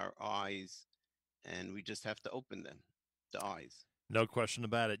front of our eyes, and we just have to open them, the eyes. No question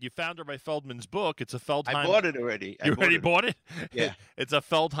about it. You found Rabbi Feldman's book. It's a Feldheim. I bought it already. You already bought it? Yeah. It's a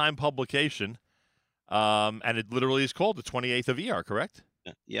Feldheim publication, and it literally is called the 28th of ER, correct?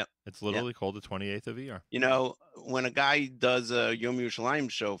 Yep. It's literally called the 28th of ER. You know, when a guy does a Yom Yerushalayim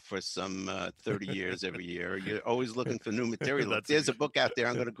show for some 30 years every year, you're always looking for new material. If there's a book out there,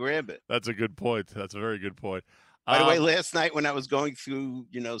 I'm going to grab it. That's a good point. That's a very good point. By the way, last night when I was going through,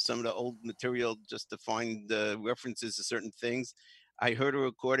 some of the old material just to find references to certain things, I heard a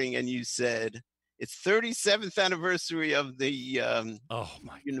recording and you said, it's 37th anniversary of the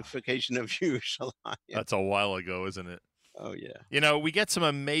unification of Yerushalayim. That's a while ago, isn't it? Oh, yeah. We get some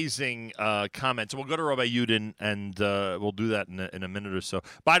amazing comments. We'll go to Rabbi Yudin, and we'll do that in a minute or so.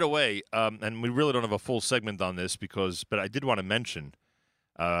 By the way, and we really don't have a full segment on this, but I did want to mention,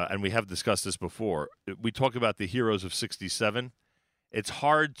 and we have discussed this before, we talk about the heroes of 67. It's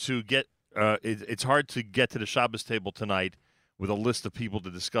hard to get it's hard to get to the Shabbos table tonight with a list of people to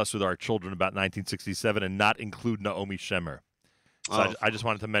discuss with our children about 1967 and not include Naomi Shemer. So I just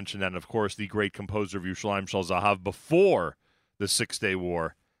wanted to mention that. And, of course, the great composer of Yerushalayim Shel Zahav before the Six-Day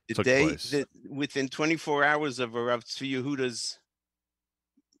War took place. Within 24 hours of Rav Tzvi Yehuda's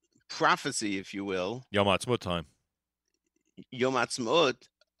prophecy, if you will. Yom Ha'atzmaut time. Yom Ha'atzmaut,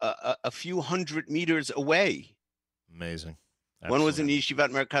 a few hundred meters away. Amazing. Absolutely. One was in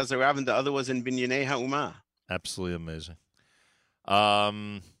Yeshivat Merkaz HaRav and the other was in Binyanei HaUmah. Absolutely amazing.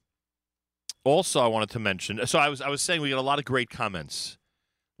 Also, I wanted to mention, so I was saying we got a lot of great comments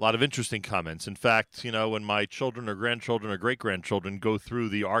A lot of interesting comments. In fact, when my children or grandchildren or great-grandchildren go through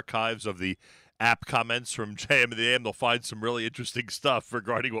the archives of the app comments from JM and the AM, they'll find some really interesting stuff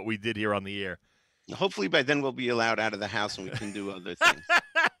regarding what we did here on the air. Hopefully by then we'll be allowed out of the house and we can do other things.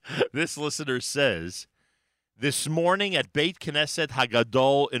 This listener says, this morning at Beit Knesset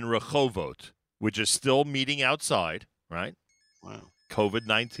Hagadol in Rehovot, which is still meeting outside, right? Wow.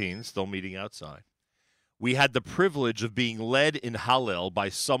 COVID-19, still meeting outside. We had the privilege of being led in Hallel by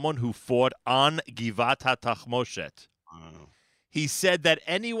someone who fought on Givat HaTachmoshet. Wow. He said that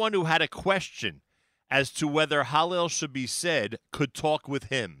anyone who had a question as to whether Hallel should be said could talk with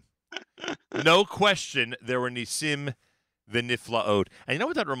him. No question, there were Nisim v'Niflaot. And you know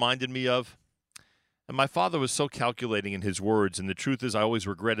what that reminded me of? And my father was so calculating in his words, and the truth is I always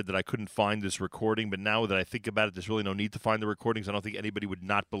regretted that I couldn't find this recording, but now that I think about it, there's really no need to find the recordings. I don't think anybody would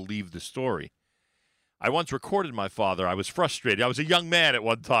not believe the story. I once recorded my father. I was frustrated. I was a young man at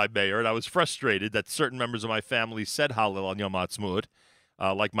one time, Mayor, and I was frustrated that certain members of my family said Hallel on Yom Ha'atzmaut,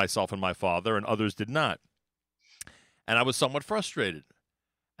 like myself and my father, and others did not. And I was somewhat frustrated.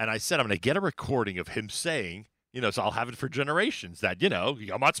 And I said, I'm going to get a recording of him saying, so I'll have it for generations that, Yom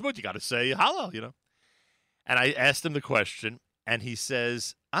Ha'atzmaut, you got to say Hallel, And I asked him the question, and he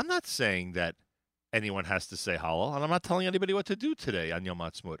says, I'm not saying that anyone has to say Hallel, and I'm not telling anybody what to do today on Yom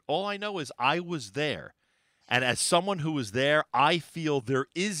Ha'atzmaut. All I know is I was there. And as someone who was there, I feel there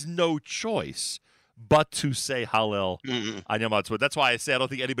is no choice but to say Hallel on Yom Ha'atzmaut. That's why I say I don't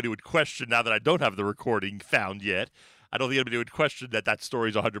think anybody would question, now that I don't have the recording found yet, I don't think anybody would question that story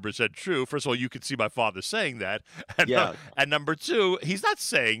is 100% true. First of all, you could see my father saying that. And, and number two, he's not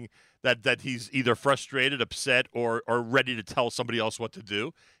saying that he's either frustrated, upset, or ready to tell somebody else what to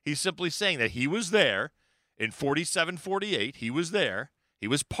do. He's simply saying that he was there in 47, 48. He was there. He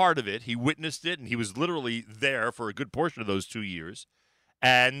was part of it. He witnessed it, and he was literally there for a good portion of those 2 years.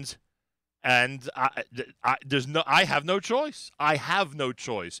 And I have no choice. I have no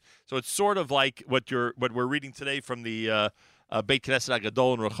choice. So it's sort of like what we're reading today from the Beit Knesset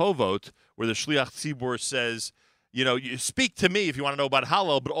Hagadol in Rehovot, where the Shliach Tzibur says, you speak to me if you want to know about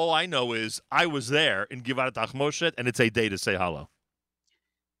Hallel, but all I know is I was there in Givat HaTachmoshet, and it's a day to say Hallel.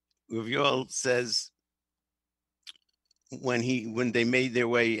 Rav Yoel says when they made their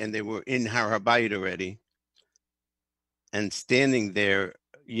way and they were in Har HaBayit already, and standing there,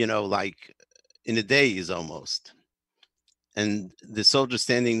 like in a daze almost, and the soldier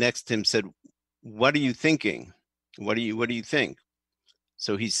standing next to him said, "What are you thinking? What do you think?"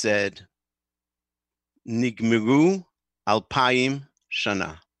 So he said, Nigmiru alpayim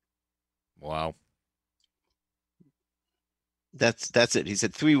shana. Wow. That's it. He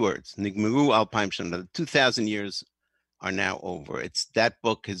said 3 words. Nigmiru alpayim shana. 2,000 years are now over. That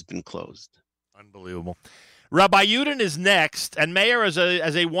book has been closed. Unbelievable. Rabbi Yudin is next, and Mayor, as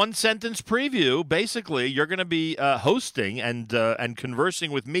a one-sentence preview, basically you're going to be hosting and conversing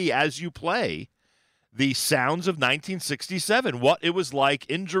with me as you play the sounds of 1967, what it was like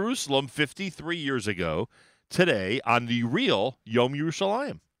in Jerusalem 53 years ago today on the real Yom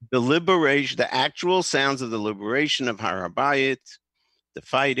Yerushalayim. The actual sounds of the liberation of Har HaBayit, the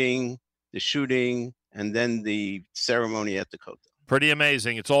fighting, the shooting, and then the ceremony at the Kotel. Pretty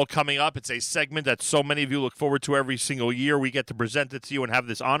amazing. It's all coming up. It's a segment that so many of you look forward to every single year. We get to present it to you and have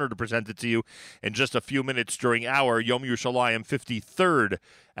this honor to present it to you in just a few minutes during our Yom Yerushalayim 53rd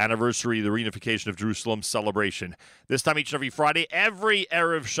anniversary, the reunification of Jerusalem celebration. This time each and every Friday, every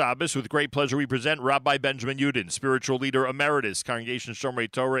Erev Shabbos, with great pleasure, we present Rabbi Benjamin Yudin, spiritual leader emeritus, Congregation Shomrei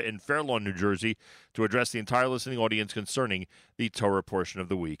Torah in Fair Lawn, New Jersey, to address the entire listening audience concerning the Torah portion of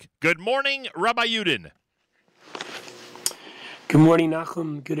the week. Good morning, Rabbi Yudin. Good morning,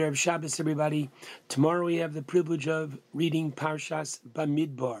 Nachum. Good Erev Shabbos, everybody. Tomorrow we have the privilege of reading Parshas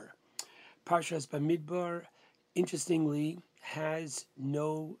Bamidbar. Parshas Bamidbar, interestingly, has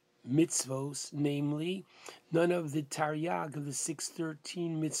no mitzvos, namely, none of the Taryag of the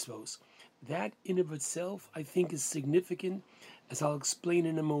 613 mitzvos. That in of itself, I think, is significant, as I'll explain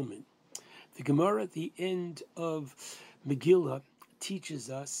in a moment. The Gemara at the end of Megillah teaches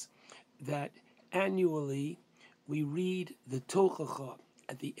us that annually we read the Tochacha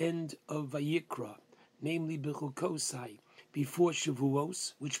at the end of Vayikra, namely Bechukosai, before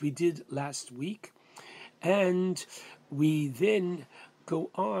Shavuos, which we did last week, and we then go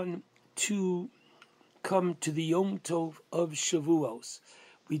on to come to the Yom Tov of Shavuos.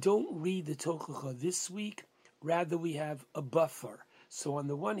 We don't read the Tochacha this week, rather we have a buffer. So on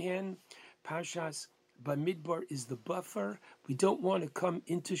the one hand, Parshas Bamidbar is the buffer. We don't want to come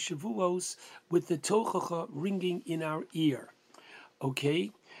into Shavuos with the Tochacha ringing in our ear.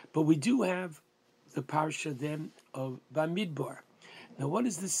 Okay? But we do have the Parsha then of Bamidbar. Now, what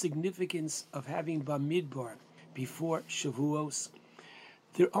is the significance of having Bamidbar before Shavuos?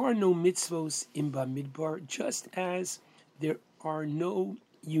 There are no mitzvos in Bamidbar, just as there are no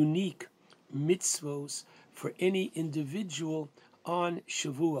unique mitzvos for any individual on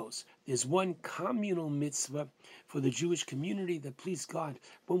Shavuos. There's one communal mitzvah for the Jewish community that, please God,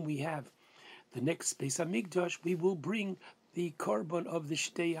 when we have the next Beis HaMikdash, we will bring the korban of the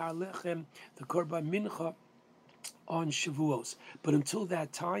Shtei HaLechem, the korban mincha, on Shavuos. But until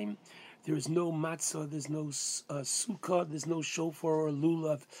that time, there is no matzah, there's no sukkah, there's no shofar or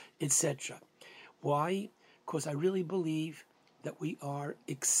lulav, etc. Why? Because I really believe that we are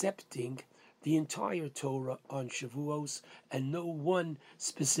accepting the entire Torah on Shavuos and no one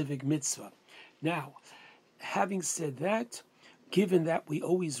specific mitzvah. Now, having said that, given that we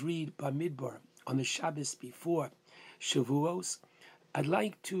always read Bamidbar on the Shabbos before Shavuos, I'd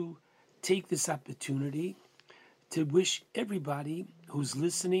like to take this opportunity to wish everybody who's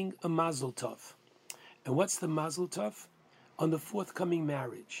listening a Mazel Tov. And what's the Mazel Tov? On the forthcoming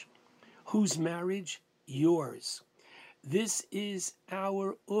marriage. Whose marriage? Yours. This is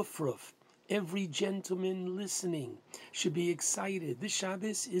our Ufruf. Every gentleman listening should be excited. This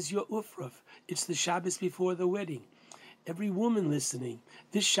Shabbos is your Ufruf. It's the Shabbos before the wedding. Every woman listening,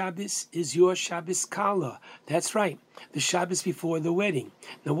 this Shabbos is your Shabbos Kala. That's right, the Shabbos before the wedding.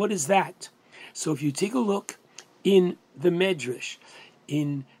 Now, what is that? So if you take a look in the Medrash,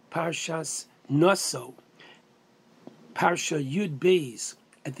 in Parshas Naso, Parsha Yud Beis,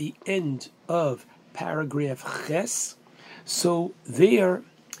 at the end of paragraph Ches, so there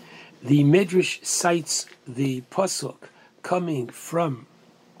the Medrash cites the pasuk coming from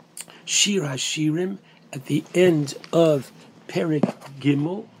Shir HaShirim at the end of Perik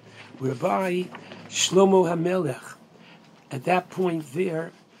Gimel, whereby Shlomo HaMelech, at that point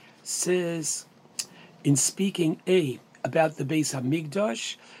there, says, in speaking about the Beis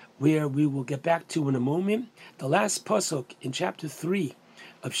HaMikdash, where we will get back to in a moment, the last pasuk in chapter 3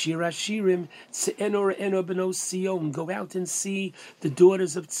 of Shir HaShirim, Tze'enor eno b'no Sion, go out and see the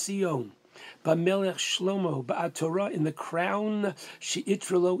daughters of Tzion. Ba'melech Shlomo, ba'atorah, in the crown,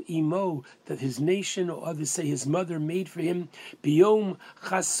 she'itralo imo, that his nation, or others say his mother, made for him, biyom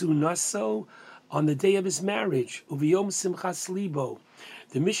chasunaso, on the day of his marriage, uviyom simchas libo.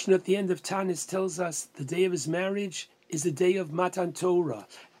 The Mishnah at the end of Tanis tells us the day of his marriage is the day of Matan Torah.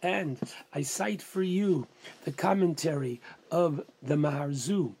 And I cite for you the commentary of the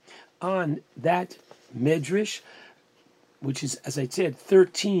Maharzu on that Medrash, which is, as I said,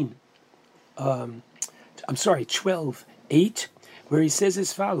 12:8, where he says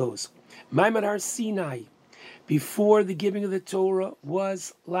as follows: Maimon Har Sinai, before the giving of the Torah,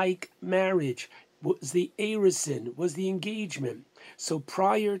 was like marriage, was the Erusin, was the engagement. So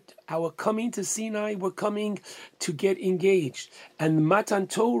prior to our coming to Sinai, we're coming to get engaged. And Matan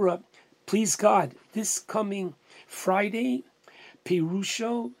Torah, please God, this coming Friday,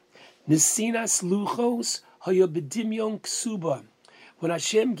 Pirusho, Nesinas Luchos, Hayabedimyon Ksuba. When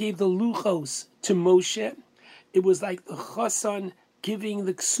Hashem gave the Luchos to Moshe, it was like the Chasan giving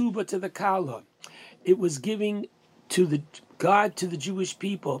the Ksuba to the Kala. It was giving to the God to the Jewish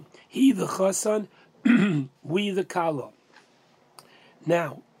people. He the Chasan, we the Kala.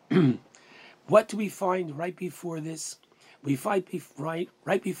 Now, what do we find right before this? We find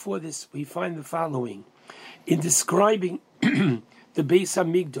right before this, we find the following. In describing the Beis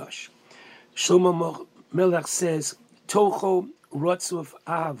HaMikdash, Shlomo Melech says, Tocho Rotzuf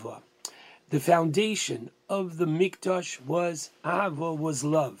Ahava. The foundation of the Mikdash was Ahava, was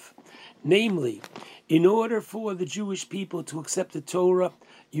love. Namely, in order for the Jewish people to accept the Torah,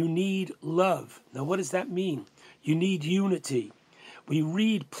 you need love. Now, what does that mean? You need unity. We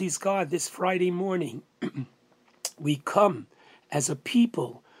read, please God, this Friday morning, we come as a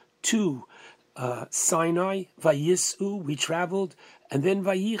people to Sinai, Vayisu, we traveled, and then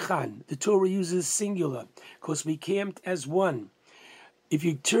Vayichan, the Torah uses singular, because we camped as one. If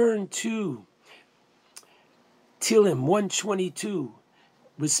you turn to Tilim 122,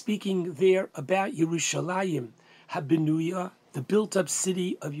 we're speaking there about Yerushalayim, Habenuya, the built-up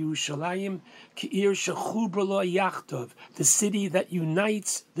city of Yerushalayim, Ke'ir Shechubra Lo Yachtov, the city that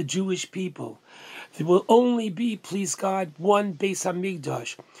unites the Jewish people. There will only be, please God, one Beis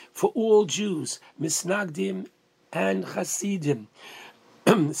HaMikdash for all Jews, Misnagdim and Hasidim,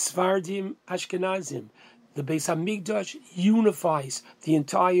 Sfardim, Ashkenazim. The Beis HaMikdash unifies the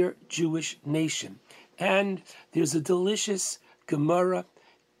entire Jewish nation. And there's a delicious Gemara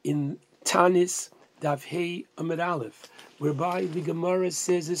in Tanis, Daf Hey Amud Aleph. whereby the Gemara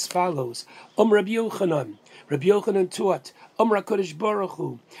says as follows: Rabbi Yochanan taught, Kodesh Baruch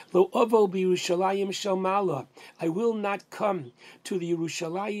Hu, Lo Ovo b'Yerushalayim shel Mala. I will not come to the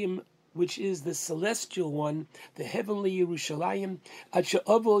Yerushalayim, which is the celestial one, the heavenly Yerushalayim, Ad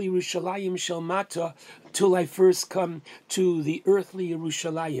she'avo Yerushalayim shel Mata, till I first come to the earthly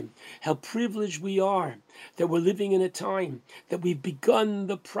Yerushalayim. How privileged we are that we're living in a time that we've begun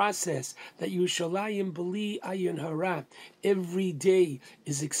the process, that Yerushalayim B'li Ayin Hara every day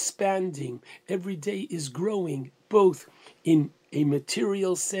is expanding, every day is growing, both in a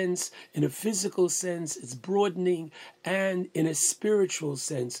material sense, in a physical sense, it's broadening, and in a spiritual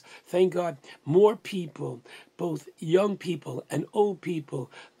sense. Thank God, more people, both young people and old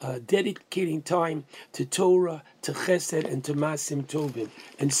people, dedicating time to Torah, to Chesed, and to Masim Tovim.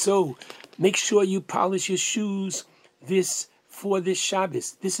 And so, make sure you polish your shoes for this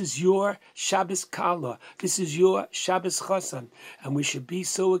Shabbos. This is your Shabbos Kala. This is your Shabbos Chassan. And we should be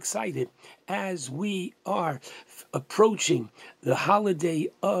so excited as we are approaching the holiday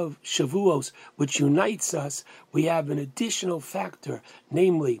of Shavuos, which unites us. We have an additional factor,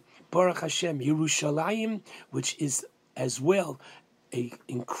 namely, Baruch Hashem, Yerushalayim, which is as well an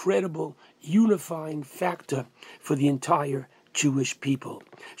incredible unifying factor for the entire Jewish people.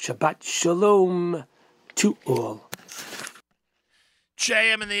 Shabbat Shalom to all.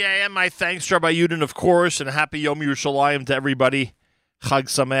 JM in the AM, my thanks to Rabbi Yudin, of course, and happy Yom Yerushalayim to everybody. Chag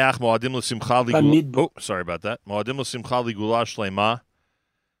Sameach, Moadim L'Simcha sorry about that. Moadim L'Simcha Ligula Shlema.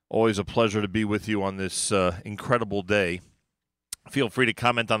 Always a pleasure to be with you on this incredible day. Feel free to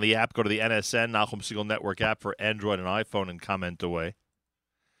comment on the app. Go to the NSN, Nachum Segal Network app for Android and iPhone and comment away.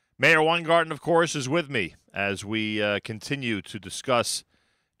 Mayor Weingarten, of course, is with me as we continue to discuss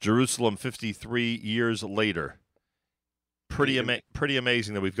Jerusalem 53 years later. Pretty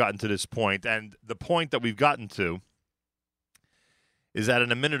amazing that we've gotten to this point. And the point that we've gotten to is that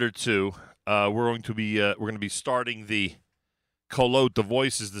in a minute or two, we're going to be starting the kolot, the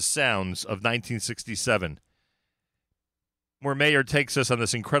voices, the sounds of 1967, where Meir takes us on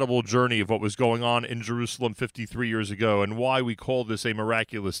this incredible journey of what was going on in Jerusalem 53 years ago and why we call this a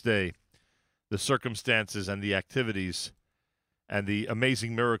miraculous day, the circumstances and the activities and the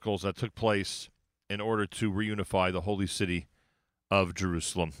amazing miracles that took place in order to reunify the holy city of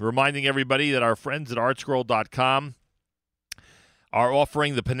Jerusalem. Reminding everybody that our friends at ArtScroll.com are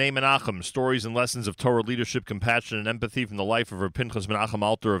offering the Pnei Menachem, stories and lessons of Torah leadership, compassion, and empathy from the life of Rav Pinchas Menachem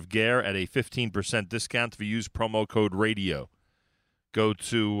Alter of Ger at a 15% discount if you use promo code RADIO. Go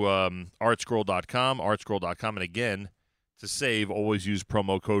to ArtScroll.com, and again, to save, always use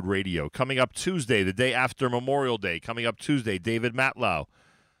promo code RADIO. Coming up Tuesday, the day after Memorial Day, David Matlow,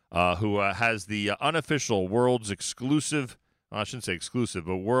 who has the unofficial world's exclusive, I shouldn't say exclusive,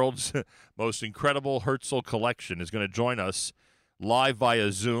 but world's most incredible Herzl collection, is going to join us live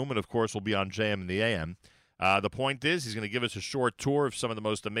via Zoom, and of course will be on JM and the AM. The point is, he's going to give us a short tour of some of the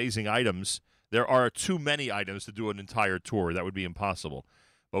most amazing items. There are too many items to do an entire tour. That would be impossible.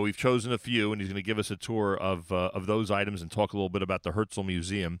 But we've chosen a few, and he's going to give us a tour of those items and talk a little bit about the Herzl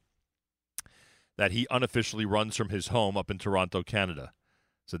Museum that he unofficially runs from his home up in Toronto, Canada.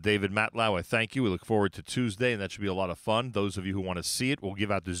 So David Matlow, I thank you. We look forward to Tuesday, and that should be a lot of fun. Those of you who want to see it, we'll give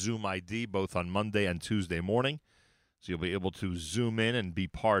out the Zoom ID both on Monday and Tuesday morning. So you'll be able to zoom in and be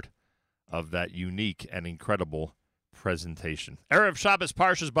part of that unique and incredible presentation. Erev Shabbos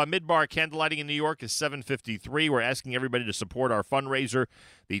Parshas Bamidbar candlelighting in New York is 7:53. We're asking everybody to support our fundraiser,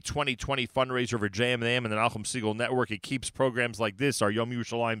 the 2020 fundraiser for JM&AM and the Nachum Segal Network. It keeps programs like this, our Yom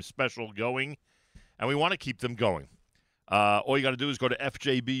Yerushalayim special, going, and we want to keep them going. All you got to do is go to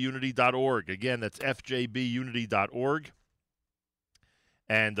fjbunity.org. Again, that's fjbunity.org,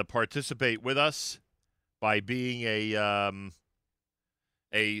 and participate with us by being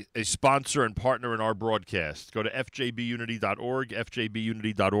a sponsor and partner in our broadcast. Go to fjbunity.org,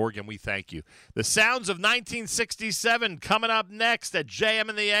 fjbunity.org, and we thank you. The sounds of 1967 coming up next at JM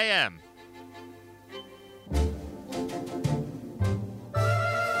and the AM.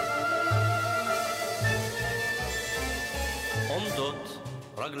 עומדות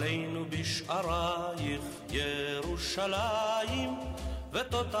רגלינו בשערייך ירושלים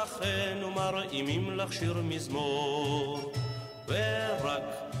ותותחינו מרעימים לך שיר מזמור ורק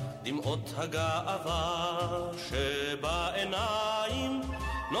דמעות הגאווה שבעיניים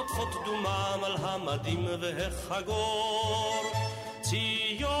נוטפות דומם על המדים והחגור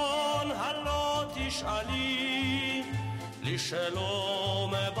ציון הלא תשאלי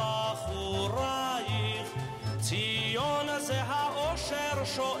לשלום בחורייך ציון זה האושר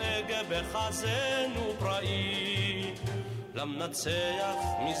שואג בחזנו פראי למנצח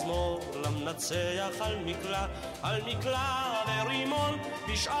מזמור, למנצח על מקלע ורימון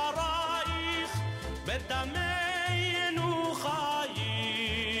בשערייך, בדמנו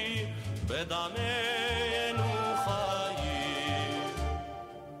חיי, בדמנו חיי.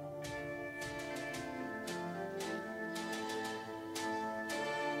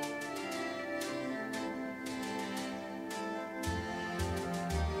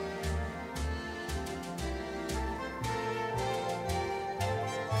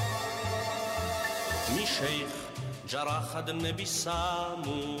 משייך ג'רח עד נבי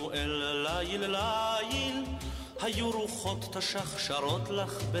סמואל, ליל ליל היו רוחות תשחשרות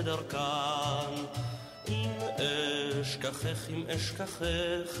לך בדרכן. אם אשכחך, אם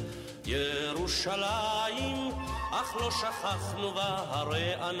אשכחך ירושלים, אך לא שכחנו בה,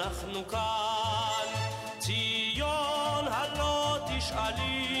 הרי אנחנו כאן. ציון הלא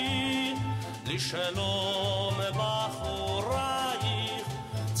תשאלי לשלום בחורייך,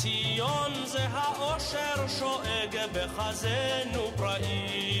 ציון זה האושר שואג בחזנו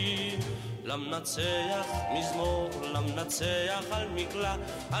פראי. למנצח מזמור, למנצח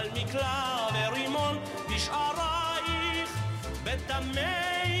על מקלע ורימון בשערייך,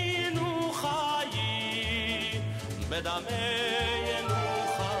 בדמנו חיי, בדמנו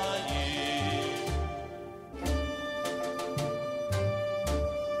חיי.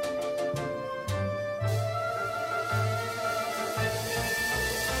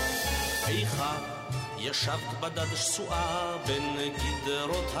 איכה ישבת בדד שסועה בין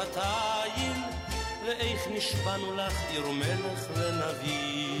גדרות התיל, ואיך נשבענו לך עיר מלך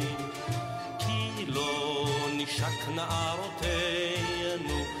ונביא, כי לא נשק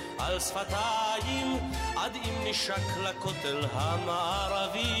נערותינו על שפתיים, עד אם נשק לכותל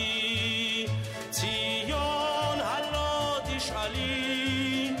המערבי. ציון הלא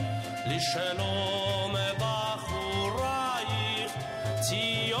תשאלי לשלום בחורייך,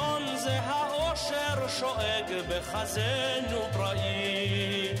 ציון זה האושר שואג בחזנו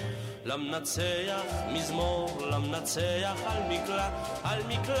פראי. למנצח מזמור, למנצח על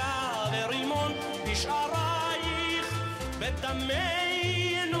מקלע ורימון בשערייך,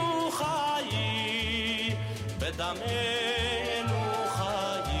 בדמנו חיי, בדמנו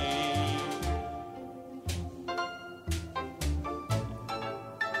חיי.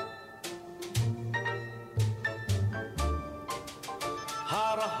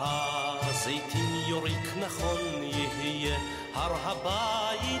 הר הזיתים יוריק נכון יהיה הר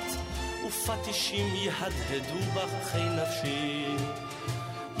הבית, ופטישים יהדהדו בחי נפשי.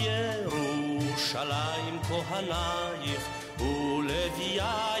 ירושלים כהנייך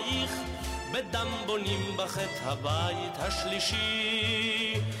ולווייך, בדם בונים בחת הבית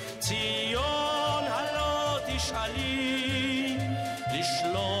השלישי. ציון הלא תשאלי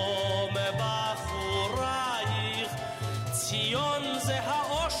לשלום בחורייך, ציון זה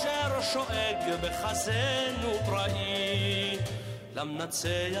האושר שואג בחזנו פראי.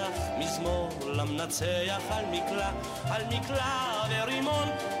 למנצח מזמור, למנצח על מקלע ורימון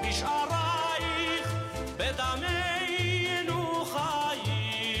בשערייך, בדמנו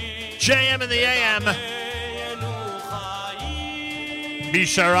חיי. JM in the AM.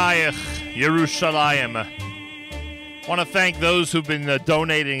 Bisharayach, Yerushalayim. Want to thank those who've been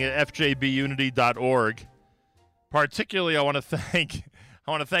donating at fjbunity.org. Particularly, I want to thank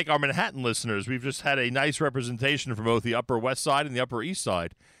our Manhattan listeners. We've just had a nice representation from both the Upper West Side and the Upper East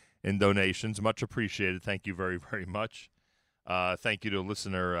Side in donations. Much appreciated. Thank you very, very much. Thank you to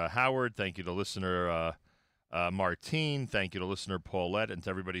listener Howard. Thank you to listener Martine. Thank you to listener Paulette, and to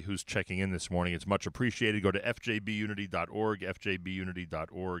everybody who's checking in this morning. It's much appreciated. Go to fjbunity.org,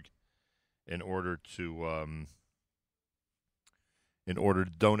 fjbunity.org, in order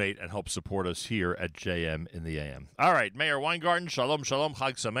to donate and help support us here at JM in the AM. All right, Mayor Weingarten, shalom, shalom,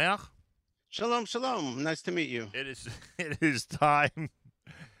 Chag Sameach. Shalom, shalom. Nice to meet you. It is time.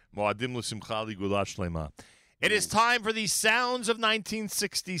 Moadim l'simcha ligula shlema. It is time for the sounds of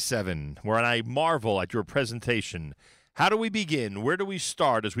 1967, where I marvel at your presentation. How do we begin? Where do we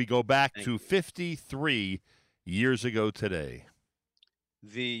start as we go back to 53 years ago today?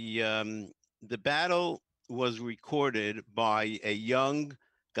 The battle was recorded by a young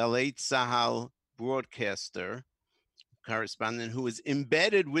Galei Tzahal broadcaster, correspondent, who was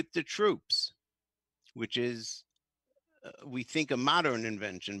embedded with the troops, which is, we think, a modern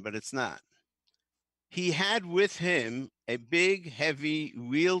invention, but it's not. He had with him a big, heavy,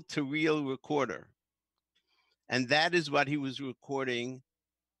 reel-to-reel recorder, and that is what he was recording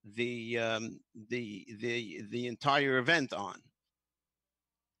the entire event on.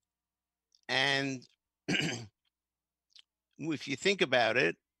 And if you think about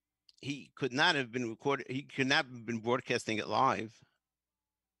it, he could not have been recorded. He could not have been broadcasting it live.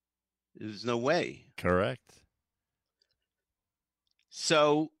 There's no way. Correct.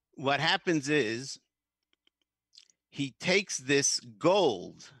 So what happens is he takes this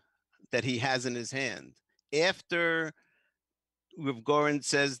gold that he has in his hand after Rav Goren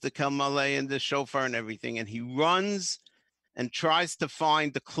says the Kalmaleh and the shofar and everything, and he runs and tries to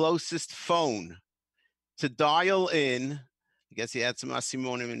find the closest phone to dial in. I guess he had some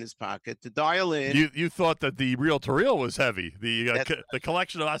asimonim in his pocket to dial in. You thought that the reel-to-reel was heavy. The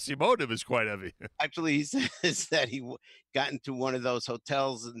collection of asimonim is quite heavy. Actually, he says that he got into one of those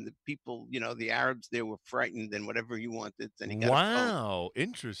hotels, and the people, the Arabs there were frightened, and whatever he wanted, and he got a phone. Wow,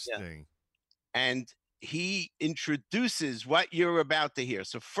 interesting. Yeah. And he introduces what you're about to hear.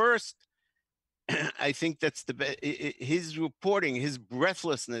 So first, I think that's his reporting, his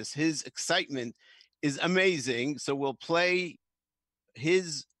breathlessness, his excitement is amazing. So we'll play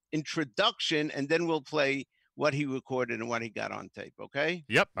his introduction, and then we'll play what he recorded and what he got on tape, okay?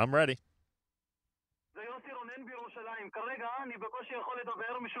 Yep, I'm ready. זה יוסי רונן בירושלים. כרגע אני בקושי יכול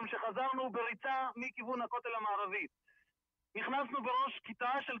לדבר משום שחזרנו בריצה מכיוון הכותל המערבי. נכנסנו בראש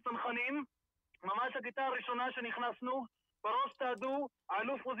כיתה של צנחנים, ממש הכיתה הראשונה שנכנסנו, בראש צעדו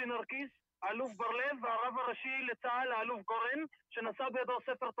האלוף עוזי נרקיס, האלוף בר-לב והרב הראשי לצה"ל, האלוף גורן, שנשא בידו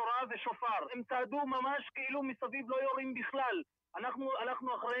ספר תורה ושופר. הם צעדו ממש כאילו מסביב לא יורים בכלל. אנחנו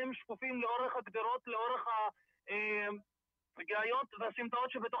הלכנו אחריהם שקופים לאורך הגדרות, לאורך הגאיות והסמטאות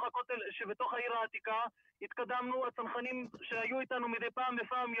שבתוך העיר העתיקה. התקדמנו, הצנחנים שהיו איתנו מדי פעם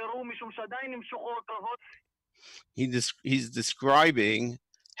בפעם ירו משום שעדיין נמשכו הקרבות. He's describing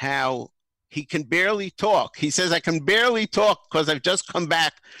how he can barely talk. He says, I can barely talk because I've just come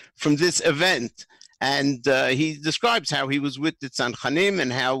back from this event. And he describes how he was with the Tzanchanim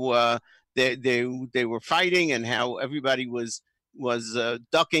and how they were fighting and how everybody was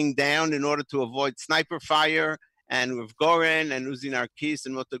ducking down in order to avoid sniper fire. And Rav Goren and Uzi Narkis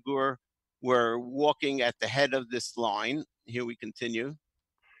and Motagur were walking at the head of this line. Here we continue.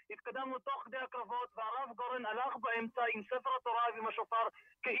 התקדמנו תוך כדי הקרבות, והרב גורן הלך באמצע עם ספר התורה ועם השופר,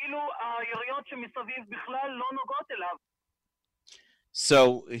 כאילו היריות שמסביב בכלל לא נוגעות אליו.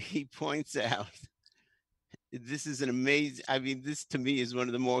 So he points out, this is an amazing, this to me is one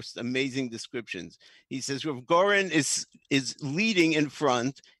of the most amazing descriptions. He says, Rav Goren is leading in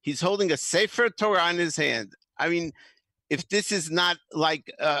front. He's holding a Sefer Torah in his hand. If this is not like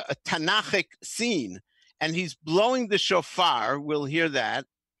a Tanachic scene, and he's blowing the shofar, we'll hear that.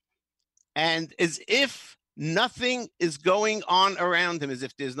 And as if nothing is going on around him, as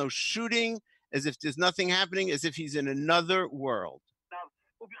if there's no shooting, as if there's nothing happening, as if he's in another world.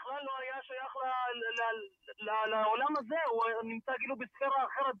 הוא בכלל לא היה שייך לעולם הזה, הוא נמצא כאילו בספירה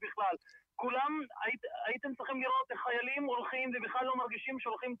אחרת בכלל. כולם, הייתם צריכים לראות חיילים הולכים ובכלל לא מרגישים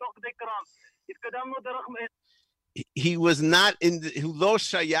שהולכים תוך כדי קרב. התקדמנו דרך... He was not in the, hu lo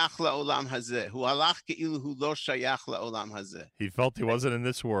shayach la'olam hazeh. Hu halach ke'ilu hu lo shayach la'olam hazeh. He felt he wasn't in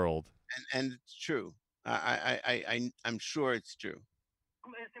this world. And it's true. I'm sure it's true.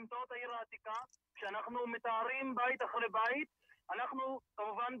 סמטאות העיר העתיקה, כשאנחנו מתארים בית אחרי בית, אנחנו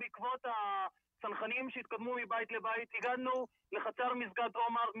כמובן בעקבות הצנחנים שהתקדמו מבית לבית, הגענו לחצר מסגד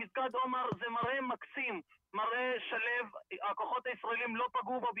עומר. מסגד עומר זה מראה מקסים, מראה שלב, הכוחות הישראלים לא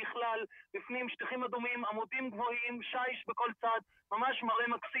פגעו בו בכלל, בפנים שטיחים אדומים, עמודים גבוהים, שיש בכל צד, ממש מראה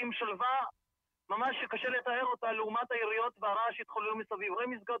מקסים, שלווה, ממש שקשה לתאר אותה לעומת היריות והרעש שהתחוללו מסביב. ראה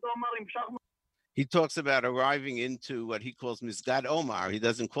מסגד עומר, המשכנו. He talks about arriving into what he calls Misgad Omar. He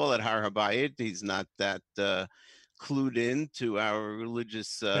doesn't call it Har Habayit. He's not that clued in to our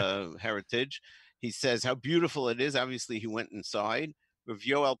religious heritage. He says how beautiful it is. Obviously, he went inside. Rav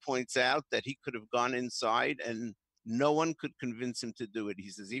Yoel points out that he could have gone inside and no one could convince him to do it. He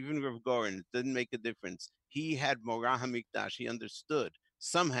says, even Rav Goren, it didn't make a difference. He had Morah HaMikdash. He understood.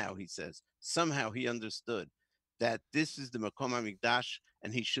 Somehow, he says, he understood that this is the Makom HaMikdash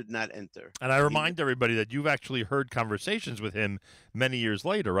and he should not enter. And I remind everybody that you've actually heard conversations with him many years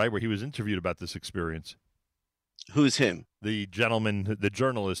later, right, where he was interviewed about this experience. Who's him? The gentleman, the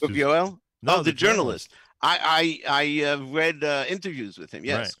journalist. Rav Yoel? No, the journalist. I read interviews with him.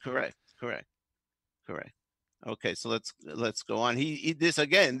 Yes, right. Correct. Okay, so let's go on.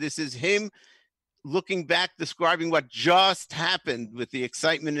 This is him looking back, describing what just happened with the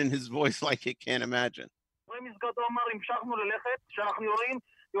excitement in his voice like you can't imagine. מסגד עומר המשכנו ללכת, כשאנחנו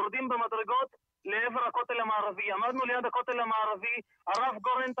יורדים במדרגות לעבר הכותל המערבי. עמדנו ליד הכותל המערבי, הרב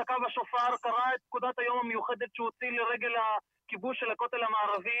גורן תקע בשופר, קרא את פקודת היום המיוחדת שהוא הוציא לרגל כיבוש של הכותל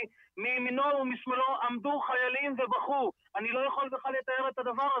המערבי, מימינו ומשמאלו עמדו חיילים ובכו. אני לא יכול בכלל לתאר את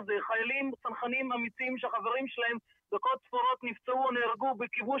הדבר הזה. חיילים, צנחנים אמיצים שהחברים שלהם דקות ספורות נפצעו או נהרגו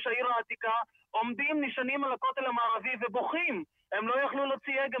בכיבוש העיר העתיקה, עומדים נשענים על הכותל המערבי ובוכים. הם לא יכלו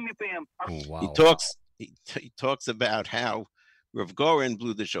להוציא הגה מפיהם. He talks about how Rav Goren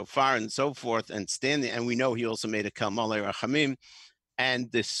blew the shofar and so forth, and we know he also made a Kalmalei Rachamim, and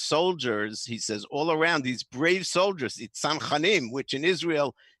the soldiers, he says, all around, these brave soldiers, it's Tzanchanim, which in Israel,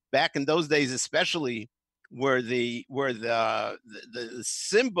 back in those days especially, were the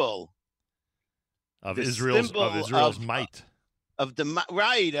symbol of the Israel's symbol might. Of the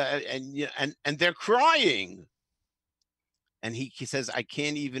right, and they're crying, and he says, I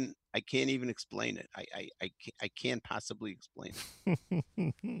can't even explain it. I can't possibly explain it.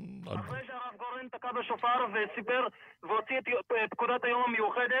 אחרי שהרב גורן תקע בשופר וסיפר והוציא את פקודת היום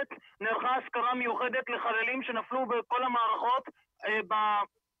המיוחדת, נערכה אזכרה מיוחדת לחללים שנפלו בכל המערכות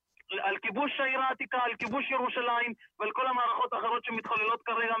על כיבוש העיר העתיקה, על כיבוש ירושלים ועל כל המערכות האחרות שמתחוללות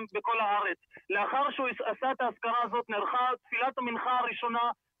כרגע בכל הארץ. לאחר שהוא עשה את האזכרה הזאת, נערכה תפילת המנחה הראשונה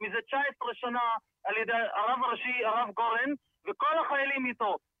מזה 19 שנה על ידי הרב הראשי, הרב גורן, וכל החיילים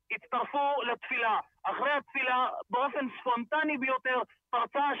איתו הצטרפו לתפילה. אחרי התפילה, באופן ספונטני ביותר,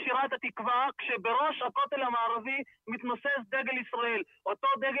 פרצה שירת התקווה, כשבראש הכותל המערבי מתנוסס דגל ישראל. אותו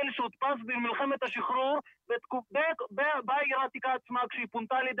דגל שהודפס במלחמת השחרור בעיר העתיקה עצמה, כשהיא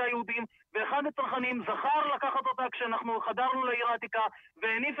פונתה על ידי היהודים, ואחד הצנחנים זכר לקחת אותה כשאנחנו חדרנו לעיר העתיקה,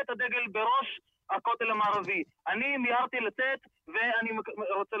 והניף את הדגל בראש הכותל המערבי. אני מיהרתי לצאת, ואני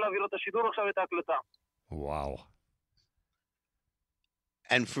רוצה להעביר את השידור עכשיו את ההקלטה. Wow.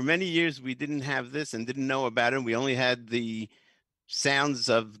 And for many years, we didn't have this and didn't know about it. We only had the sounds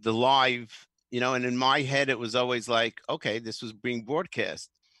of the live, and in my head, it was always like, okay, this was being broadcast.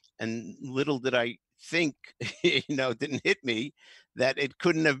 And little did I think, it didn't hit me that it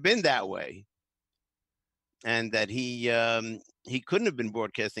couldn't have been that way. And that he couldn't have been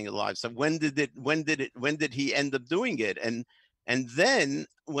broadcasting it live. So when did he end up doing it? And then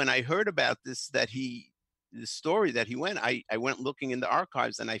when I heard about this, the story that he went, I went looking in the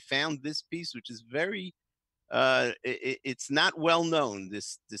archives and I found this piece, which is very, it's not well known,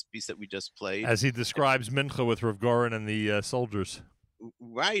 this piece that we just played. As he describes Mincha with Rav Goren and the soldiers.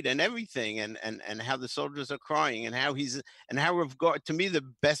 Right, and everything, and how the soldiers are crying, and how Rav Goren, to me, the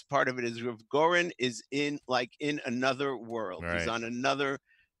best part of it is Rav Goren is in another world. Right.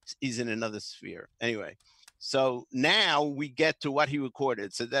 He's in another sphere. Anyway. So now we get to what he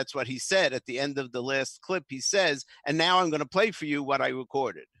recorded. So that's what he said at the end of the last clip. He says, and now I'm going to play for you what I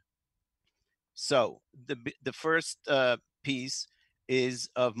recorded. So the first piece is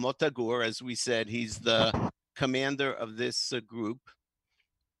of Mota Gur. As we said, he's the commander of this group.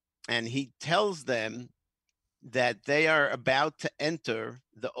 And he tells them that they are about to enter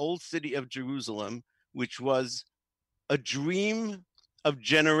the old city of Jerusalem, which was a dream of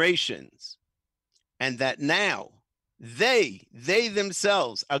generations. And that now they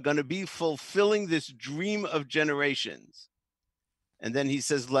themselves are going to be fulfilling this dream of generations. And then he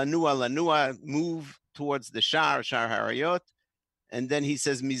says, Lanua, move towards the Shar Harayot. And then he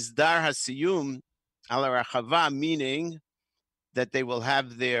says, Mizdar Hasiyum ala Rachava, meaning that they will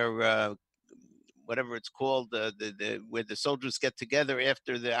have their, whatever it's called, where the soldiers get together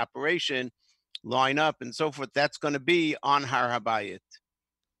after the operation, line up and so forth. That's going to be on Har Habayit.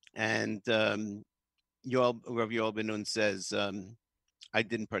 And Rav Yoel Ben-Nun says, I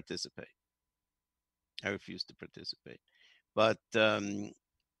didn't participate. I refused to participate. But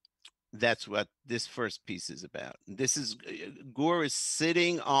that's what this first piece is about. This is, Gur is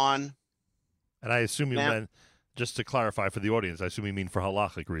sitting on... And I assume you meant, just to clarify for the audience, I assume you mean for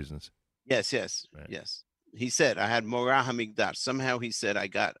halachic reasons. Yes. Right. Yes. He said, I had Morah HaMikdash. Somehow he said, I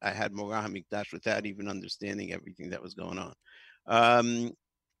had Morah HaMikdash without even understanding everything that was going on.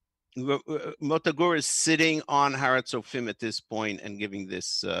 Mota Gur is sitting on Har HaTzofim at this point and giving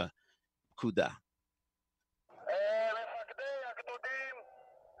this kuda.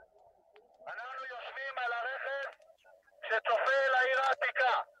 שצופה אל העיר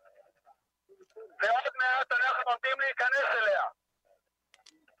העתיקה, ועוד מעט אנחנו עומדים להיכנס אליה.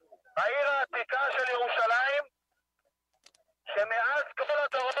 העיר העתיקה של ירושלים, שמאז כל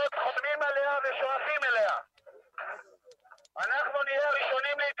הדורות חולמים עליה ושואפים אליה. אנחנו נהיה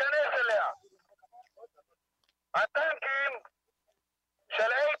הראשונים להיכנס אליה. הטנקים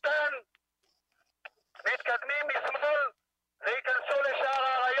של איתן מתקדמים משמאל וייכנסו לשער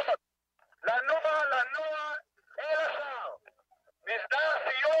האריות. לנוע אל השער. מסדר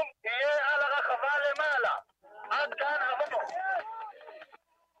הסיום יהיה על הרחבה למעלה. עד כאן עבור.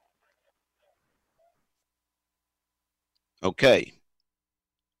 Okay.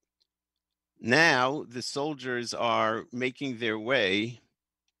 Now the soldiers are making their way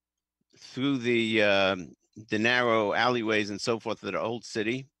through the narrow alleyways and so forth of the old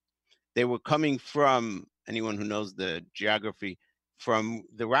city. They were coming from, anyone who knows the geography, from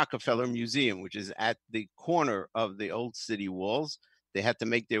the Rockefeller Museum, which is at the corner of the old city walls. They had to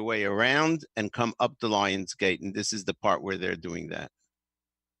make their way around and come up the Lion's Gate, and this is the part where they're doing that.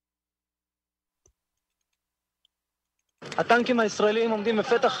 הטנקים הישראלים עומדים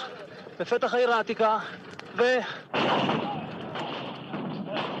בפתח העיר העתיקה,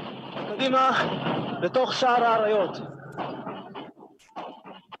 קדימה לתוך שער האריות.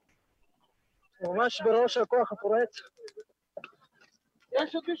 ממש בראש הכוח הפורץ.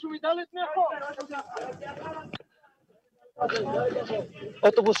 יש עוד מישהו מדלת מאחור?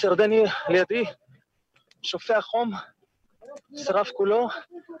 אוטובוס ירדני לידי, שופע חום, שרף כולו,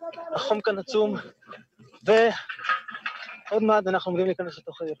 החום כאן עצום, ועוד מעט אנחנו עומדים להיכנס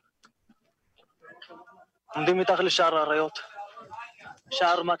לתוך העיר. עומדים מתחת לשער האריות,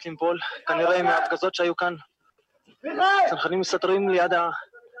 שער מת לימפול, כנראה מההפגזות שהיו כאן. צנחנים מסתתרים ליד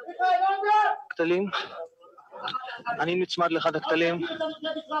הכתלים. אני נצמד לאחד הכתלים.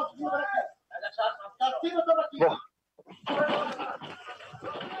 בוא.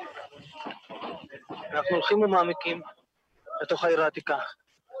 אנחנו הולכים ומעמיקים לתוך העיר העתיקה.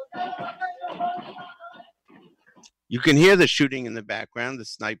 You can hear the shooting in the background, the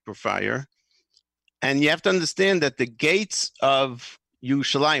sniper fire. And you have to understand that the gates of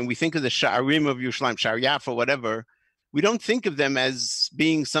Yerushalayim, we think of the Sha'arim of Yerushalayim, Sha'ar Yafa, whatever, we don't think of them as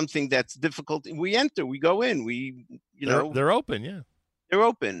being something that's difficult. We enter, we go in, they're open, yeah. They're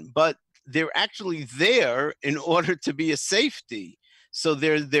open, but they're actually there in order to be a safety. So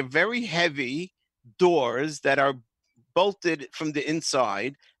they're very heavy doors that are bolted from the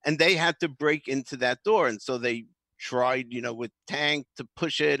inside, and they had to break into that door. And so they tried, with tank to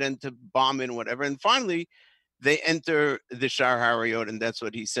push it and to bomb it and whatever. And finally, they enter the Sha'ar HaArayot, and that's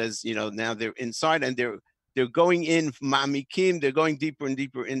what he says, now they're inside and they're going in, ma'amikim, they're going deeper and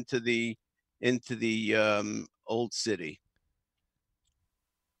deeper into the old city.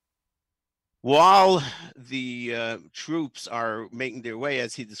 While the troops are making their way,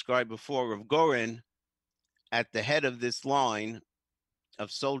 as he described before, Rav Goren, at the head of this line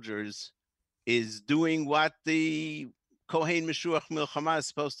of soldiers, is doing what the Kohen Meshuach Milchama is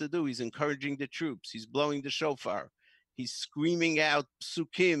supposed to do. He's encouraging the troops. He's blowing the shofar. He's screaming out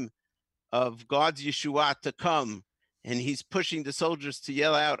psukim of God's Yeshua to come. And he's pushing the soldiers to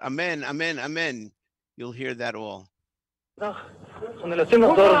yell out, Amen, Amen, Amen. You'll hear that all. אנחנו נאלצים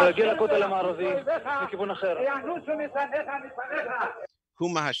לחזור ולהגיע לכותל המערבי מכיוון אחר.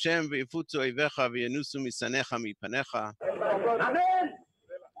 קומה השם ויפוצו אויביך וינוסו משנאיך מפניך. אמן!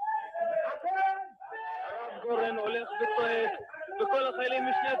 הרב גורן הולך וצועק, וכל החיילים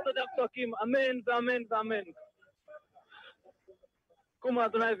משני הצדדיו צועקים אמן ואמן ואמן. קומה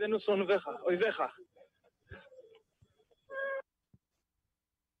אדוני וינוסו אויביך.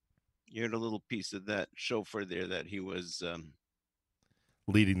 You heard a little piece of that shofar there that he was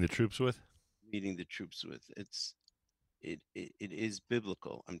leading the troops with. It is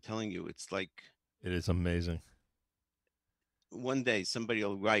biblical. I'm telling you, it's like it is amazing. One day somebody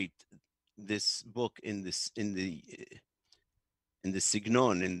will write this book in the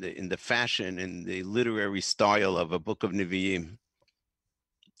signon, in the fashion, in the literary style of a book of Nevi'im.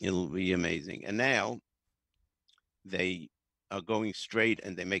 It'll be amazing. And now they are going straight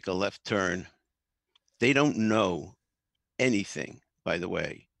and they make a left turn. They don't know anything, by the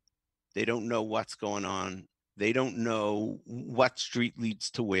way. They don't know what's going on. They don't know what street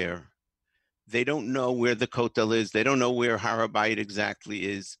leads to where. They don't know where the Kotel is. They don't know where Har HaBayit exactly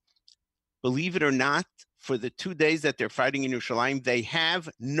is. Believe it or not, for the 2 days that they're fighting in Yerushalayim, they have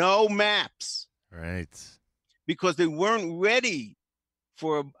no maps. Right. Because they weren't ready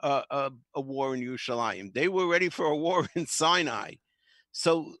for a war in Yerushalayim. They were ready for a war in Sinai.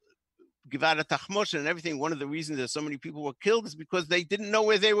 So Givat HaTachmoshet and everything, one of the reasons that so many people were killed is because they didn't know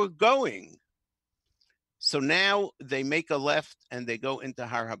where they were going. So now they make a left and they go into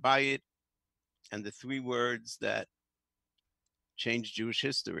Har HaBayit, and the three words that changed Jewish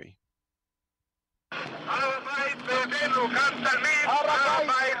history.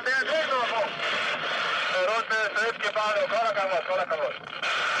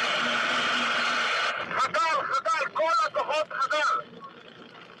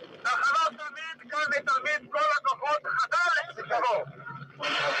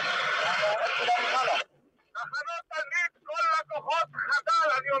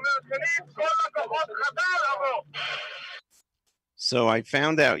 So I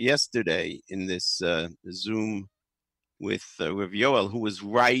found out yesterday in this Zoom with Rav Yoel, who was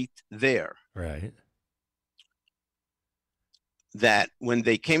right there. Right. That when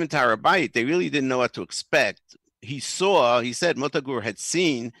they came into Har HaBayit, they really didn't know what to expect. He said Mother Gur had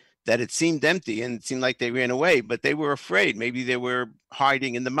seen that it seemed empty and it seemed like they ran away, but they were afraid. Maybe they were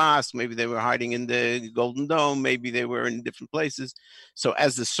hiding in the mosque, maybe they were hiding in the Golden Dome, maybe they were in different places. So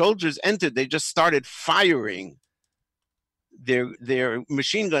as the soldiers entered, they just started firing their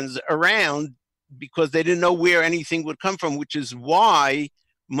machine guns around because they didn't know where anything would come from, which is why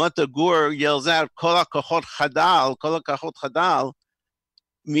Mother Gur yells out, Kol HaKochot Chadal,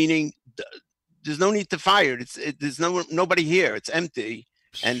 meaning there's no need to fire. There's nobody here. It's empty.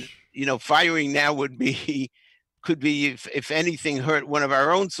 And, firing now could be, if anything, hurt one of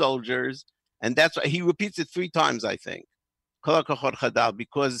our own soldiers. And that's why he repeats it 3 times, I think. Kol HaKochot Chadal,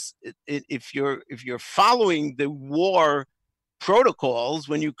 because if you're following the war protocols,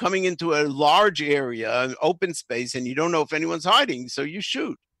 when you're coming into a large area, an open space, and you don't know if anyone's hiding, so you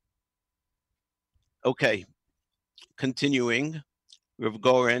shoot. Okay, continuing, Rav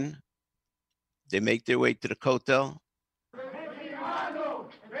Goren, they make their way to the Kotel.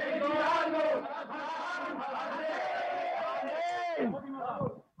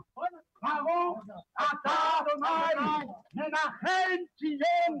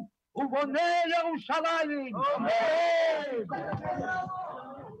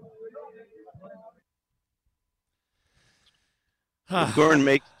 Rav Goren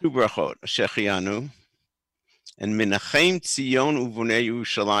makes 2 brachot, Shechianu, and Menachem Tzion Uvonei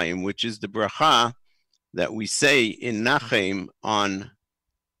Yerushalayim, which is the bracha that we say in Nachem on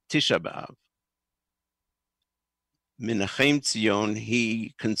Tisha B'Av. Menachem Tzion,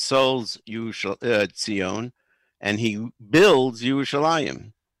 he consoles Tzion, and he builds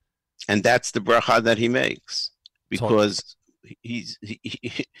Yerushalayim, and that's the bracha that he makes because he's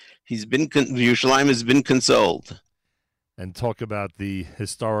been Yerushalayim has been consoled. And talk about the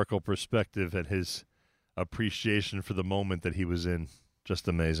historical perspective and his appreciation for the moment that he was in. Just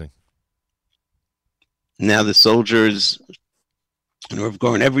amazing. Now the soldiers, Rav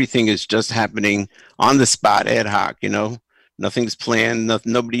Goren, everything is just happening on the spot, ad hoc, Nothing's planned.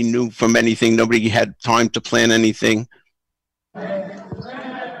 Nobody knew from anything. Nobody had time to plan anything.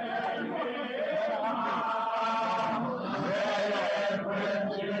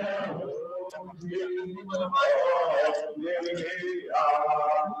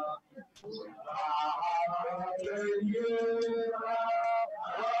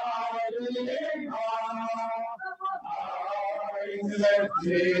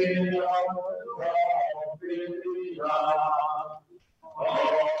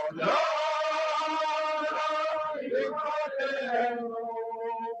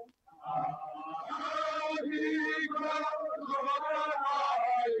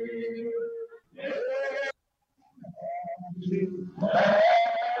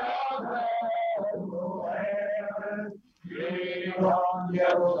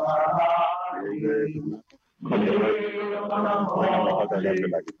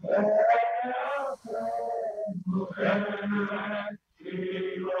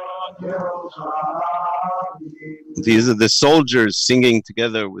 These are the soldiers singing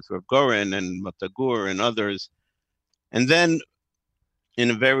together with Rav Goren and Mother Gur and others. And then,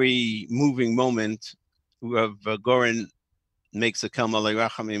 in a very moving moment, Rav Goren makes a Kel Malei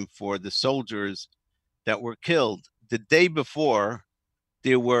Rachamim for the soldiers that were killed. The day before,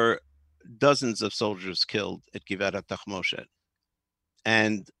 there were dozens of soldiers killed at Givat Tachmoshet.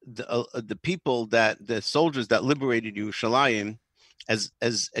 And the soldiers that liberated Yerushalayim, as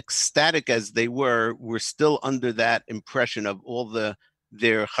ecstatic as they were still under that impression of all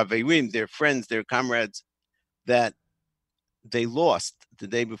their chaverim, their friends, their comrades that they lost the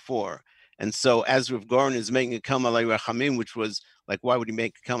day before. And so as Rav Goren is making a Kel Malei Rachamim, which was like, why would he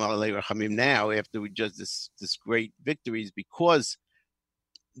make a Kel Malei Rachamim now after we just this great victories? Because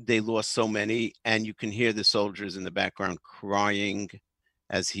they lost so many, and you can hear the soldiers in the background crying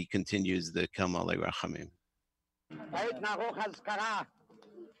as he continues the Kel Malei Rachamim. כעת נערוך אזכרה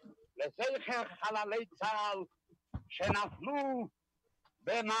לזכר חללי צה"ל שנפלו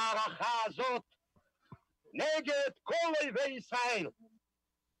במערכה הזאת נגד כל אויבי ישראל.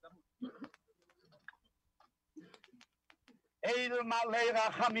 אל מלא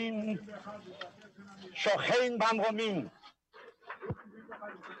רחמים שוכן במרומים.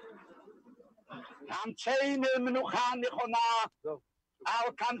 אמצעי מנוחה נכונה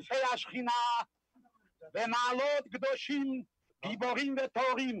על כנפי השכינה במעלות קדושים, גיבורים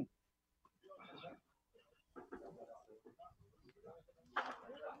וטהורים.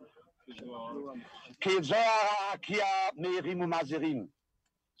 כי זוהר הרקיע מאירים ומזהירים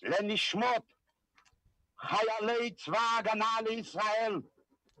לנשמות חיילי צבא ההגנה לישראל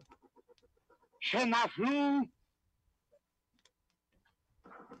שנפלו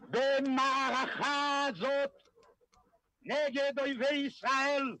במערכה הזאת נגד אויבי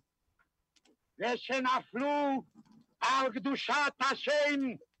ישראל ושנפלו על קדושת השם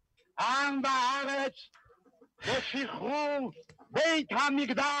העם בארץ ושחרור בית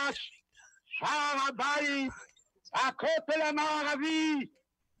המקדש, שער הבית, הכותל המערבי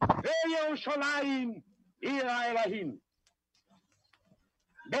וירושלים עיר האלוהים.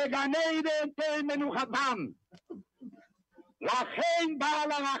 בגן עדן תהא מנוחתם. לכן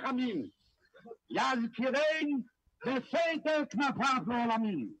בעל הרחמים יזכירן בסתר כנפיו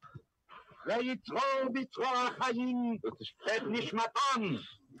לעולמים ויצרור בצרור החיים את נשמתם.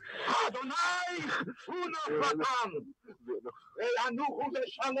 אדוני הוא נחלתם וינוחו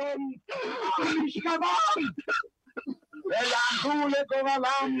בשלום על משכבם ויעמדו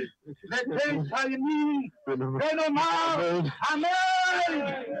לגורלם לקץ הימים ונאמר אמן.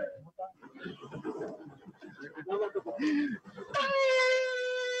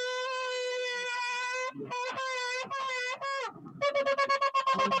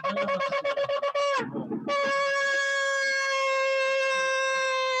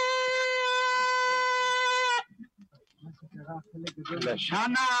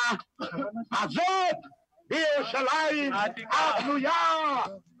 לשנה הזאת בירושלים הבנויה,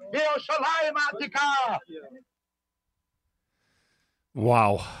 בירושלים העתיקה.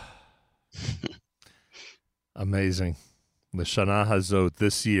 Wow. Amazing. The Shana Hazot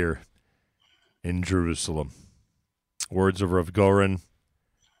this year in Jerusalem. Words of Rav Goren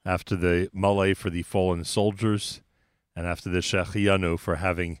after the Malay for the fallen soldiers and after the Shechianu for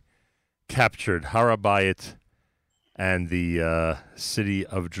having captured Har HaBayit and the city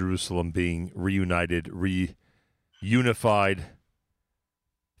of Jerusalem being reunited, reunified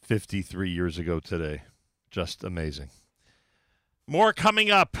 53 years ago today. Just amazing. More coming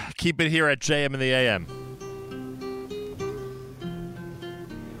up. Keep it here at JM in the AM.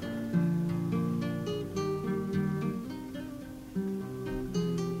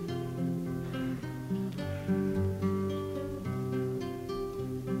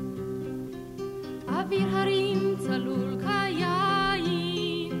 אוויר הרים צלול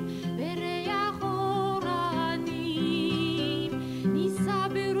כיין וריח אורנים נישא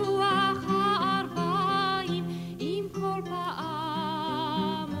ברוח הערביים עם כל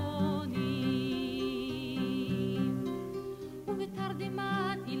פעמונים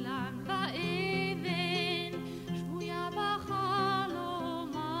ובתרדמת אילן ואבן שבויה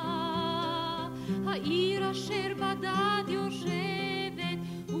בחלומה העיר אשר בדד יושבת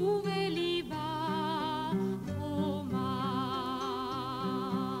ובליבה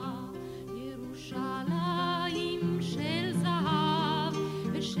ירושלים של זהב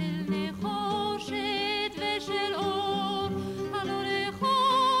ושל נחושת ושל אור הלא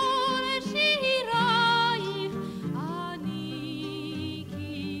לכל שירייך אני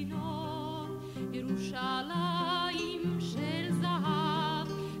כינור. ירושלים של זהב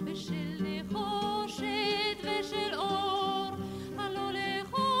ושל נחושת ושל אור הלא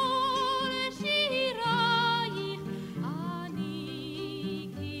לכל שירייך אני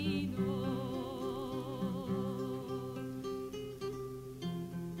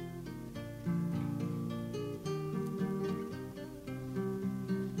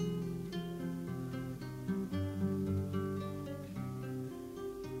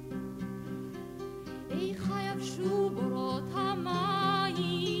איך יבשו בורות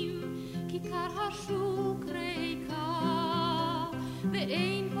המים, כיכר השוק ריקה,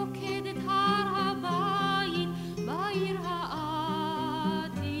 ואין פוקדת הר הבית בעיר העתיקה.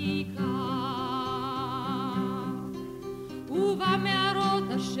 ובמערות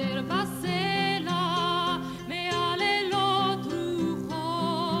אשר בסלע מהללות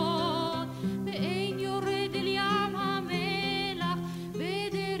רוחות, ואין יורד אל ים המלח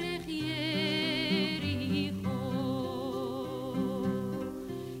בדרך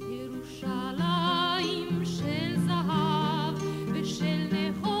ירושלים של זהב ושל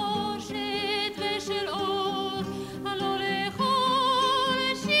נחושת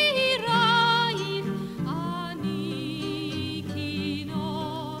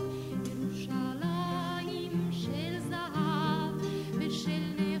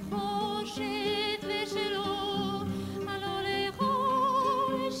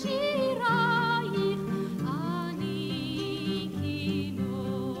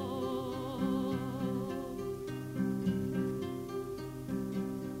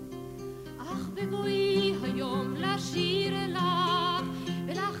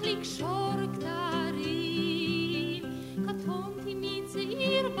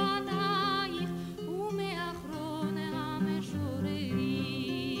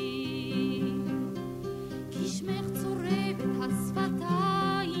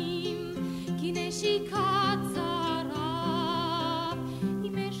נשיקת זרב,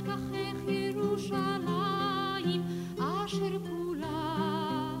 אם אשכחך ירושלים, אשר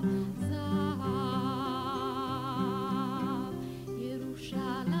כולה זהב.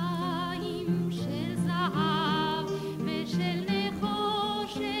 ירושלים של זהב ושל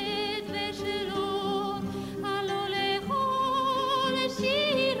נחושת ושל אור, הלא לכל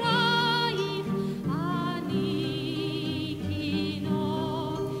שירייך אני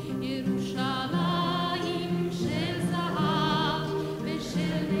כינור. ירושלים של זהב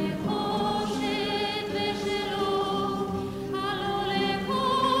ושל נחושת ושל אור, הלא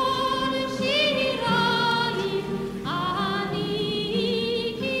לכל שירייך אני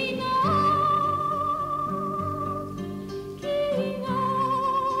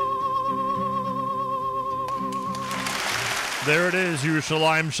There it is,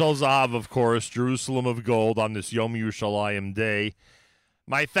 Yerushalayim Shel Zahav, of course, Jerusalem of Gold on this Yom Yerushalayim day.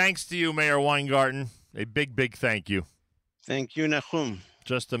 My thanks to you, Mayor Weingarten. A big, big thank you. Thank you, Nachum.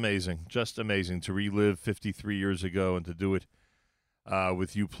 Just amazing to relive 53 years ago and to do it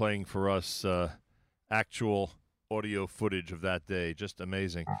with you playing for us actual audio footage of that day. Just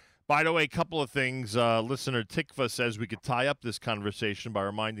amazing. By the way, a couple of things. Listener Tikva says we could tie up this conversation by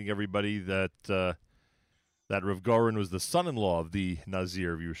reminding everybody that that Rav Goren was the son-in-law of the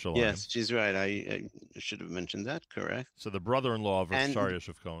Nazir of Yerushalayim. Yes, she's right. I should have mentioned that. Correct. So the brother-in-law of Rav And- Shari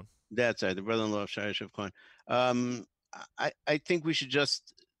Yosef Cohen. That's right, the brother-in-law of Shai Yosef Cohen. I think we should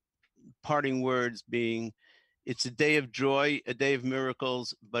just, parting words being, it's a day of joy, a day of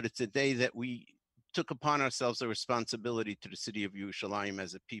miracles, but it's a day that we took upon ourselves a responsibility to the city of Yerushalayim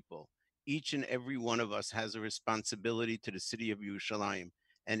as a people. Each and every one of us has a responsibility to the city of Yerushalayim.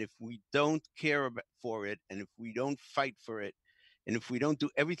 And if we don't care for it, and if we don't fight for it, and if we don't do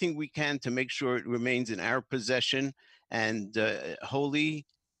everything we can to make sure it remains in our possession and holy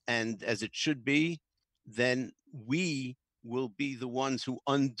and as it should be, then we will be the ones who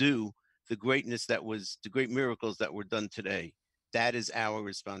undo the greatness that was, the great miracles that were done today. That is our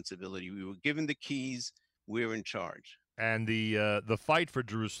responsibility. We were given the keys. We're in charge. And the fight for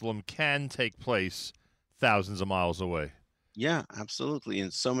Jerusalem can take place thousands of miles away. Yeah, absolutely,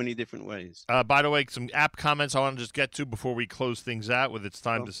 in so many different ways. By the way, some app comments I want to just get to before we close things out with It's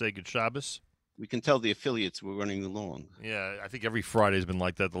Time to Say Good Shabbos. We can tell the affiliates we're running along. Yeah, I think every Friday's been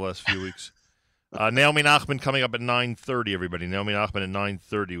like that the last few weeks. Naomi Nachman coming up at 9:30, everybody. Naomi Nachman at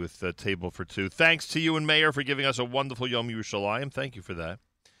 9:30 with Table for Two. Thanks to you and Mayor for giving us a wonderful Yom Yerushalayim. Thank you for that.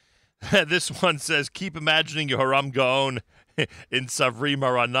 This one says, keep imagining Yehoram Gaon in Savri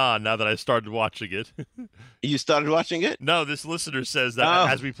Marana now that I started watching it. You started watching it? No, this listener says that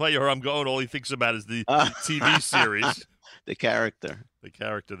as we play Yehoram Gaon, all he thinks about is the TV series. The character. The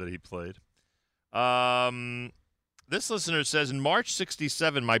character that he played. This listener says, in March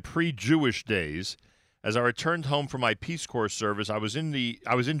 67, my pre-Jewish days, as I returned home from my Peace Corps service, I was in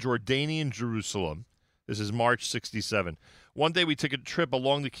Jordanian Jerusalem. This is March 67. One day we took a trip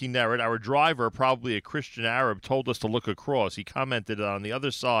along the Kinneret. Our driver, probably a Christian Arab, told us to look across. He commented that on the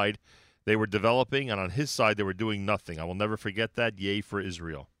other side they were developing, and on his side they were doing nothing. I will never forget that. Yay for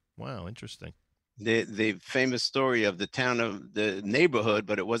Israel. Wow, interesting. The famous story of the town of the neighborhood,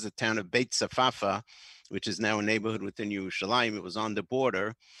 but it was a town of Beit Safafa, which is now a neighborhood within Yerushalayim. It was on the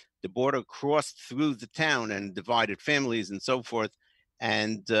border. The border crossed through the town and divided families and so forth.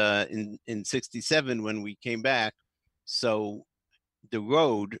 And in 67, when we came back, so the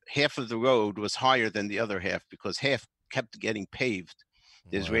road, half of the road was higher than the other half because half kept getting paved,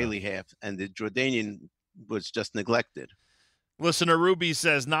 the Israeli half, and the Jordanian was just neglected. Listener Ruby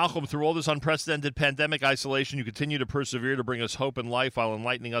says, Nahum, through all this unprecedented pandemic isolation, you continue to persevere to bring us hope and life while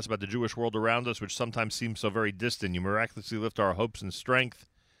enlightening us about the Jewish world around us, which sometimes seems so very distant. You miraculously lift our hopes and strength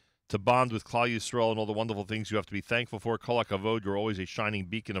to bond with Klal Yisrael and all the wonderful things you have to be thankful for. Kol HaKavod, you're always a shining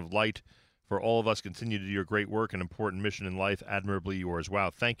beacon of light for all of us. Continue to do your great work and important mission in life. Admirably yours.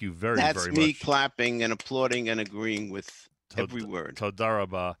 Wow, thank you very, That's very me much. clapping and applauding and agreeing with every word. Toda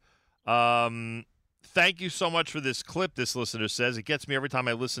rabah. Thank you so much for this clip, this listener says. It gets me every time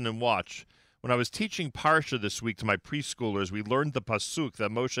I listen and watch. When I was teaching Parsha this week to my preschoolers, we learned the pasuk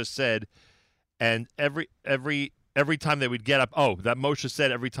that Moshe said, and every time they would get up, that Moshe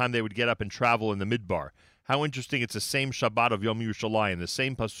said every time they would get up and travel in the Midbar. How interesting, it's the same Shabbat of Yom Yerushalayim, the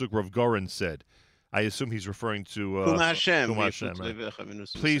same pasuk Rav Goren said. I assume he's referring to Kum Hashem. right?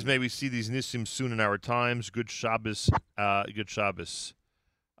 Please may we see these Nisim soon in our times. Good Shabbos. Good Shabbos.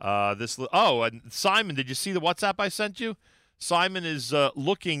 And Simon, did you see the WhatsApp I sent you? Simon is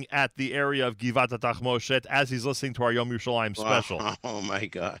looking at the area of Givat HaTachmoshet as he's listening to our Yom Yerushalayim special. Oh, my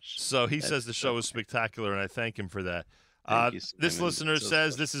gosh. So he says the show is spectacular, and I thank him for that. Thank you, This Simon. listener So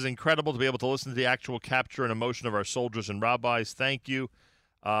says, this is incredible to be able to listen to the actual capture and emotion of our soldiers and rabbis. Thank you.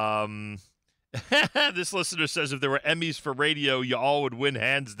 This listener says, if there were Emmys for radio, you all would win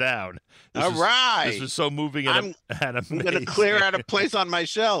hands down. All right. This is so moving and amazing. I'm going to clear out a place on my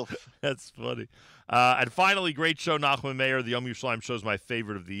shelf. That's funny. And finally, great show, Nachman Meir. The Yom Yerushalayim show is my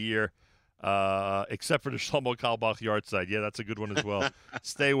favorite of the year, except for the Shlomo Kalbach yard side. Yeah, that's a good one as well.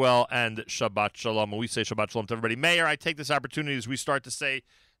 Stay well and Shabbat Shalom. And we say Shabbat Shalom to everybody. Meir, I take this opportunity as we start to say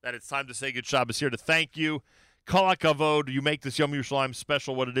that it's time to say good Shabbos here to thank you. Kol HaKavod, you make this Yom Yerushalayim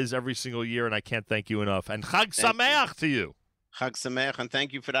special what it is every single year, and I can't thank you enough. And Chag Sameach to you. Chag Sameach, and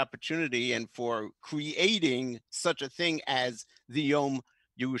thank you for the opportunity and for creating such a thing as the Yom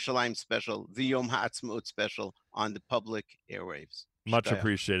Yerushalayim special, the Yom HaAtzmaut special on the public airwaves. Much Shabbat.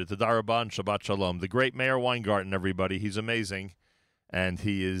 appreciated. Tadar Rabban, Shabbat Shalom. The great Meir Weingarten, everybody. He's amazing. And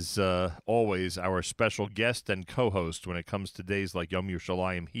he is always our special guest and co-host when it comes to days like Yom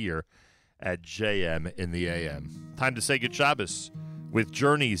Yerushalayim here at JM in the AM. Time to say good Shabbos with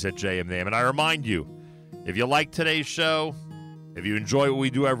Journeys at JM in the AM. And I remind you, if you like today's show, if you enjoy what we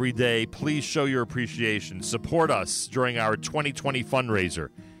do every day, please show your appreciation. Support us during our 2020 fundraiser,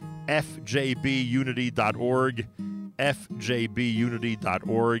 fjbunity.org,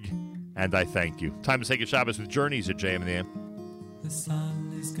 fjbunity.org, and I thank you. Time to say good Shabbos with Journeys at JM in the AM. The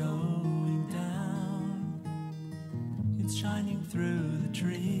sun is going down. It's shining through the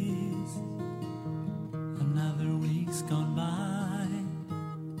trees. Another week's gone by.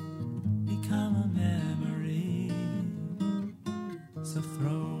 Become a memory. So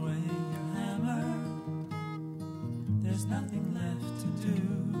throw away your hammer. There's nothing left to do.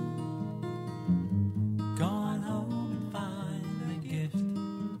 Go on home and find the gift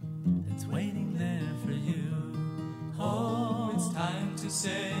that's waiting there for you. Oh, it's time to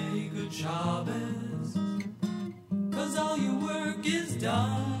say good Shabbos, 'cause all your work is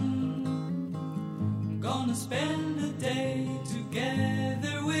done. Gonna spend a day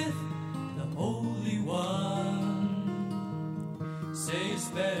together with the Holy One. Say a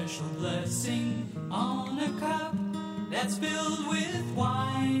special blessing on a cup that's filled with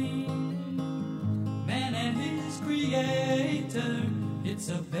wine. Man and his creator, it's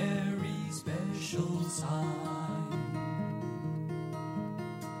a very special sign.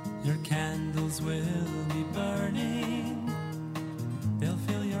 Your candles will be burning. They'll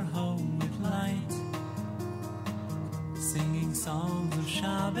fill your home with light. Singing songs of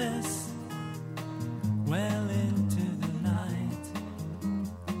Shabbos well into the night.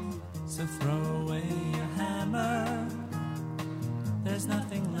 So throw away your hammer. There's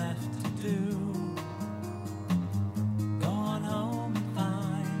nothing left to do. Go on home and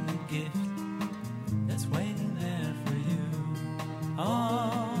find the gift that's waiting there for you.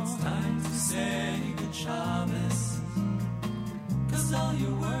 Oh, it's time to say good Shabbos, 'cause all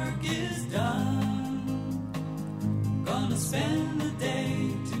your work is done. Gonna spend the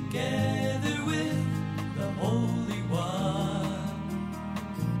day together with the Holy One.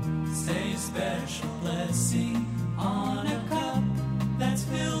 Say a special blessing on a cup that's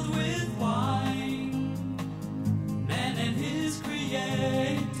filled with wine. Man and his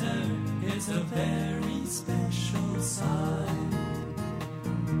creator, it's a very special sign.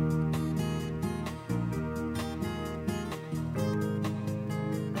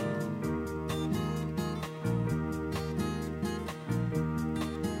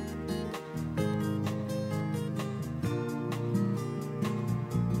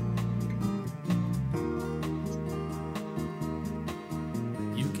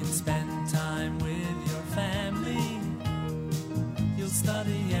 You can spend time with your family. You'll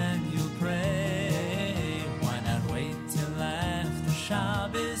study and you'll pray. Why not wait till after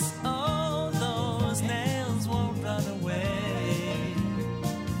Shabbos? Oh, those nails won't run away.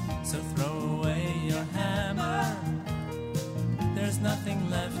 So throw away your hammer. There's nothing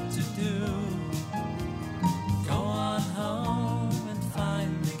left to do. Go on home and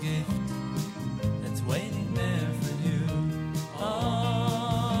find the gift that's waiting there for you. Oh,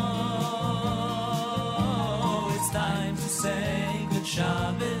 it's time to say good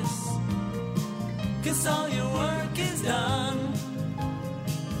Shabbos, 'cause all your work is done.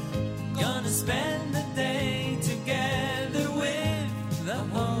 Gonna spend the day together with the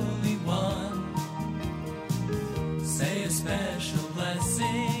Holy One. Say a special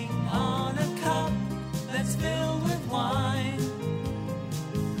blessing on a cup that's filled with wine.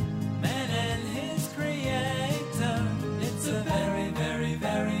 Man and his creator, it's a very, very,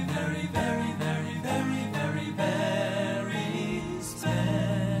 very, very, very, very, very, very, very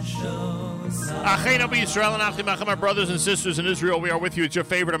special sign. Achenu b'Yisrael and Achim Achim, our brothers and sisters in Israel, we are with you. It's your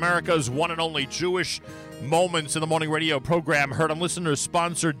favorite America's one and only Jewish moments in the morning radio program heard on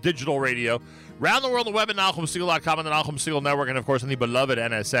listener-sponsored digital radio. Around the world, the web at NachumSegal.com and the Nachum Segal Network, and, of course, on the beloved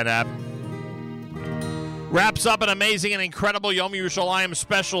NSN app. Wraps up an amazing and incredible Yom Yerushalayim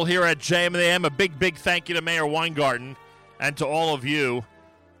special here at JMAM. A big, big thank you to Mayor Weingarten and to all of you.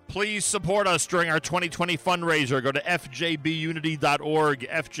 Please support us during our 2020 fundraiser. Go to fjbunity.org,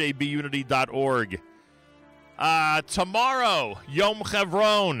 fjbunity.org. Tomorrow, Yom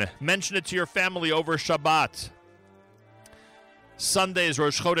Chevron. Mention it to your family over Shabbat. Sunday is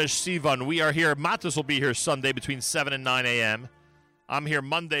Rosh Chodesh Sivan. We are here. Matas will be here Sunday between 7 and 9 a.m. I'm here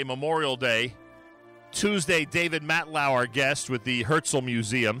Monday, Memorial Day. Tuesday, David Matlow, our guest with the Herzl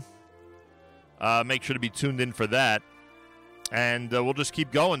Museum. Make sure to be tuned in for that. And we'll just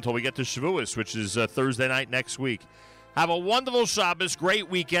keep going until we get to Shavuos, which is Thursday night next week. Have a wonderful Shabbos, great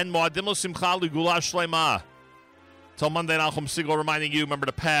weekend. Moadim l'simcha l'gula shlema. Till Monday, Nachum Segal reminding you, remember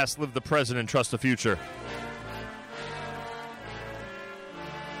the past, live the present, and trust the future.